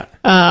 What do you got?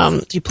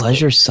 Guilty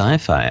pleasure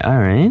sci-fi. All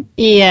right.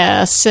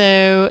 Yeah,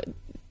 so...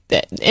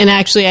 And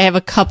actually, I have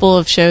a couple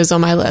of shows on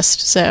my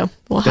list, so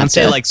we'll have to... Don't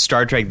say like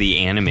Star Trek the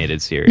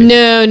animated series.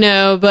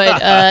 No,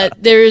 but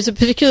there is a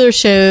particular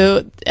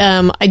show.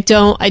 I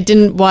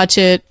didn't watch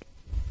it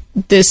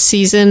this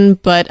season,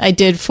 but I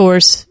did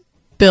force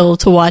Bill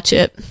to watch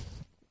it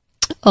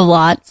a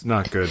lot. It's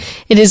not good.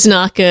 It is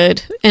not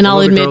good, and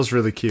I'll admit the girl's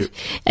really cute.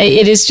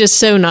 it is just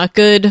so not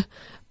good.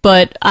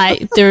 But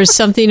there was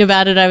something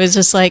about it. I was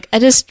just like, I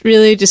just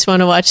really just want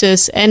to watch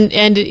this, and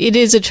it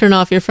is a turn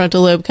off your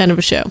frontal lobe kind of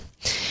a show.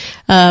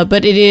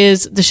 But it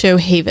is the show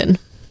Haven.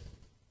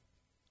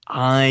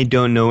 I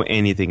don't know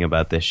anything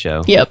about this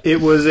show. Yep.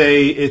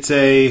 It's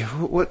a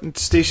what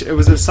station? It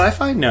was a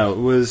sci-fi? No, it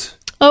was.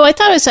 Oh, I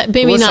thought it was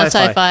maybe not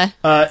sci-fi.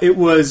 It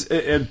was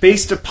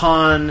based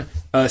upon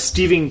a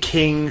Stephen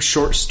King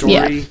short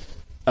story.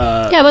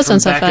 Yeah, it was from on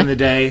sci-fi. back in the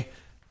day.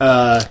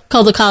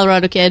 Called The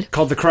Colorado Kid.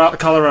 Called The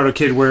Colorado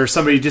Kid, where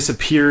somebody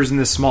disappears in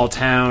this small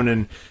town,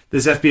 and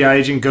this FBI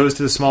agent goes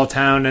to the small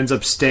town, ends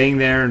up staying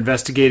there,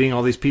 investigating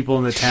all these people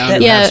in the town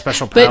who have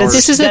special powers. But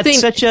this is the That's thing.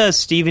 such a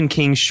Stephen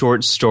King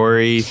short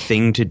story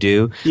thing to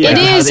do. Yeah. It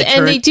How is,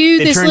 and they do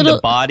this turn little...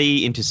 The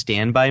Body into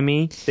Stand By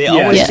Me. They Yeah.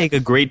 always Yeah. take a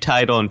great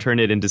title and turn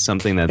it into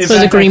something that's... In So The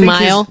fact, Green I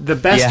think Mile? the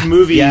best Yeah.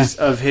 movies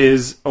of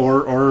his,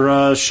 or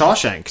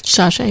Shawshank.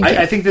 Shawshank.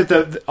 I think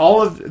that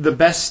all of the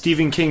best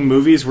Stephen King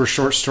movies were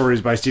short stories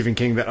by Stephen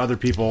King that other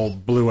people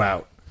blew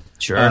out.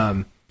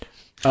 Sure.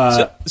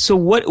 So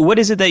what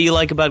is it that you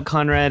like about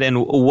Conrad,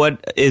 and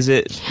what is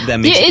it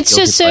that makes it it's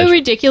guilty just so pleasure?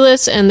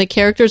 ridiculous, and the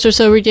characters are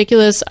so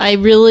ridiculous.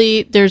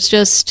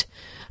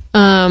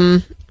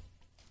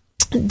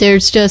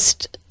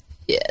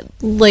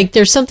 like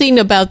there's something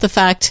about the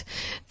fact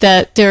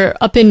that they're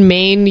up in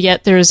Maine,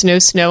 yet there is no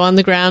snow on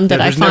the ground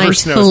that I find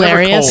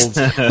hilarious.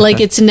 Like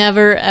it's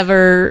never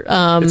ever.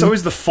 It's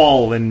always the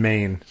fall in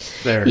Maine.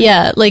 There,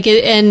 yeah, like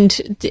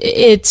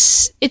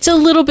it's a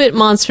little bit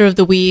monster of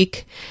the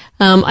week.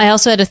 I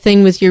also had a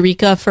thing with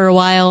Eureka for a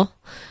while,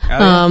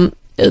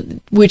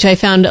 which I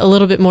found a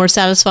little bit more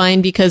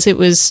satisfying because it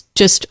was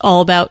just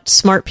all about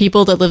smart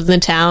people that live in the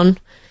town,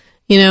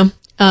 you know.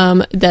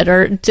 That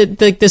are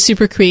the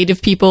super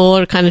creative people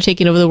are kind of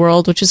taking over the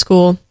world, which is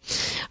cool.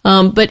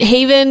 But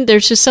Haven,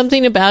 there's just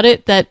something about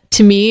it that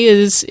to me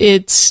is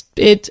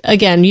it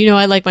again, you know,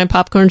 I like my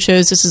popcorn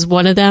shows. This is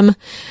one of them.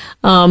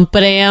 But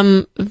I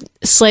am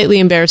slightly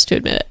embarrassed to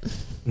admit it.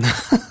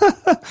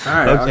 All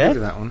right, okay. I'll give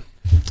you that one.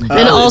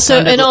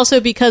 And also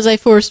because I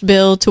forced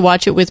Bill to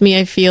watch it with me,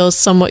 I feel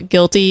somewhat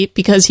guilty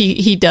because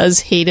he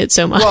does hate it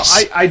so much. Well,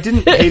 I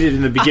didn't hate it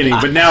in the beginning,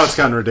 but now it's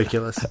gotten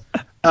ridiculous.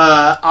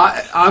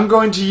 I'm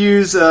going to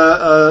use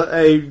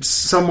a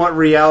somewhat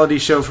reality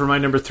show for my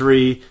number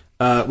 3,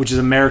 which is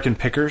American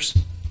Pickers.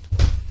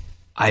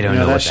 I don't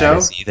know what that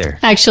is either.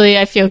 Actually,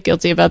 I feel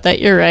guilty about that.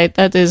 You're right.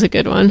 That is a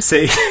good one.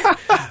 See,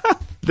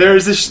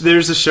 there's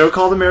a show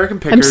called American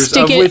Pickers,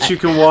 of which you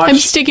can watch. I'm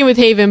sticking with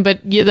Haven,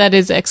 but yeah, that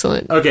is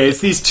excellent. Okay,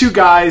 it's these 2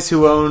 guys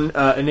who own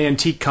an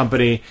antique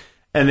company,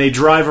 and they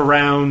drive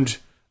around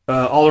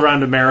all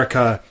around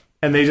America,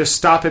 and they just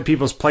stop at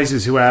people's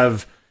places who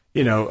have,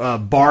 you know,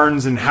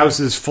 barns and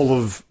houses full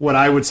of what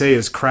I would say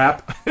is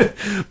crap,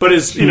 but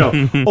is, you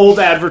know, old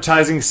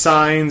advertising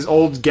signs,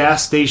 old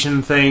gas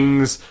station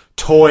things,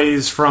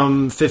 toys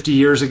from 50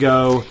 years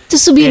ago.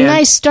 This will be a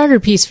nice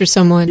starter piece for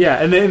someone.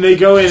 Yeah, and then they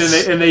go in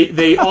and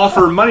they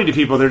offer money to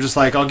people. They're just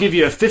like, I'll give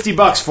you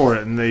 $50 for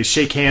it, and they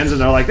shake hands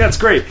and they're like, that's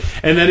great.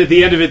 And then at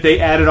the end of it, they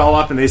add it all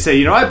up and they say,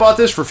 you know, I bought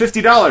this for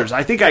 $50.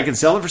 I think I can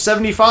sell it for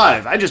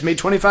 $75. I just made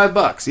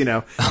 $25. You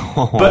know,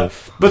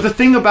 but the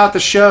thing about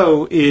the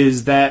show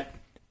is that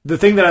the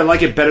thing that I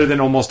like it better than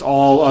almost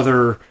all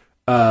other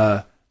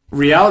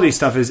reality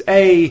stuff is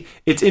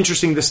it's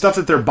interesting. The stuff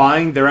that they're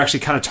buying, they're actually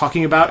kind of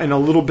talking about in a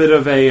little bit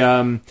of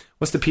a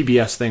what's the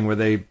PBS thing where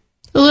they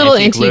a little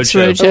Antiques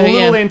Roadshow, a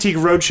little Antique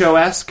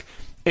Roadshow-esque,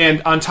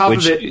 and on top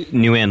of it,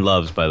 New Ann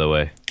loves, by the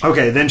way.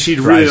 Okay, then she'd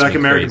really like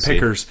American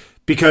Pickers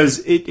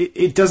because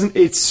it doesn't.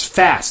 It's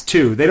fast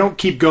too. They don't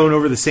keep going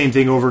over the same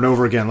thing over and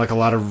over again like a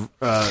lot of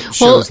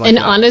shows. And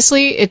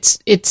honestly, it's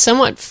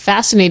somewhat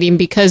fascinating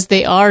because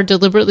they are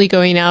deliberately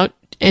going out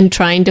and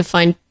trying to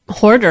find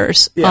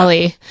hoarders,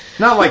 Ollie.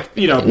 Not like,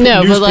 you know,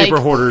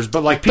 newspaper hoarders,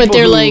 but like people. But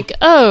they're like,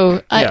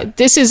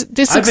 this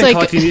looks like I've been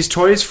collecting these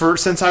toys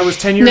since I was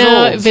 10 years old.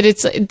 No,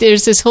 but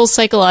there's this whole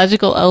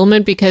psychological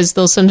element because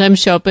they'll sometimes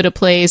show up at a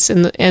place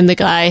and the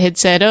guy had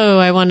said, "Oh,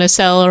 I want to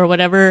sell" or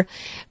whatever.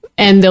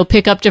 And they'll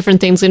pick up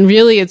different things, and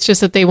really, it's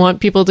just that they want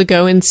people to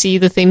go and see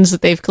the things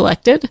that they've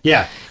collected.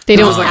 Yeah, they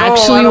don't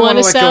actually want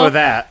to sell. Go with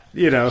that,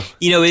 you know.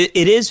 You know, it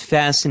is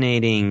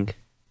fascinating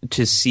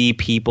to see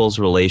people's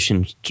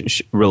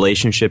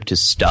relationship to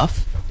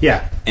stuff.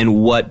 Yeah. And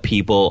what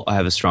people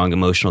have a strong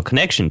emotional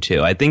connection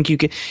to. I think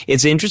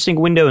it's an interesting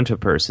window into a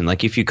person.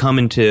 Like if you come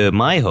into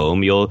my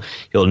home, you'll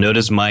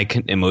notice my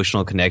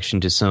emotional connection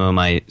to some of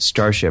my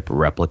Starship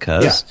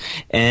replicas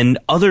and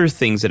other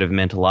things that have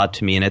meant a lot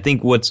to me. And I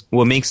think what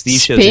makes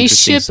these shows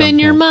interesting. Spaceship in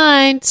your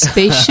mind.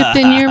 Spaceship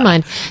in your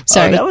mind.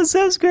 Sorry. Oh,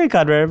 that was great,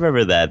 Conrad. I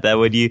remember that. That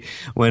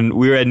when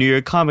we were at New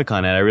York Comic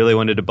Con and I really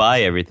wanted to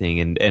buy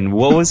everything. And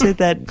what was it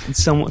that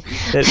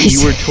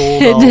you were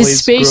told always? The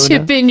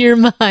spaceship in your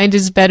mind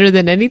is better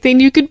than anything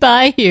you could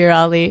buy here,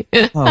 Ollie.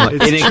 And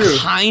it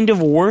kind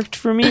of worked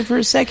for me for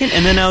a second,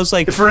 and then I was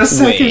like, for a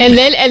second, and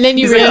then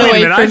you ran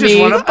away from me. I just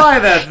want to buy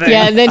that thing.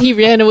 Yeah, and then he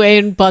ran away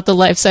and bought the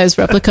life-size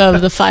replica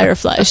of the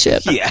Firefly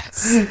ship.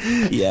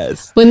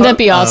 Yes. Wouldn't that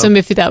be awesome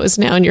if that was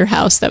now in your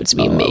house? That would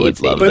be amazing.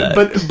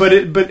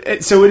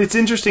 So it's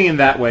interesting in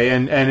that way,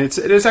 and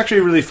it's actually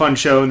a really fun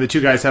show, and the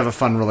 2 guys have a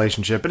fun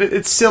relationship. But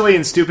it's silly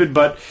and stupid,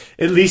 but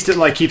at least it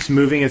like keeps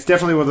moving. It's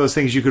definitely one of those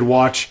things you could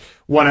watch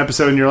one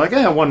episode and you're like,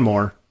 one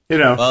more. You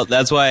know. Well,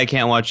 that's why I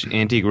can't watch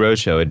Antique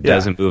Roadshow. It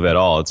doesn't move at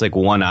all. It's like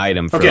one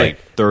item for like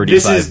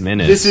 35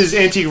 minutes. This is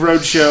Antique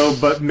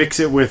Roadshow, but mix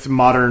it with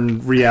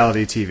modern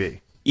reality TV.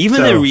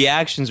 Even the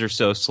reactions are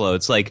so slow.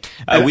 It's like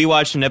we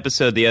watched an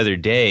episode the other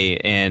day,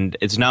 and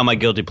it's not my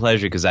guilty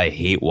pleasure because I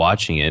hate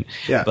watching it.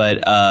 Yeah.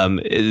 But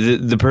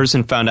the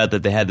person found out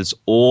that they had this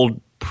old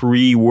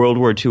pre-World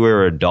War II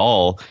era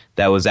doll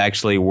that was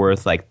actually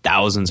worth like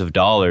thousands of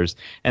dollars.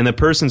 And the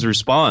person's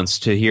response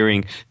to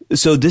hearing,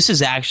 so this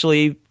is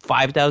actually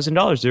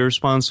 $5,000. Their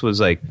response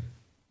was like,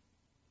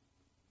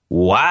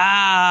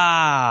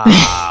 wow.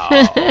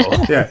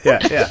 Yeah.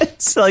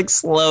 It's like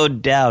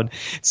slowed down.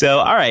 So,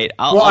 all right.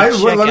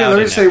 Let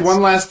me say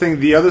one last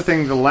thing. The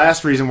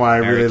last reason why I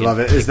really love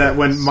it is that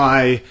when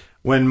my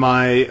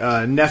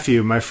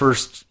nephew, my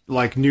first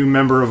like new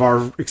member of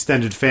our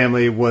extended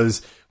family,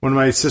 was when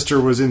my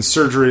sister was in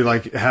surgery,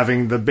 like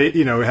having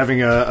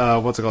having a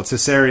what's it called,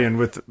 cesarean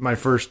with my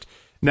first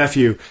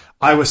nephew,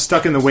 I was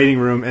stuck in the waiting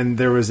room and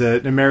there was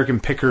an American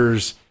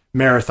Pickers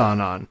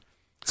marathon on.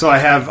 So I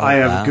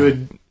have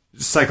good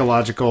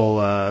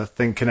psychological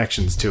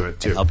connections to it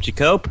too. It helped you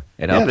cope.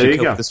 It helped you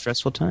cope with a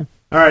stressful time.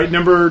 All right,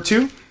 number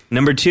 2.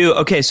 Number 2.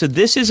 Okay, so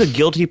this is a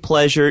guilty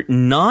pleasure,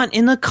 not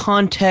in the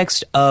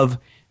context of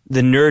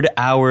the Nerd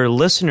Hour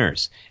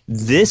listeners.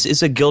 This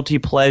is a guilty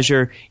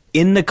pleasure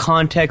in the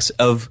context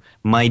of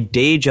my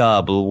day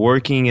job,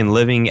 working and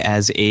living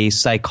as a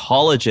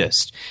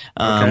psychologist.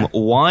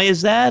 Why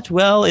is that?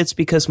 Well, it's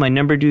because my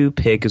number 2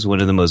 pick is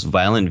one of the most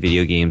violent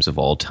video games of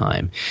all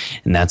time,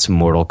 and that's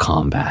Mortal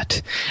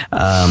Kombat.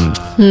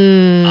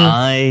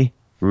 I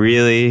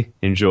really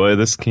enjoy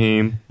this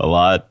game a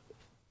lot.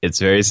 It's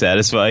very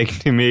satisfying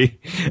to me.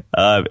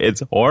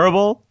 It's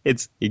horrible.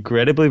 It's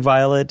incredibly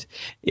violent.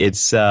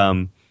 It's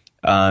in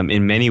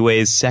many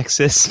ways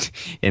sexist,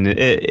 and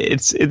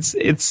it's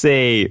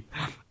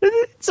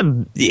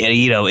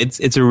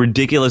a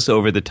ridiculous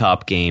over the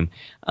top game.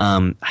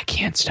 I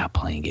can't stop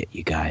playing it,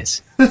 you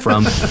guys.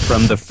 From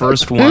the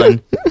first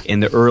one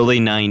in the early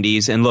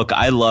 90s. And look,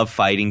 I love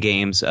fighting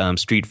games.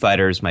 Street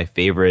Fighter is my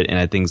favorite, and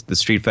I think the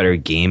Street Fighter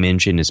game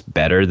engine is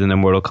better than the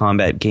Mortal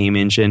Kombat game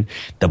engine.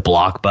 The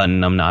block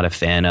button I'm not a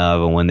fan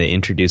of, and when they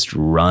introduced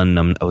run,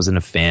 I wasn't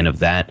a fan of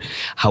that.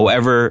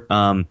 However,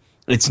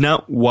 it's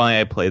not why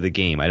I play the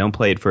game. I don't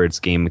play it for its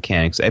game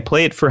mechanics. I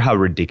play it for how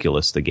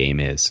ridiculous the game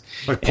is.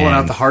 Like pulling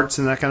out the hearts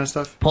and that kind of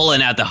stuff?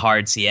 Pulling out the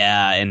hearts,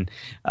 yeah. And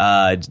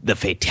the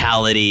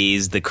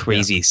fatalities, the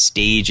crazy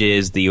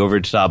stages, the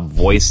over-the-top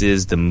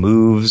voices, the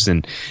moves,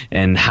 and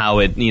how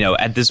it,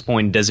 at this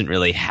point doesn't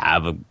really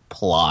have a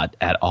plot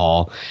at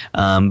all.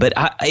 But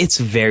it's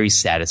very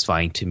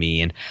satisfying to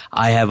me. And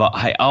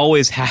I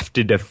always have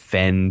to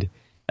defend...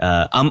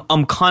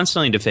 I'm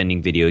constantly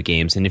defending video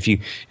games, and if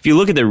you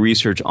look at the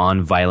research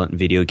on violent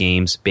video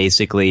games,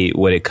 basically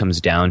what it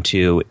comes down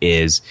to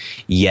is,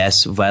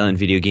 yes, violent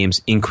video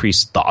games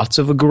increase thoughts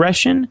of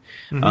aggression.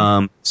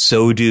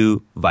 So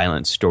do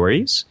violent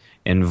stories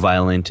and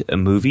violent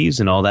movies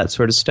and all that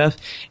sort of stuff.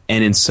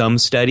 And in some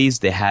studies,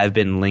 they have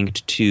been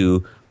linked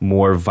to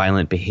more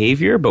violent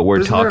behavior, but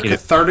we're talking...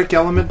 Isn't there a cathartic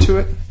element to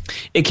it?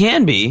 It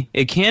can be.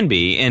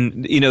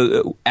 And,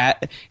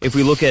 if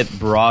we look at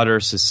broader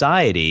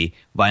society,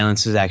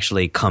 violence has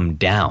actually come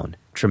down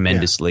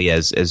tremendously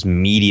as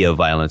media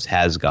violence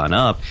has gone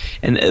up.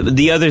 And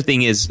the other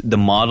thing is the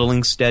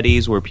modeling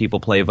studies where people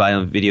play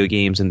violent video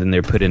games and then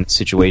they're put in a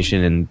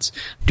situation and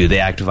do they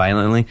act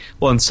violently?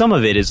 Well, and some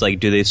of it is like,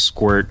 do they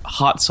squirt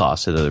hot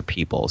sauce at other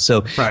people?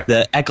 So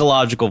the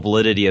ecological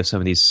validity of some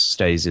of these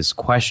studies is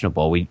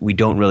questionable. We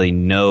don't really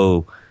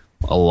know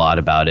a lot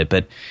about it,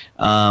 but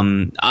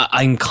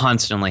I'm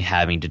constantly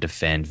having to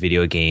defend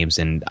video games,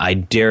 and I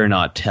dare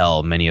not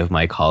tell many of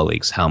my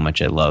colleagues how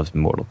much I love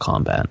Mortal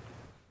Kombat.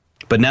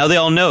 But now they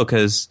all know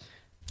because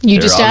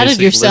you just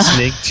added yourself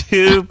listening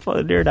to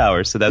Nerd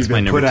Hour, so that's my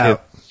number 2.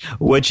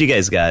 What you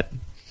guys got?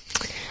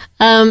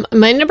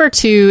 My number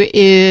 2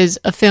 is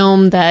a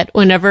film that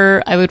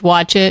whenever I would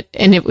watch it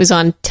and it was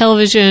on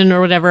television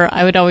or whatever,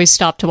 I would always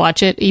stop to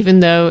watch it,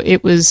 even though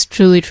it was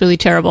truly, truly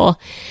terrible.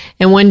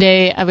 And one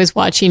day I was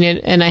watching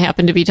it and I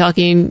happened to be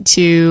talking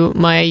to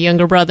my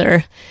younger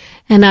brother.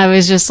 And I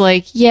was just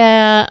like,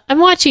 yeah, I'm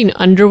watching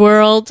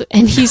Underworld.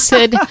 And he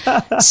said,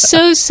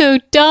 so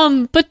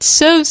dumb, but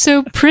so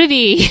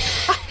pretty.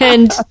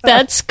 And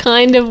that's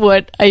kind of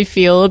what I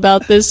feel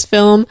about this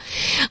film.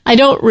 I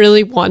don't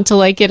really want to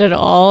like it at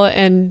all.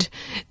 And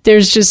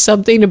there's just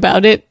something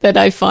about it that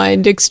I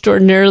find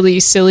extraordinarily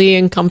silly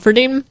and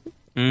comforting.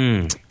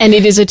 And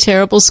it is a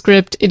terrible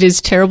script. It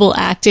is terrible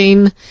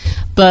acting.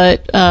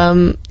 But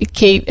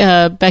Kate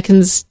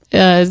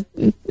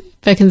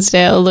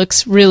Beckinsdale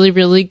looks really,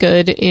 really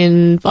good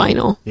in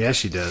vinyl. Yeah,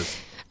 she does.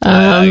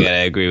 I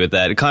gotta agree with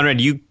that.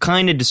 Conrad, you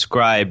kind of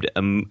described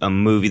a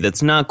movie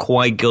that's not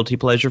quite guilty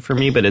pleasure for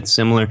me, but it's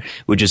similar,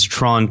 which is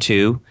Tron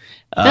 2.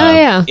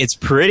 Yeah. It's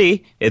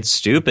pretty, it's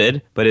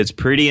stupid, but it's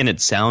pretty and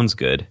it sounds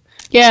good.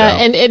 Yeah,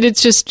 so. and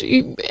it's just,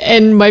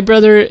 and my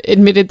brother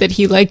admitted that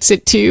he likes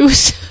it too,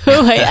 so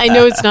I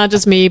know it's not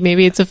just me,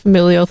 maybe it's a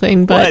familial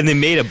thing, but... Well, and they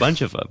made a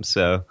bunch of them,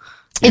 so...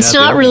 It's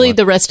not really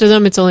the rest of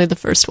them, it's only the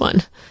first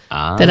one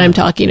that I'm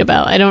talking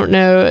about. I don't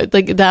know,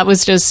 like, that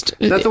was just...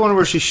 Is that the one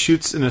where she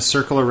shoots in a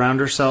circle around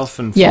herself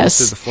and falls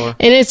through the floor?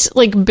 And it's,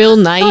 like, Bill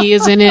Nighy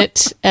is in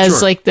it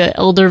as, like, the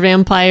elder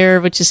vampire,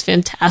 which is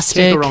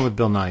fantastic. Can't go wrong with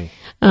Bill Nighy.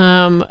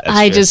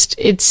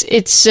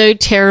 It's so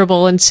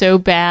terrible and so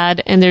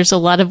bad, and there's a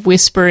lot of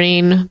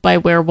whispering by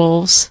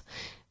werewolves.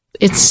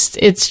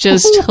 It's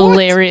just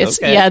hilarious.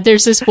 Okay. Yeah,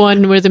 there's this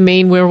one where the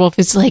main werewolf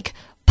is like,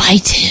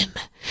 bite him.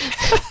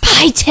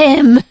 Bite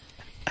him.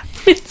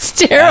 It's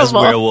terrible. As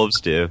werewolves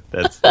do.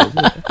 All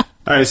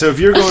right, so if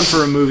you're going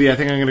for a movie, I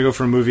think I'm going to go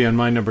for a movie on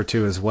my number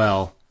 2 as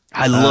well.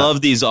 I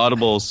love these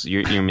audibles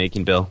you're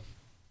making, Bill.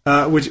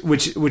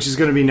 Which is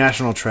going to be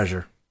National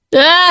Treasure.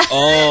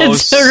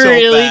 It's so a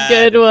really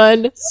bad. Good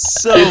one.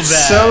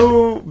 It's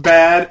so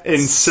bad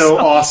and so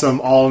awesome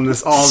all at the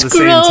same time.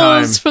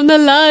 Scrolls from the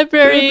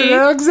library in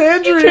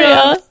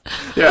Alexandria.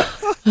 Yeah,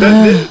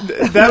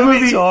 that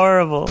movie's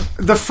horrible.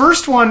 The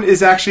first one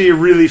is actually a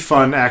really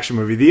fun action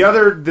movie.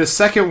 The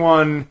second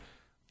one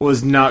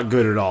was not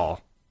good at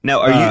all.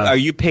 Now, are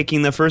you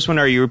picking the first one,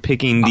 or are you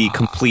picking the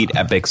complete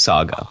epic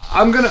saga?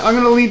 I'm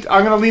gonna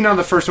lean on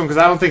the first one because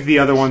I don't think the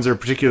other ones are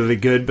particularly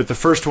good, but the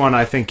first one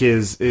I think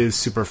is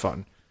super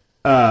fun,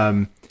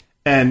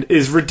 and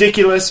is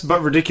ridiculous,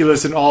 but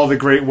ridiculous in all the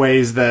great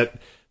ways that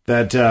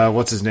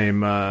what's his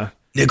name?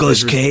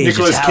 Nicolas Cage.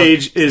 Nicolas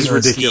Cage is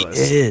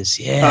ridiculous. He is,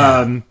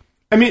 yeah.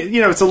 I mean,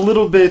 it's a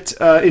little bit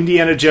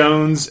Indiana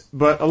Jones,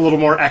 but a little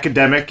more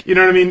academic. You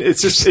know what I mean?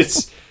 It's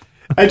just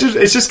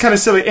kind of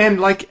silly, and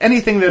like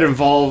anything that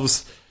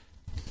involves,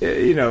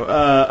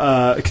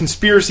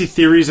 conspiracy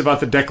theories about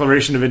the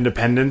Declaration of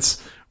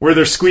Independence, where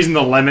they're squeezing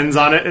the lemons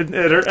on it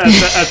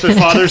at the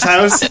father's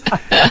house.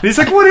 And he's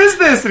like, "What is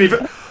this?" And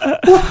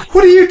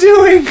what are you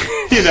doing?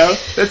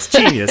 That's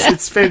genius.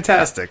 It's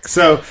fantastic.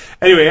 So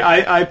anyway,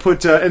 I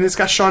put and it's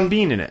got Sean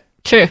Bean in it.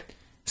 True.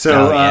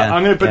 So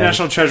I'm going to put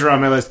National Treasure on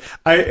my list.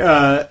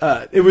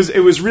 It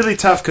was really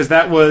tough because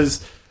I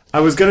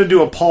was going to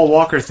do a Paul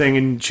Walker thing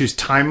and choose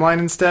Timeline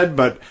instead,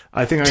 but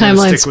I think I'm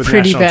going to stick with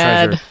pretty National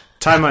bad. Treasure.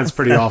 Timeline's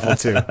pretty awful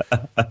too.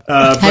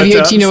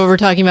 Do you know what we're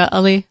talking about,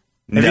 Ali?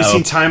 Have you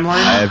seen Timeline?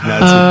 I have not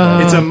seen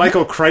that. It's a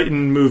Michael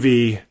Crichton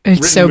movie.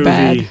 It's so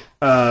movie,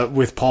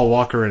 with Paul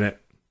Walker in it,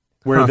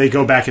 where they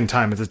go back in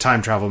time. It's a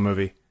time travel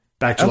movie.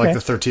 Back to like the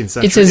 13th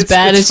century. It's as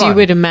bad as you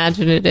would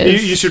imagine it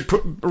is. You should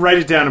write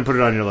it down and put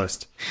it on your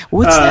list.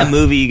 What's that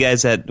movie you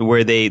guys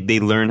where they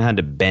learn how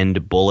to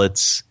bend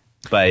bullets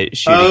by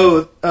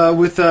shooting?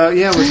 With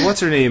what's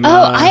her name?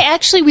 I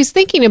actually was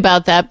thinking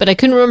about that, but I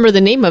couldn't remember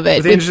the name of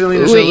it. With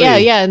Angelina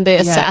Jolie. And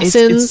the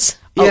assassins.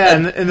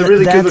 And the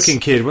really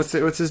good-looking kid. What's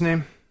his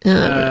name?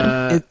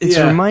 It's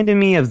reminding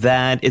me of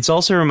that. It's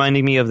also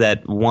reminding me of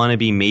that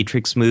wannabe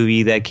Matrix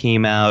movie that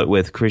came out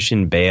with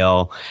Christian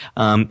Bale.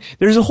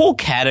 There's a whole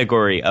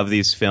category of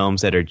these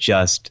films that are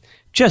just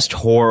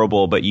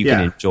horrible, but you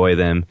can enjoy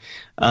them.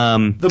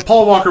 The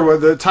Paul Walker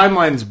one, the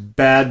Timeline's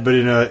bad, but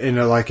in a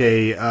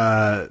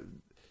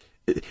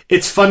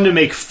it's fun to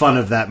make fun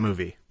of that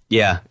movie.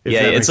 Yeah.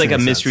 It's like a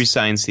Mystery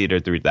Science Theater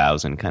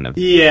 3000 kind of.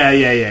 Yeah.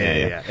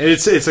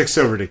 It's like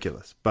so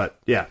ridiculous, but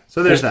yeah.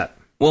 So there's that.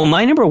 Well,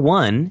 my number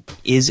one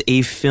is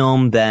a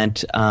film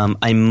that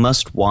I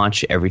must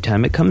watch every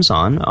time it comes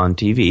on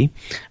TV.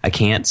 I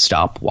can't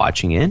stop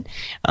watching it.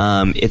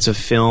 It's a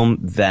film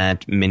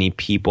that many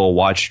people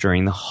watch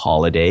during the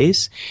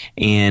holidays,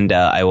 and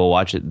I will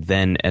watch it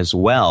then as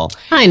well.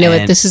 I know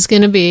what this is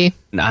going to be.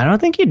 I don't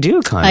think you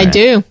do, Conrad. I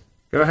do.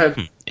 Go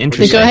ahead.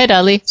 Interesting. Go ahead,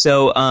 Ali.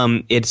 So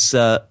it's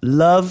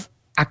Love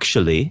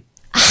Actually.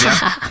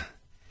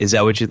 Is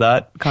that what you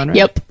thought, Conrad?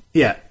 Yep.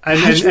 Yeah.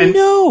 How'd you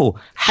know?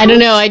 I don't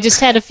know. I just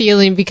had a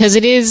feeling because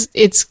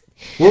it's.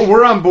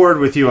 We're on board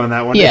with you on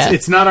that one. Yeah.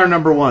 It's not our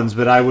number ones,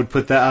 but I would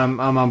put that. I'm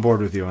on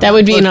board with you on that. That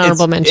would be an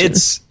honorable mention.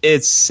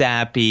 It's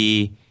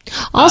sappy.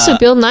 Also,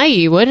 Bill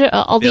Nighy. What are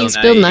all these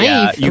Bill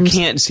Nighy films? You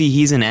can't see.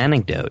 He's an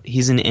anecdote.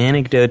 He's an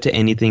anecdote to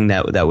anything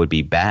that would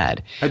be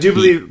bad. I do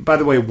believe, by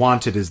the way,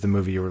 Wanted is the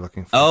movie you were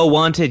looking for. Oh,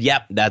 Wanted.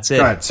 Yep, that's it.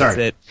 Go ahead.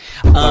 Sorry.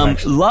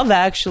 That's it. Love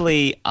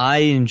Actually, I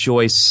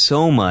enjoy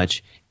so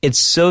much. It's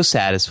so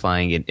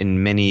satisfying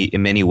in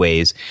many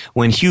ways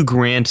when Hugh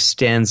Grant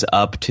stands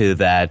up to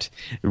that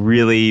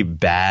really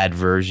bad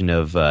version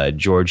of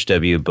George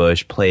W.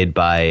 Bush, played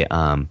by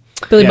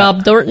Billy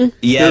Bob Thornton.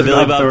 Yeah,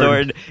 Billy Bob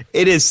Thornton.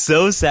 It is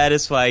so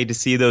satisfying to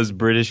see those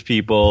British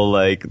people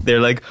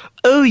they're like,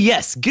 oh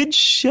yes, good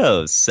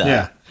show,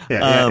 son.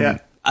 Yeah.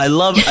 I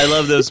love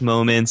those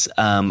moments.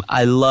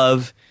 I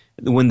love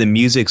when the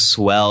music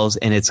swells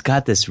and it's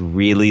got this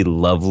really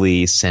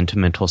lovely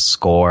sentimental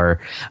score.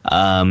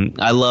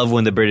 I love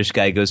when the British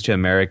guy goes to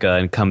America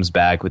and comes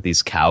back with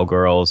these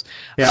cowgirls.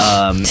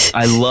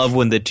 I love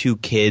when the two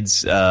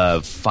kids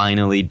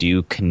finally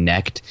do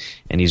connect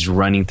and he's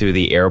running through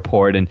the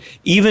airport. And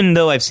even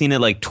though I've seen it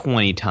like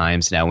 20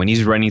 times now, when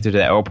he's running through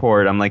the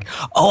airport, I'm like,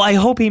 oh, I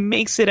hope he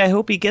makes it. I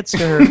hope he gets to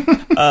her.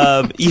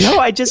 I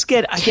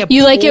get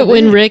You like it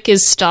when in. Rick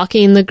is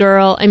stalking the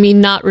girl. I mean,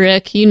 not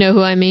Rick. You know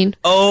who I mean.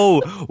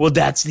 Oh, well,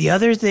 that's the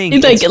other thing.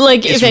 It's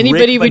if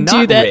anybody Rick, would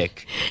do that,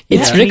 Rick.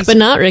 it's Rick, but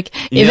not Rick.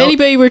 If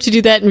anybody were to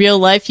do that in real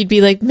life, you'd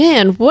be like,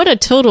 man, what a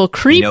total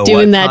creep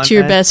doing that to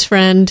your best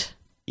friend.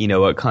 You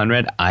know what,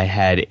 Conrad? I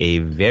had a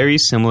very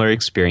similar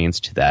experience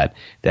to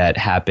that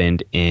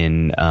happened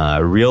in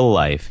real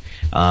life.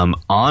 On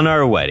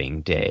our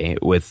wedding day,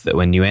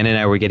 when Yuan and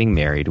I were getting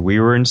married,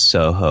 we were in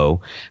Soho,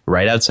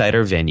 right outside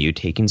our venue,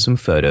 taking some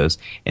photos,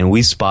 and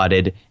we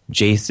spotted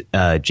Jason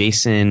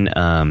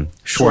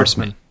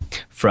Schwartzman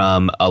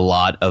from a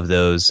lot of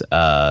those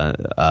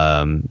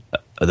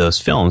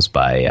films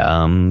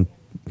by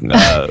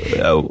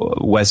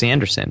Wes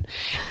Anderson,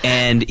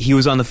 and he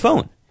was on the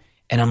phone.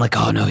 And I'm like,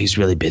 oh no, he's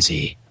really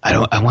busy.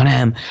 I want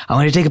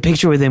to take a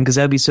picture with him because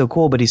that'd be so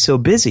cool, but he's so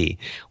busy.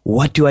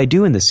 What do I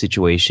do in this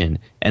situation?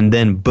 And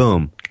then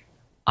boom,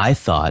 I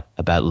thought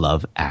about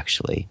Love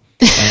Actually.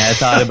 And I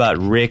thought about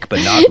Rick,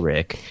 but not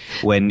Rick,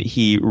 when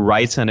he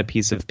writes on a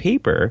piece of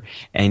paper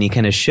and he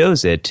kind of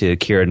shows it to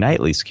Keira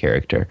Knightley's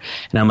character.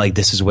 And I'm like,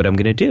 this is what I'm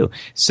going to do.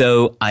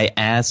 So I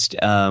asked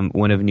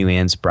one of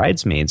Nguyen's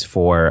bridesmaids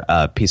for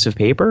a piece of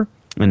paper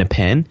and a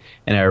pen,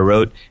 and I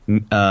wrote,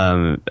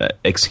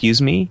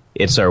 excuse me,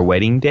 it's our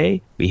wedding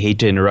day. We hate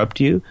to interrupt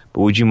you,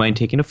 but would you mind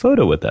taking a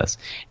photo with us?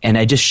 And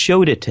I just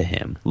showed it to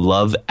him,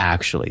 Love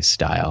Actually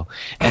style.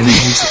 And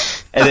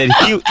then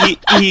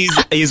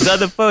he's on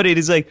the photo, and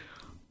he's like,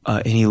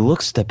 and he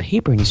looks at the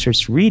paper and he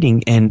starts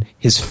reading, and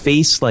his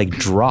face like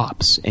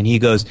drops, and he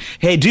goes,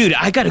 "Hey, dude,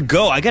 I gotta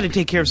go. I gotta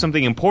take care of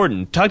something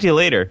important. Talk to you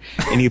later."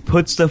 And he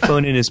puts the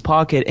phone in his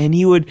pocket, and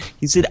he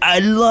said,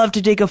 "I'd love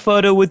to take a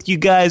photo with you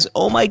guys.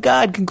 Oh my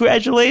God,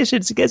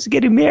 congratulations! You guys are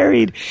getting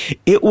married."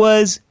 It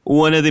was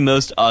one of the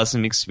most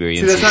awesome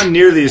experiences. See, that's not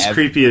nearly as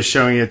creepy as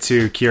showing it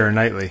to Keira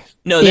Knightley.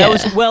 No, that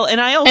was well,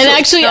 and I also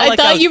actually I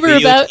thought you were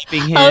about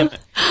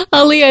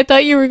Ali. I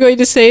thought you were going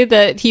to say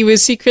that he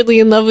was secretly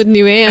in love with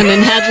New Anne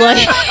and had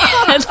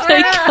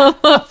come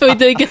up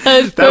with a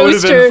poster. That would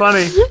have been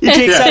funny. He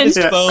takes out his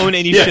phone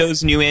and he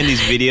shows New Anne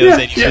these videos.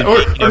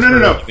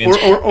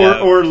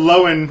 Or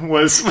Lowen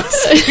was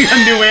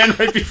on New Anne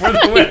right before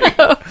the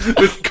wedding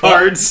with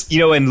cards.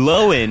 And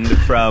Lowen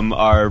from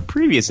our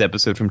previous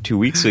episode from 2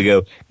 weeks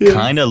ago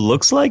kind of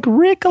looks like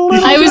Rick a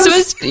little. I was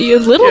supposed a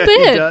little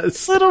bit, a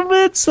little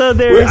bit. So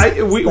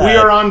we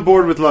are on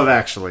board with Love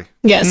Actually.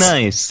 Yes.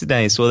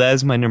 Nice. Well, that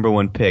is my number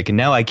one pick, and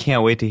now I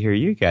can't wait to hear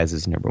you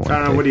guys' number one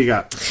pick. What do you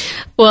got?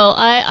 Well,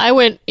 I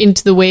went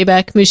into the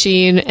Wayback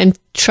Machine and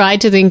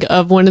tried to think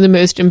of one of the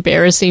most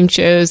embarrassing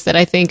shows that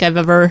I think I've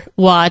ever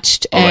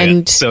watched.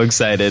 And so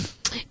excited.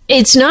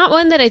 It's not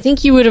one that I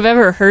think you would have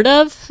ever heard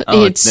of.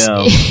 No.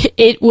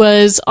 It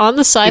was on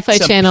the Sci-Fi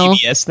Channel.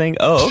 PBS thing?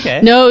 Oh,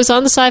 okay. No, it was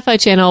on the Sci-Fi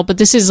Channel, but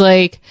this is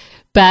like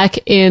back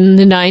in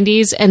the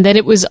 90s, and then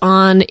it was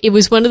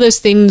one of those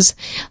things,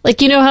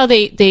 like, you know how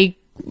they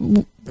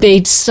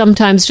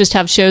sometimes just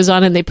have shows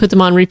on and they put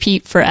them on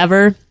repeat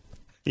forever.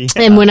 Yeah.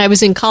 And when I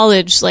was in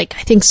college, like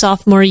I think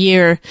sophomore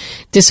year,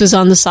 this was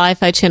on the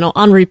Sci-Fi Channel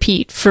on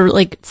repeat for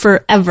like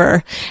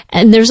forever.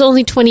 And there's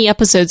only 20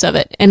 episodes of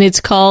it, and it's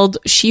called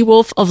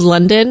She-Wolf of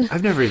London.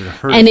 I've never even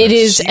heard and of it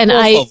is, and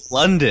She-Wolf of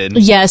London.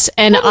 Yes,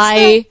 and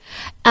I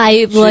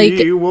like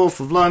She-Wolf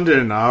of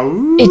London.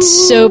 Ooh.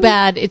 It's so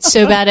bad. It's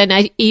so bad. And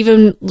I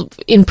even,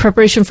 in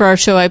preparation for our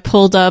show, I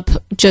pulled up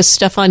just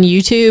stuff on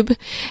YouTube,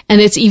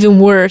 and it's even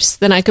worse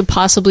than I could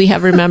possibly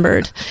have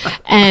remembered.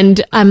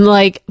 And I'm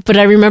like, but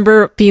I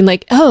remember being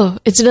like, oh,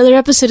 it's another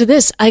episode of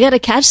this. I gotta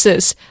catch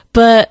this.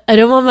 But I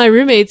don't want my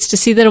roommates to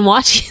see that I'm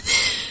watching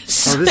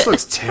this. Oh, this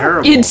looks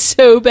terrible. It's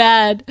so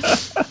bad.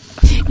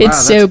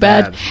 It's so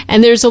bad.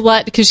 And there's a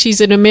lot, because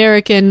she's an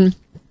American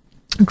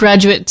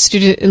graduate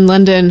student in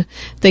London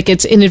that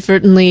gets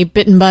inadvertently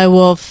bitten by a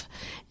wolf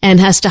and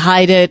has to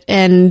hide it,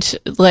 and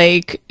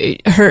like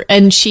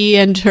she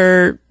and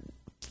her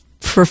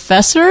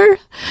professor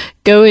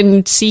go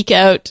and seek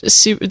out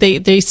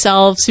they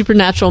solve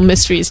supernatural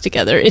mysteries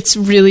together. It's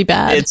really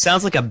bad. It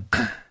sounds like a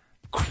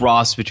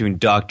cross between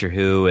Doctor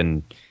Who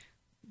and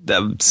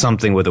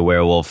something with a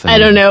werewolf. I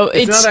don't know.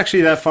 It's not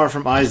actually that far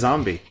from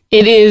iZombie.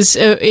 It is.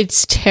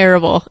 It's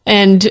terrible.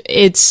 And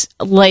it's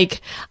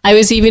like, I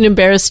was even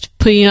embarrassed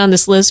putting it on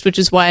this list, which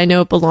is why I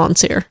know it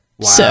belongs here.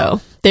 Wow.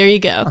 So there you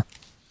go.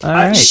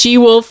 Right.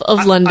 She-Wolf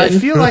of London. I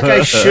feel like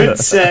I should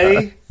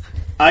say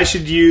I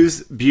should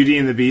use Beauty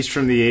and the Beast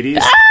from the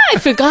 80s. I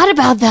forgot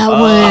about that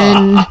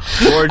one.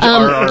 George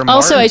R.R.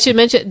 Also, I should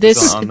mention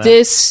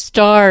this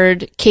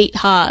starred Kate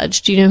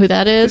Hodge. Do you know who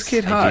that is?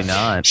 Who's Kate Hodge? I do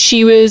not.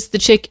 She was the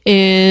chick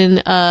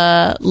in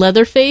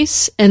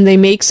Leatherface, and they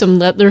make some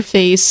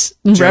Leatherface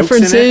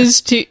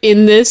references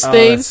in this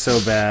thing. That's so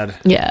bad.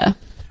 Yeah.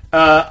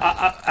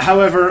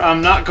 However,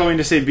 I'm not going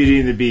to say Beauty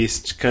and the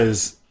Beast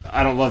because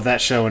I don't love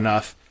that show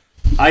enough.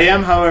 I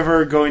am,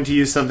 however, going to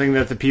use something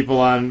that the people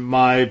on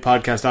my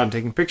podcast on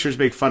Taking Pictures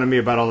make fun of me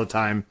about all the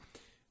time,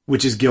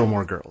 which is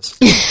Gilmore Girls.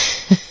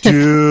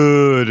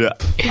 Dude,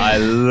 I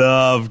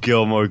love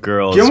Gilmore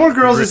Girls. Gilmore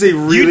Girls is a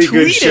really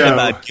good show. You tweeted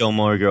about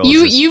Gilmore Girls.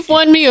 You've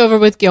won me over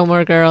with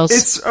Gilmore Girls.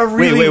 It's a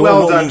really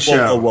well done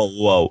show.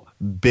 Whoa.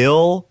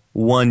 Bill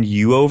won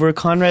you over,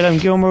 Conrad, on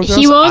Gilmore Girls?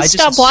 He won't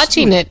stop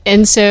watching it,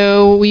 and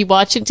so we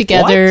watch it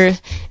together.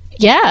 What?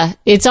 Yeah,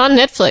 it's on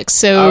Netflix.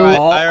 So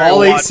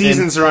all 8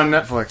 seasons are on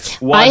Netflix.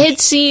 I had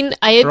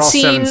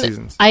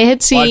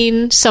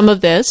seen some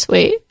of this.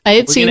 Wait, I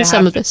had seen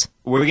some of this.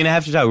 We're gonna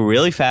have to talk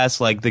really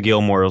fast, like the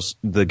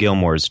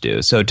Gilmores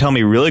do. So tell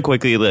me really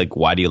quickly, like,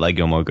 why do you like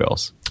Gilmore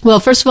Girls? Well,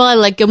 first of all, I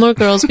like Gilmore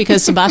Girls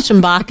because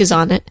Sebastian Bach is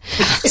on it.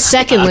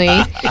 Secondly,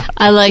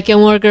 I like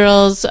Gilmore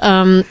Girls.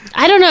 I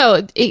don't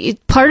know.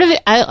 Part of it,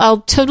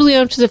 I'll totally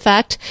own to the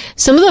fact,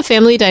 some of the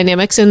family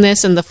dynamics in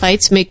this and the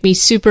fights make me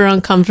super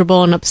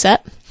uncomfortable and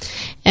upset.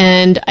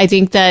 And I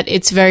think that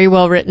it's very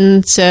well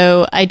written.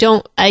 So I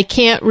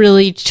can't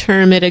really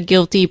term it a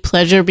guilty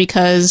pleasure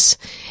because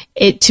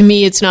to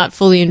me, it's not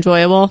fully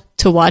enjoyable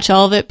to watch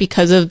all of it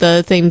because of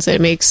the things that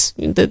it makes,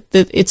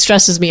 it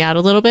stresses me out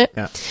a little bit.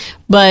 Yeah.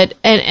 But,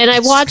 and I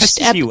watched.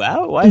 Stresses you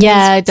out? Why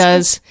yeah, it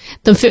does.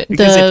 Because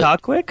they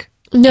talk quick?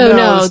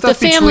 No, the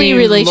family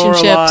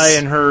relationships. Lorelai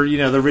and her,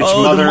 the rich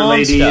mother the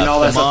lady stuff, and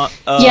all that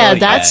stuff.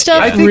 That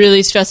stuff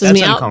really stresses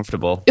me out. That's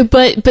uncomfortable.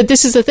 But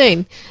this is the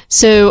thing.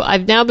 So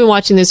I've now been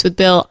watching this with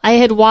Bill.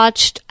 I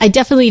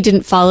definitely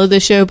didn't follow the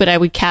show, but I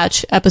would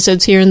catch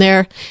episodes here and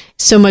there.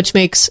 So much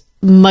makes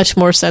much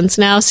more sense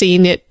now,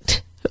 seeing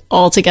it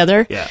all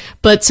together. Yeah.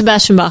 But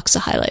Sebastian Bach's a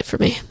highlight for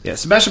me. Yeah,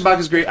 Sebastian Bach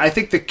is great. I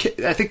think the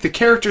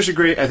characters are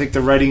great. I think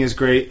the writing is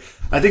great.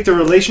 I think the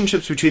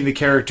relationships between the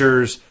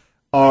characters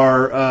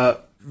are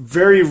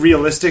very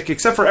realistic,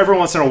 except for every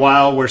once in a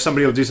while where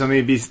somebody will do something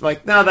and be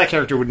like, no, that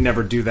character would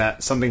never do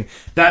that. Something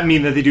that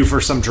mean that they do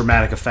for some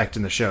dramatic effect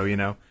in the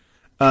show,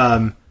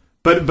 But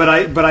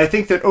I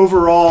think that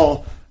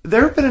overall,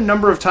 there have been a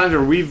number of times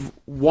where we've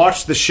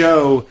watched the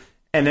show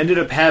and ended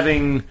up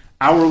having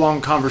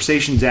hour-long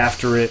conversations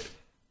after it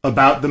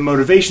about the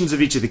motivations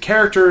of each of the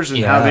characters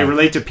and how they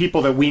relate to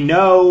people that we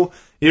know.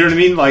 You know what I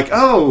mean? Like,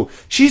 oh,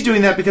 she's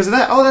doing that because of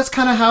that. Oh, that's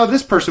kind of how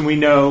this person we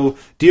know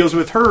deals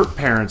with her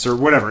parents or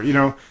whatever,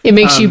 It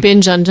makes you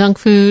binge on junk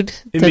food.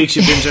 It makes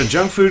you binge on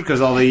junk food because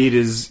all they eat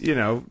is,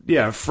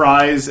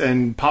 fries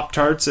and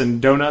Pop-Tarts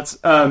and donuts.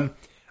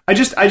 I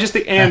just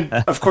think, and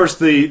of course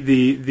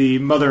the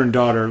mother and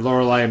daughter,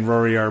 Lorelai and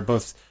Rory, are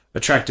both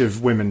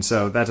attractive women,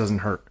 so that doesn't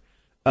hurt.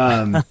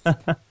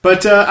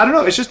 But I don't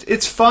know.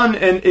 It's fun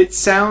and it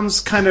sounds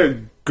kind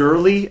of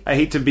girly. I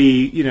hate to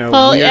be,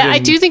 Well, I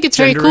do think it's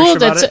very cool.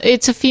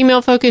 It's a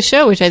female-focused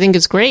show, which I think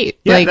is great.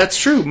 Yeah, that's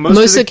true.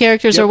 Most of the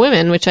characters are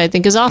women, which I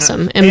think is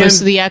awesome, and most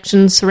of the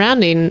action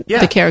surrounding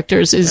the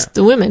characters is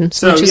the women,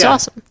 which is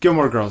awesome.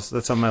 Gilmore Girls.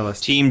 That's on my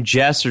list. Team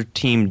Jess or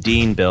Team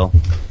Dean, Bill?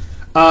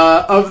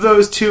 Of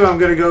those two, I'm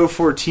going to go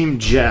for Team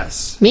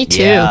Jess. Me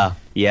too.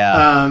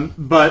 Yeah.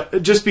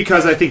 But just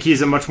because I think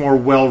he's a much more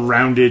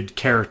well-rounded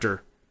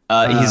character.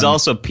 He's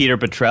also Peter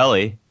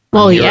Petrelli.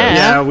 Well, yeah.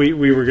 Yeah, we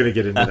were going to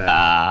get into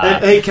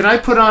that. Hey, can I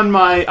put on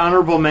my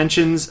honorable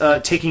mentions?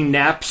 Taking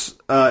naps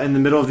in the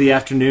middle of the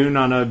afternoon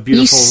on a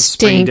beautiful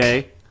spring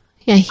day.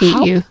 Yeah, I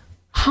hate you.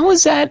 How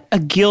is that a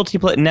guilty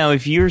pleasure? Now,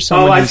 if you're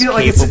someone who's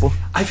capable...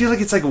 I feel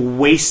like it's like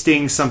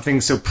wasting something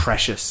so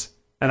precious.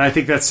 And I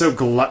think that's so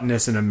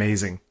gluttonous and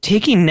amazing.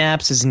 Taking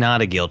naps is not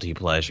a guilty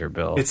pleasure,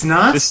 Bill. It's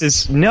not?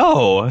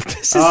 No,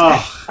 it's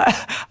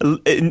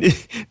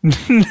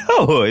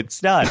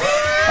not.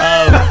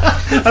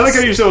 I like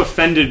how you're so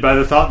offended by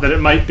the thought that it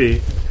might be.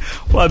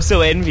 Well, I'm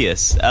so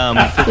envious.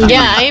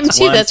 I am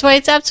too. That's why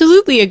it's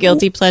absolutely a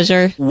guilty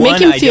pleasure. Make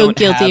him feel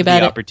guilty about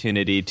it. The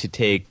opportunity to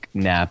take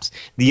naps.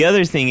 The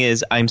other thing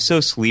is, I'm so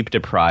sleep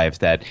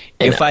deprived that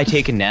if I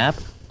take a nap,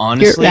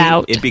 honestly,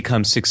 it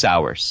becomes 6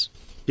 hours.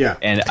 Yeah,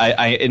 and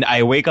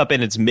I wake up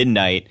and it's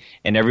midnight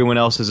and everyone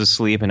else is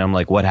asleep and I'm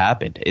like, what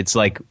happened? It's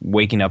like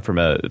waking up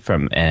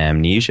from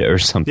amnesia or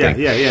something.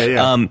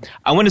 Yeah.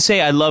 I want to say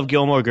I love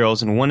Gilmore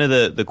Girls, and one of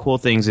the cool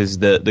things is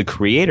the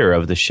creator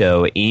of the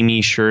show,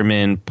 Amy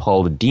Sherman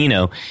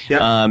Palladino.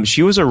 Yep.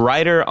 She was a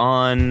writer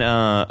on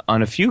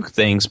a few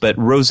things, but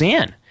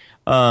Roseanne.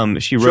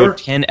 She wrote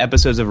 10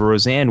 episodes of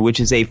Roseanne, which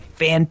is a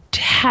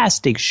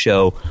fantastic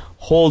show.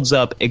 Holds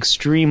up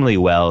extremely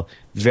well.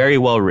 Very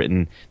well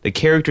written. The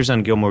characters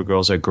on Gilmore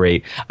Girls are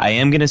great. I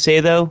am going to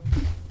say, though,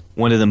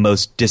 one of the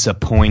most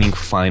disappointing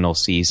final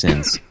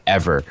seasons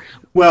ever.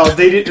 Well,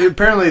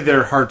 apparently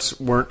their hearts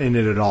weren't in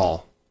it at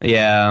all.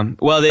 Yeah.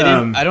 Well, they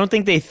didn't. I don't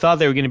think they thought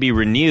they were going to be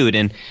renewed.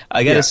 And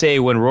I got to say,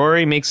 when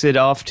Rory makes it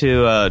off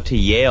to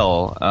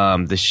Yale,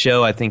 the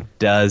show, I think,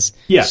 does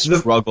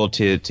struggle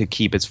to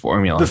keep its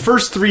formula. The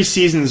first 3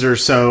 seasons or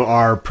so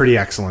are pretty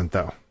excellent,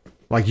 though.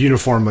 Like,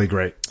 uniformly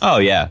great. Oh,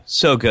 yeah.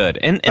 So good.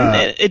 And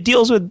it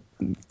deals with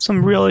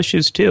some real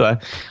issues, too. I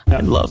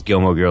love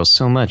Gilmore Girls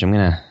so much. I'm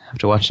going to have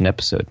to watch an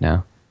episode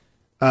now.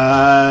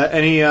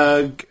 Any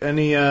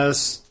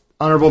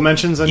honorable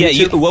mentions on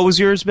YouTube? What was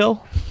yours,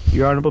 Bill?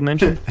 Your honorable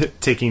mention?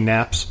 Taking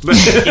naps.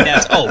 Taking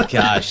naps. Oh,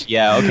 gosh.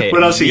 Yeah, okay.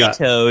 What else you got?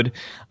 Vetoed.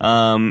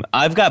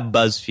 I've got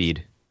BuzzFeed.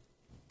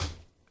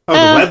 Oh,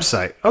 the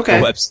website.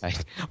 Okay. The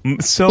website.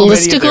 So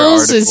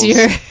Listicles is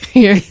your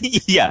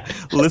yeah.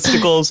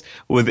 Listicles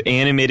with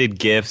animated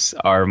GIFs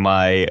are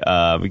my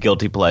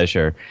guilty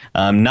pleasure.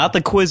 Not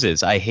the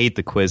quizzes. I hate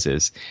the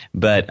quizzes.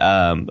 But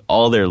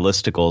all their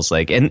listicles,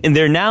 and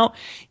they're now,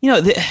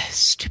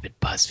 stupid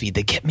BuzzFeed,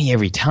 they get me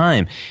every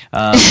time.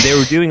 They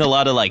were doing a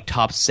lot of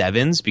top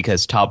 7s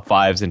because top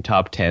 5s and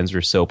top 10s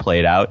were so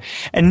played out.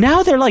 And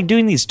now they're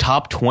doing these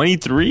top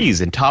 23s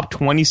and top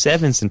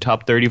 27s and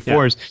top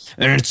 34s.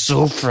 Yeah. And it's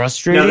so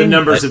frustrating. Now the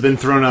numbers have been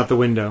thrown out the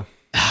window.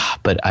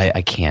 But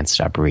I can't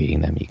stop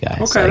reading them, you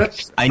guys. Okay,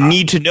 I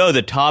need to know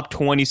the top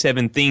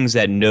 27 things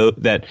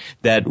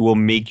that will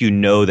make you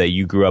know that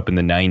you grew up in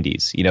the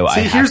 90s. See,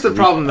 here's the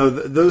problem, though.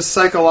 Those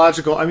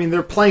psychological... I mean,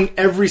 they're playing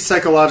every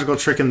psychological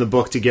trick in the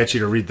book to get you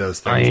to read those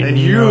things. And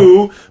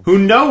you, who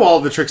know all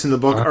the tricks in the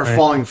book, are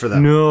falling for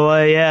them. No,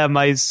 I am.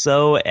 I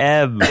so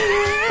am.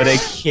 But I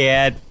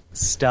can't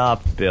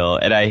stop, Bill.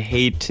 And I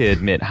hate to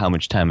admit how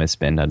much time I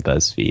spend on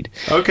BuzzFeed.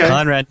 Okay.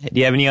 Conrad, do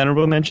you have any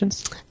honorable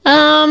mentions?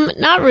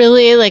 Not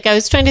really. I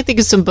was trying to think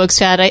of some books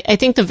to add. I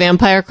think the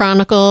Vampire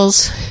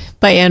Chronicles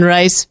by Anne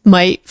Rice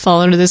might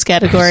fall under this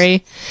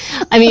category.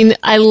 I mean,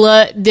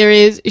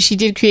 she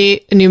did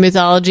create a new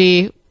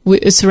mythology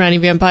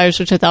surrounding vampires,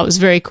 which I thought was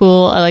very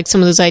cool. I like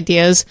some of those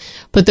ideas,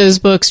 but those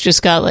books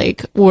just got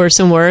like worse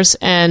and worse.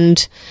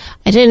 And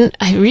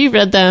I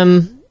reread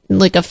them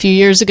like a few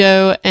years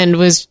ago and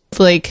was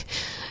like,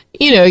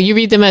 you know, you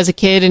read them as a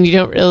kid and you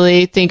don't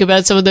really think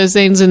about some of those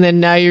things. And then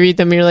now you read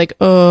them and you're like,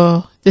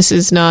 oh, this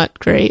is not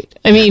great.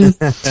 I mean,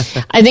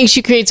 I think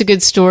she creates a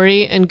good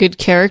story and good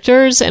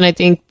characters. And I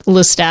think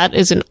Lestat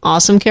is an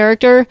awesome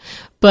character,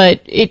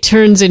 but it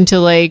turns into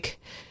like,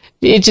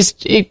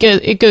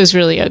 it goes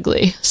really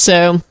ugly.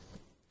 So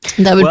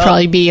that would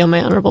probably be on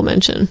my honorable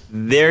mention.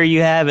 There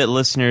you have it,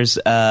 listeners.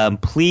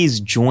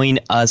 Please join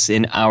us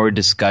in our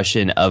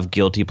discussion of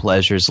guilty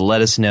pleasures.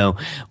 Let us know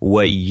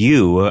what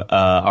you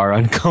are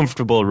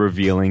uncomfortable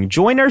revealing.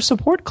 Join our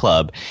support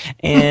club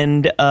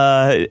and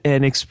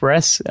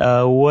express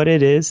what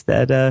it is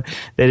that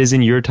is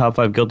in your top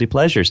 5 guilty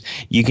pleasures.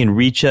 You can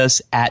reach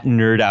us at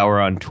Nerd Hour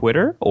on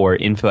Twitter or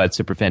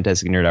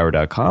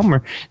info@superfantasticnerdhour.com,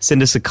 or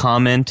send us a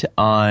comment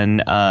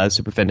on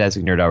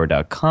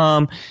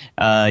superfantasticnerdhour.com.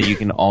 You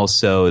can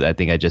also, I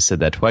think I just said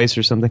that twice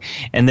or something.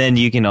 And then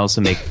you can also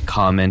make a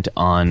comment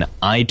on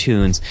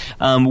iTunes.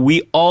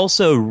 We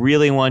also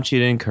really want you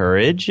to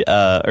encourage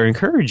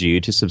you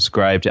to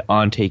subscribe to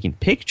On Taking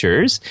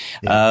Pictures,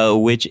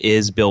 which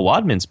is Bill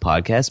Wadman's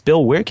podcast.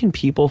 Bill, where can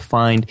people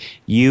find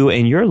you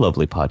and your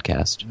lovely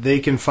podcast? They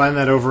can find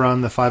that over on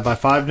the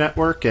 5x5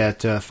 network at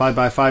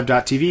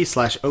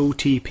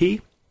 5x5.tv/OTP.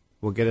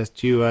 We'll get us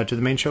to the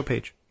main show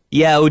page.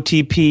 Yeah,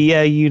 OTP,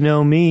 yeah, you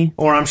know me.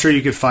 Or I'm sure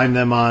you could find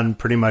them on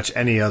pretty much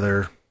any of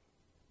your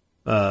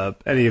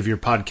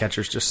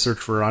podcatchers. Just search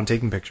for On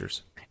Taking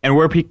Pictures. And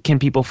where can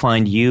people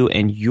find you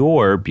and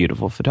your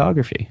beautiful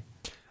photography?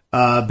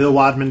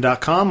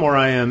 BillWadman.com, or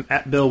I am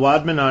at Bill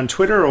Wadman on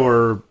Twitter,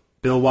 or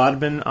Bill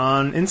Wadman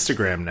on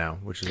Instagram now,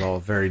 which is all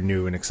very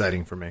new and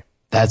exciting for me.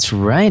 That's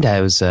right. I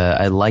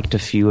liked a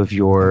few of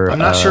your... I'm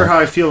not sure how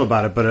I feel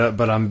about it,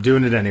 but I'm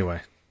doing it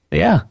anyway.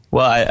 Yeah,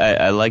 well,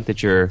 I like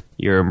that you're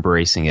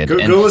embracing it. Go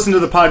listen to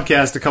the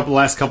podcast,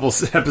 last couple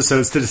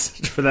episodes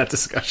for that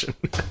discussion.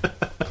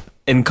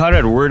 And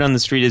Conrad, word on the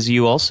street is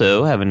you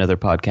also have another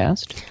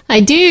podcast.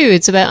 I do.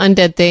 It's about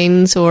undead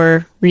things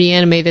or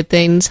reanimated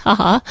things.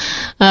 Haha.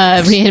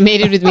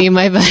 Reanimated with me and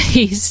my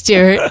buddy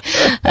Stuart.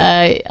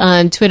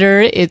 On Twitter,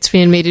 it's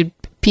Reanimated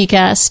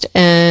PCast,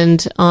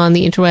 and on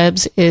the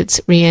interwebs, it's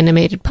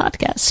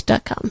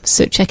reanimatedpodcast.com.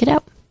 So check it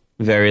out.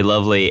 Very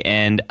lovely.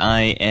 And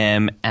I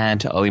am at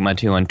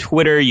Alimatu on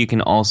Twitter. You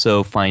can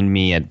also find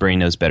me at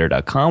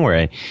brainknowsbetter.com,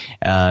 where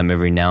I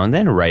every now and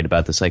then write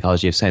about the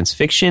psychology of science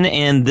fiction.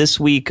 And this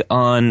week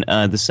on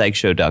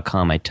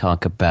thepsychshow.com, I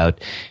talk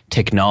about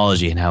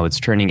technology and how it's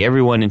turning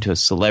everyone into a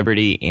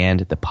celebrity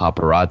and the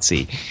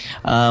paparazzi.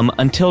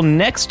 Until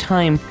next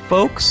time,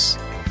 folks,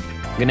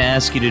 I'm going to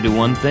ask you to do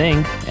one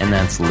thing, and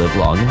that's live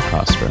long and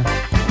prosper.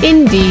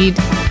 Indeed.